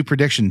 Let's do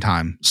prediction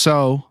time.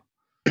 So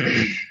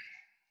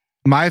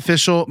my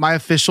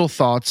official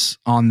thoughts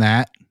on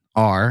that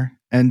are,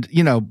 and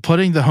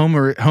putting the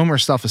Homer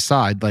stuff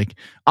aside, like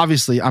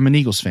obviously I'm an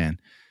Eagles fan.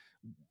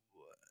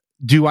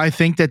 Do I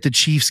think that the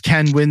Chiefs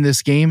can win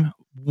this game?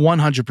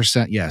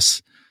 100%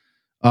 yes.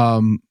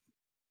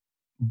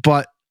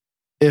 But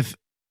if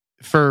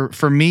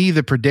for me,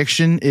 the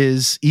prediction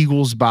is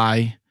Eagles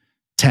by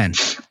 10.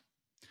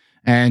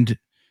 And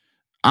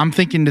I'm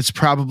thinking it's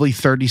probably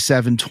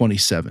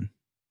 37-27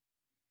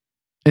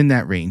 in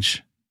that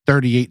range.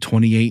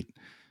 38-28.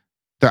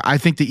 I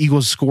think the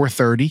Eagles score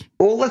 30.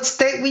 Well, let's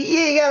take.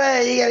 You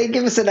gotta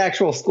give us an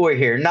actual score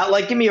here. Not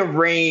like give me a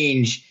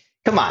range.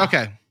 Come on.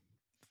 Okay.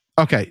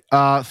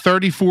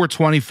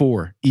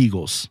 34-24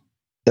 Eagles.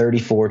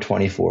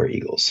 34-24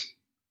 Eagles.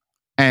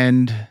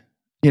 And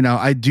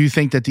I do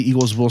think that the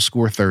Eagles will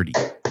score 30.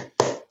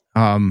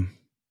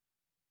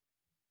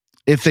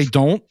 If they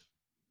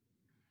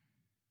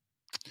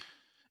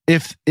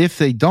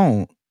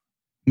don't,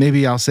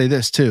 maybe I'll say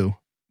this too,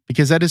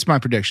 because that is my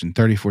prediction,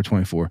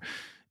 34-24.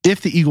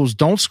 If the Eagles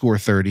don't score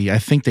 30, I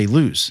think they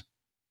lose.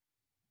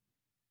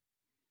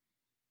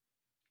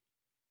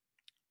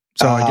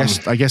 So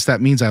I guess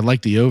that means I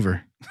like the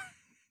over.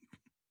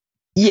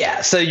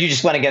 Yeah, so you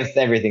just went against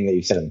everything that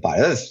you said in the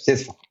podcast.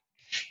 That's fine.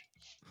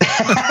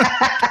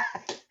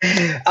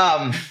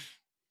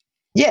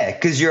 Yeah,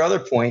 because your other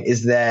point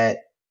is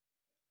that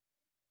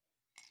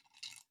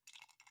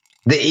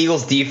the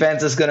Eagles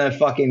defense is gonna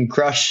fucking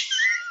crush.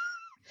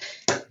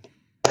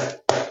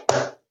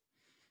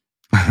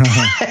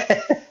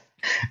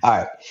 All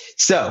right,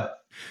 so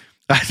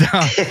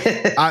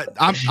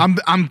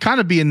I'm kind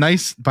of being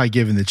nice by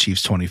giving the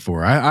Chiefs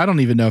 24. I don't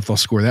even know if they'll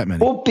score that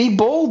many. Well, be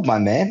bold, my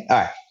man. All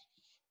right.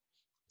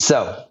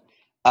 So,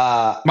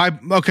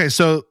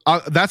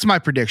 that's my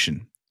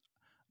prediction.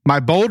 My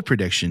bold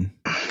prediction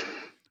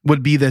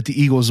would be that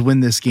the Eagles win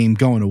this game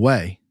going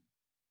away.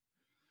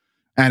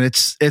 And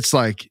it's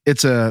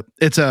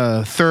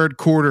a third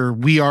quarter.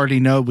 We already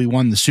know we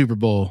won the Super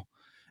Bowl.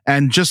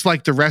 And just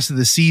like the rest of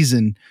the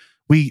season,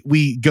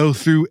 we go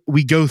through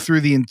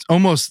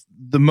almost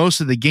the most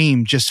of the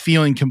game just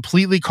feeling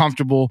completely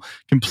comfortable,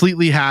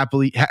 completely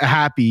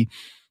happy,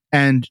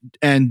 and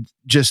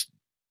just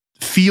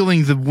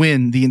feeling the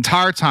win the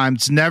entire time.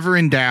 It's never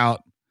in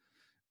doubt,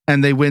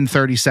 and they win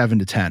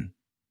 37-10.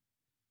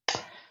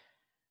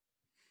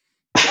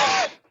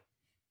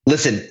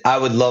 Listen, I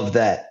would love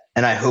that,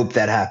 and I hope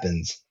that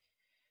happens.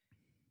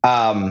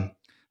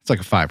 It's like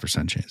a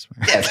 5% chance.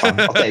 Yeah, it's fine.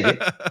 I'll take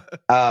it.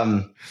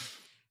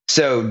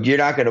 So you're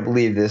not going to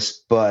believe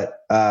this, but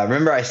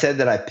remember I said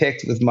that I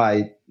picked with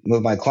my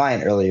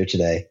client earlier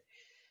today.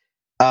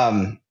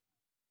 I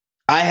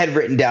had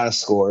written down a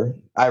score.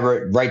 I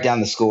write down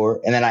the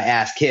score, and then I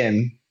ask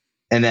him,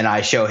 and then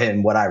I show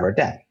him what I wrote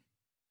down.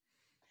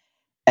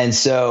 And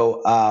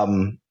so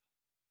I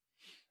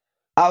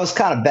was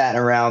kind of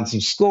batting around some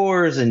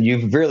scores, and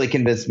you've really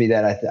convinced me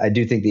that I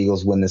do think the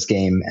Eagles win this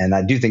game, and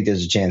I do think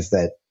there's a chance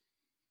that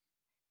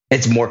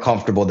it's more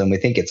comfortable than we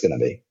think it's going to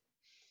be.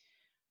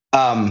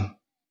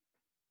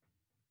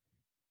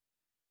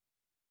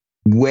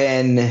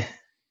 When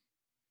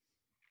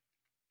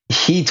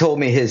he told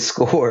me his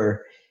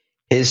score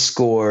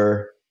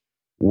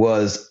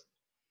was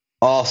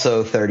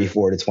also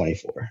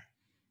 34-24.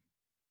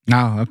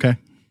 Oh, okay.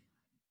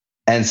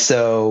 And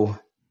so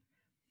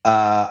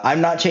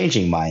I'm not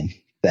changing mine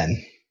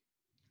then.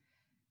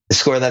 The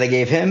score that I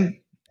gave him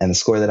and the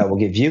score that I will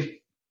give you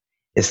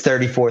is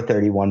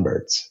 34-31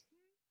 Birds.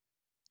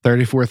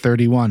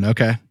 34-31.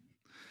 Okay.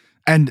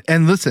 And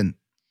listen,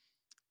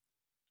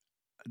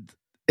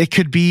 they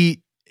could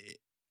win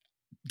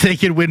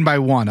by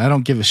 1. I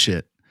don't give a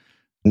shit.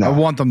 No. I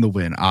want them to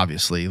win,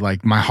 obviously.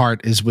 Like, my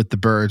heart is with the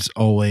Birds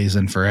always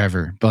and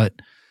forever. But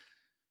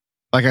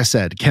like I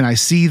said, can I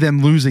see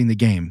them losing the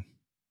game?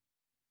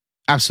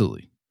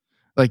 Absolutely.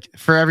 Like,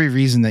 for every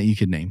reason that you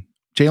could name.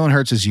 Jalen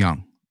Hurts is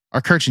young.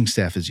 Our coaching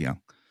staff is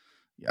young.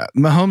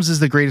 Mahomes is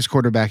the greatest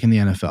quarterback in the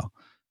NFL.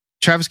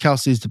 Travis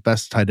Kelce is the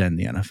best tight end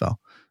in the NFL.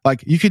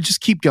 Like, you could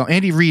just keep going.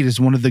 Andy Reid is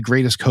one of the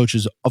greatest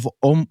coaches of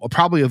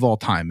probably of all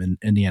time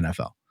in the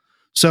NFL.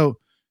 So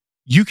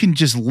you can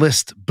just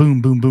list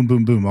boom, boom, boom,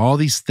 boom, boom, all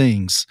these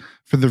things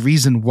for the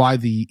reason why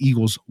the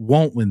Eagles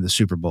won't win the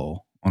Super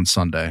Bowl on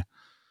Sunday.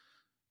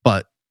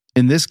 But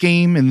in this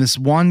game, in this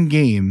one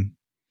game,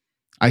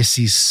 I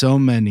see so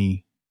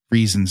many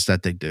reasons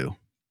that they do.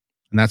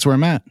 And that's where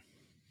I'm at.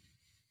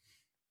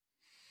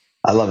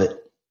 I love it.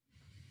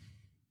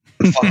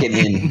 I'm fucking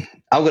in.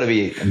 I'm going to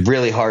be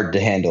really hard to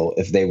handle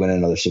if they win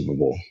another Super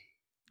Bowl.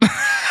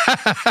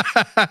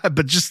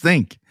 But just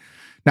think,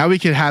 now we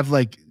could have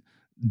like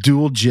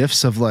dual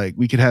gifs of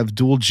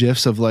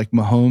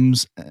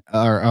Mahomes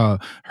or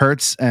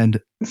Hurts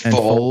and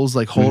Foles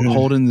like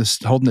holding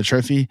the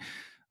trophy.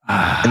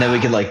 And then we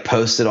could like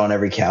post it on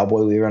every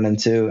Cowboy we run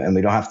into, and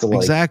we don't have to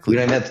we don't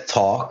even have to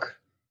talk.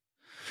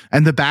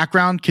 And the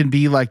background can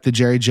be like the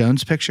Jerry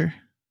Jones picture.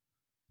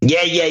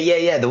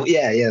 Yeah.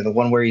 The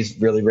one where he's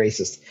really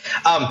racist.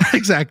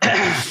 Exactly.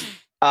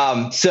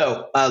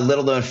 So a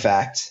little known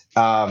fact,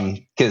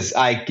 because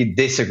I could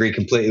disagree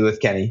completely with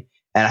Kenny,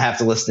 and I have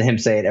to listen to him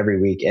say it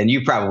every week. And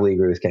you probably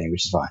agree with Kenny,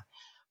 which is fine.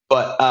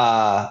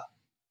 But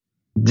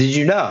did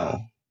you know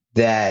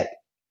that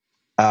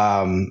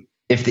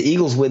if the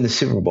Eagles win the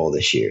Super Bowl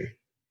this year,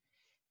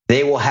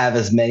 they will have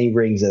as many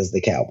rings as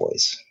the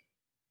Cowboys?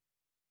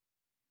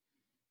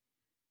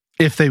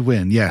 If they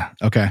win, yeah.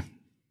 Okay.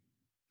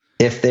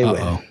 If they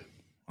win.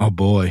 Oh,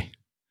 boy.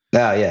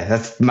 Oh, yeah.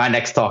 That's my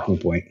next talking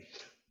point.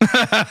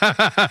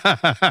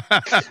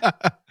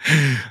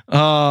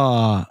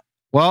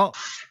 Well,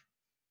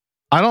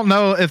 I don't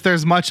know if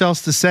there's much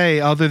else to say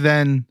other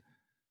than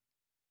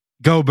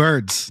go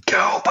Birds.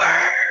 Go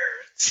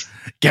Birds.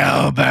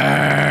 Go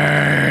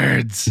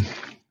Birds.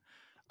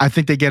 I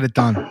think they get it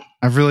done.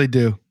 I really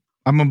do.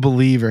 I'm a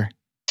believer.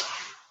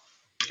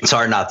 It's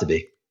hard not to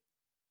be.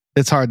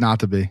 It's hard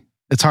not to be.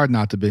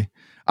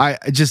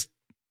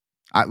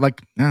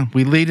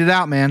 We laid it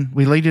out, man.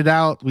 We laid it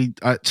out.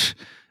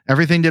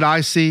 Everything that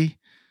I see,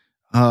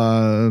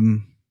 I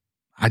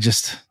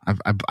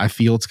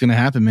feel it's going to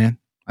happen, man.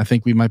 I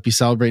think we might be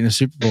celebrating a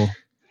Super Bowl.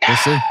 We'll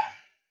see.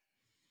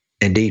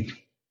 Indeed.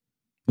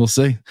 We'll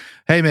see.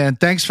 Hey, man,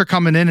 thanks for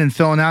coming in and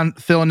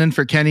filling in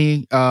for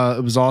Kenny.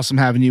 It was awesome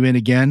having you in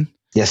again.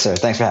 Yes, sir.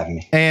 Thanks for having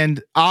me.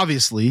 And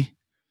obviously,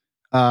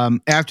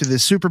 after the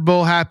Super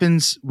Bowl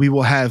happens, we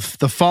will have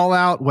the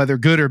fallout, whether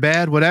good or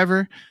bad,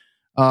 whatever.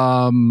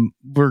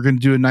 We're going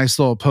to do a nice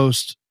little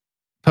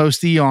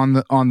posty on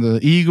the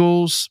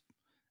Eagles,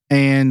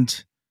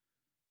 and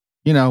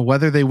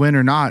whether they win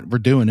or not, we're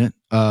doing it.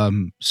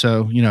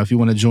 So if you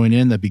want to join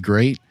in, that'd be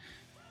great.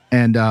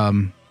 And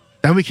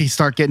then we can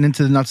start getting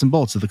into the nuts and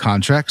bolts of the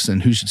contracts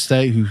and who should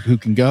stay, who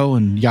can go,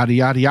 and yada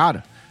yada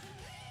yada.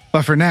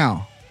 But for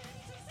now,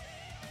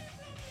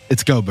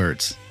 it's go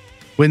Birds.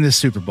 Win this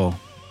Super Bowl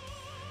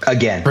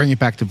again. Bring it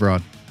back to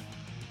Broad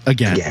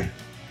again.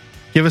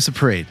 Give us a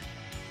parade.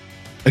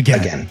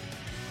 Again.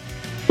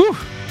 Woo.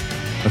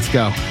 Let's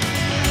go.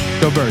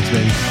 Go Birds,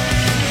 baby.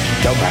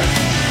 Go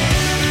Birds.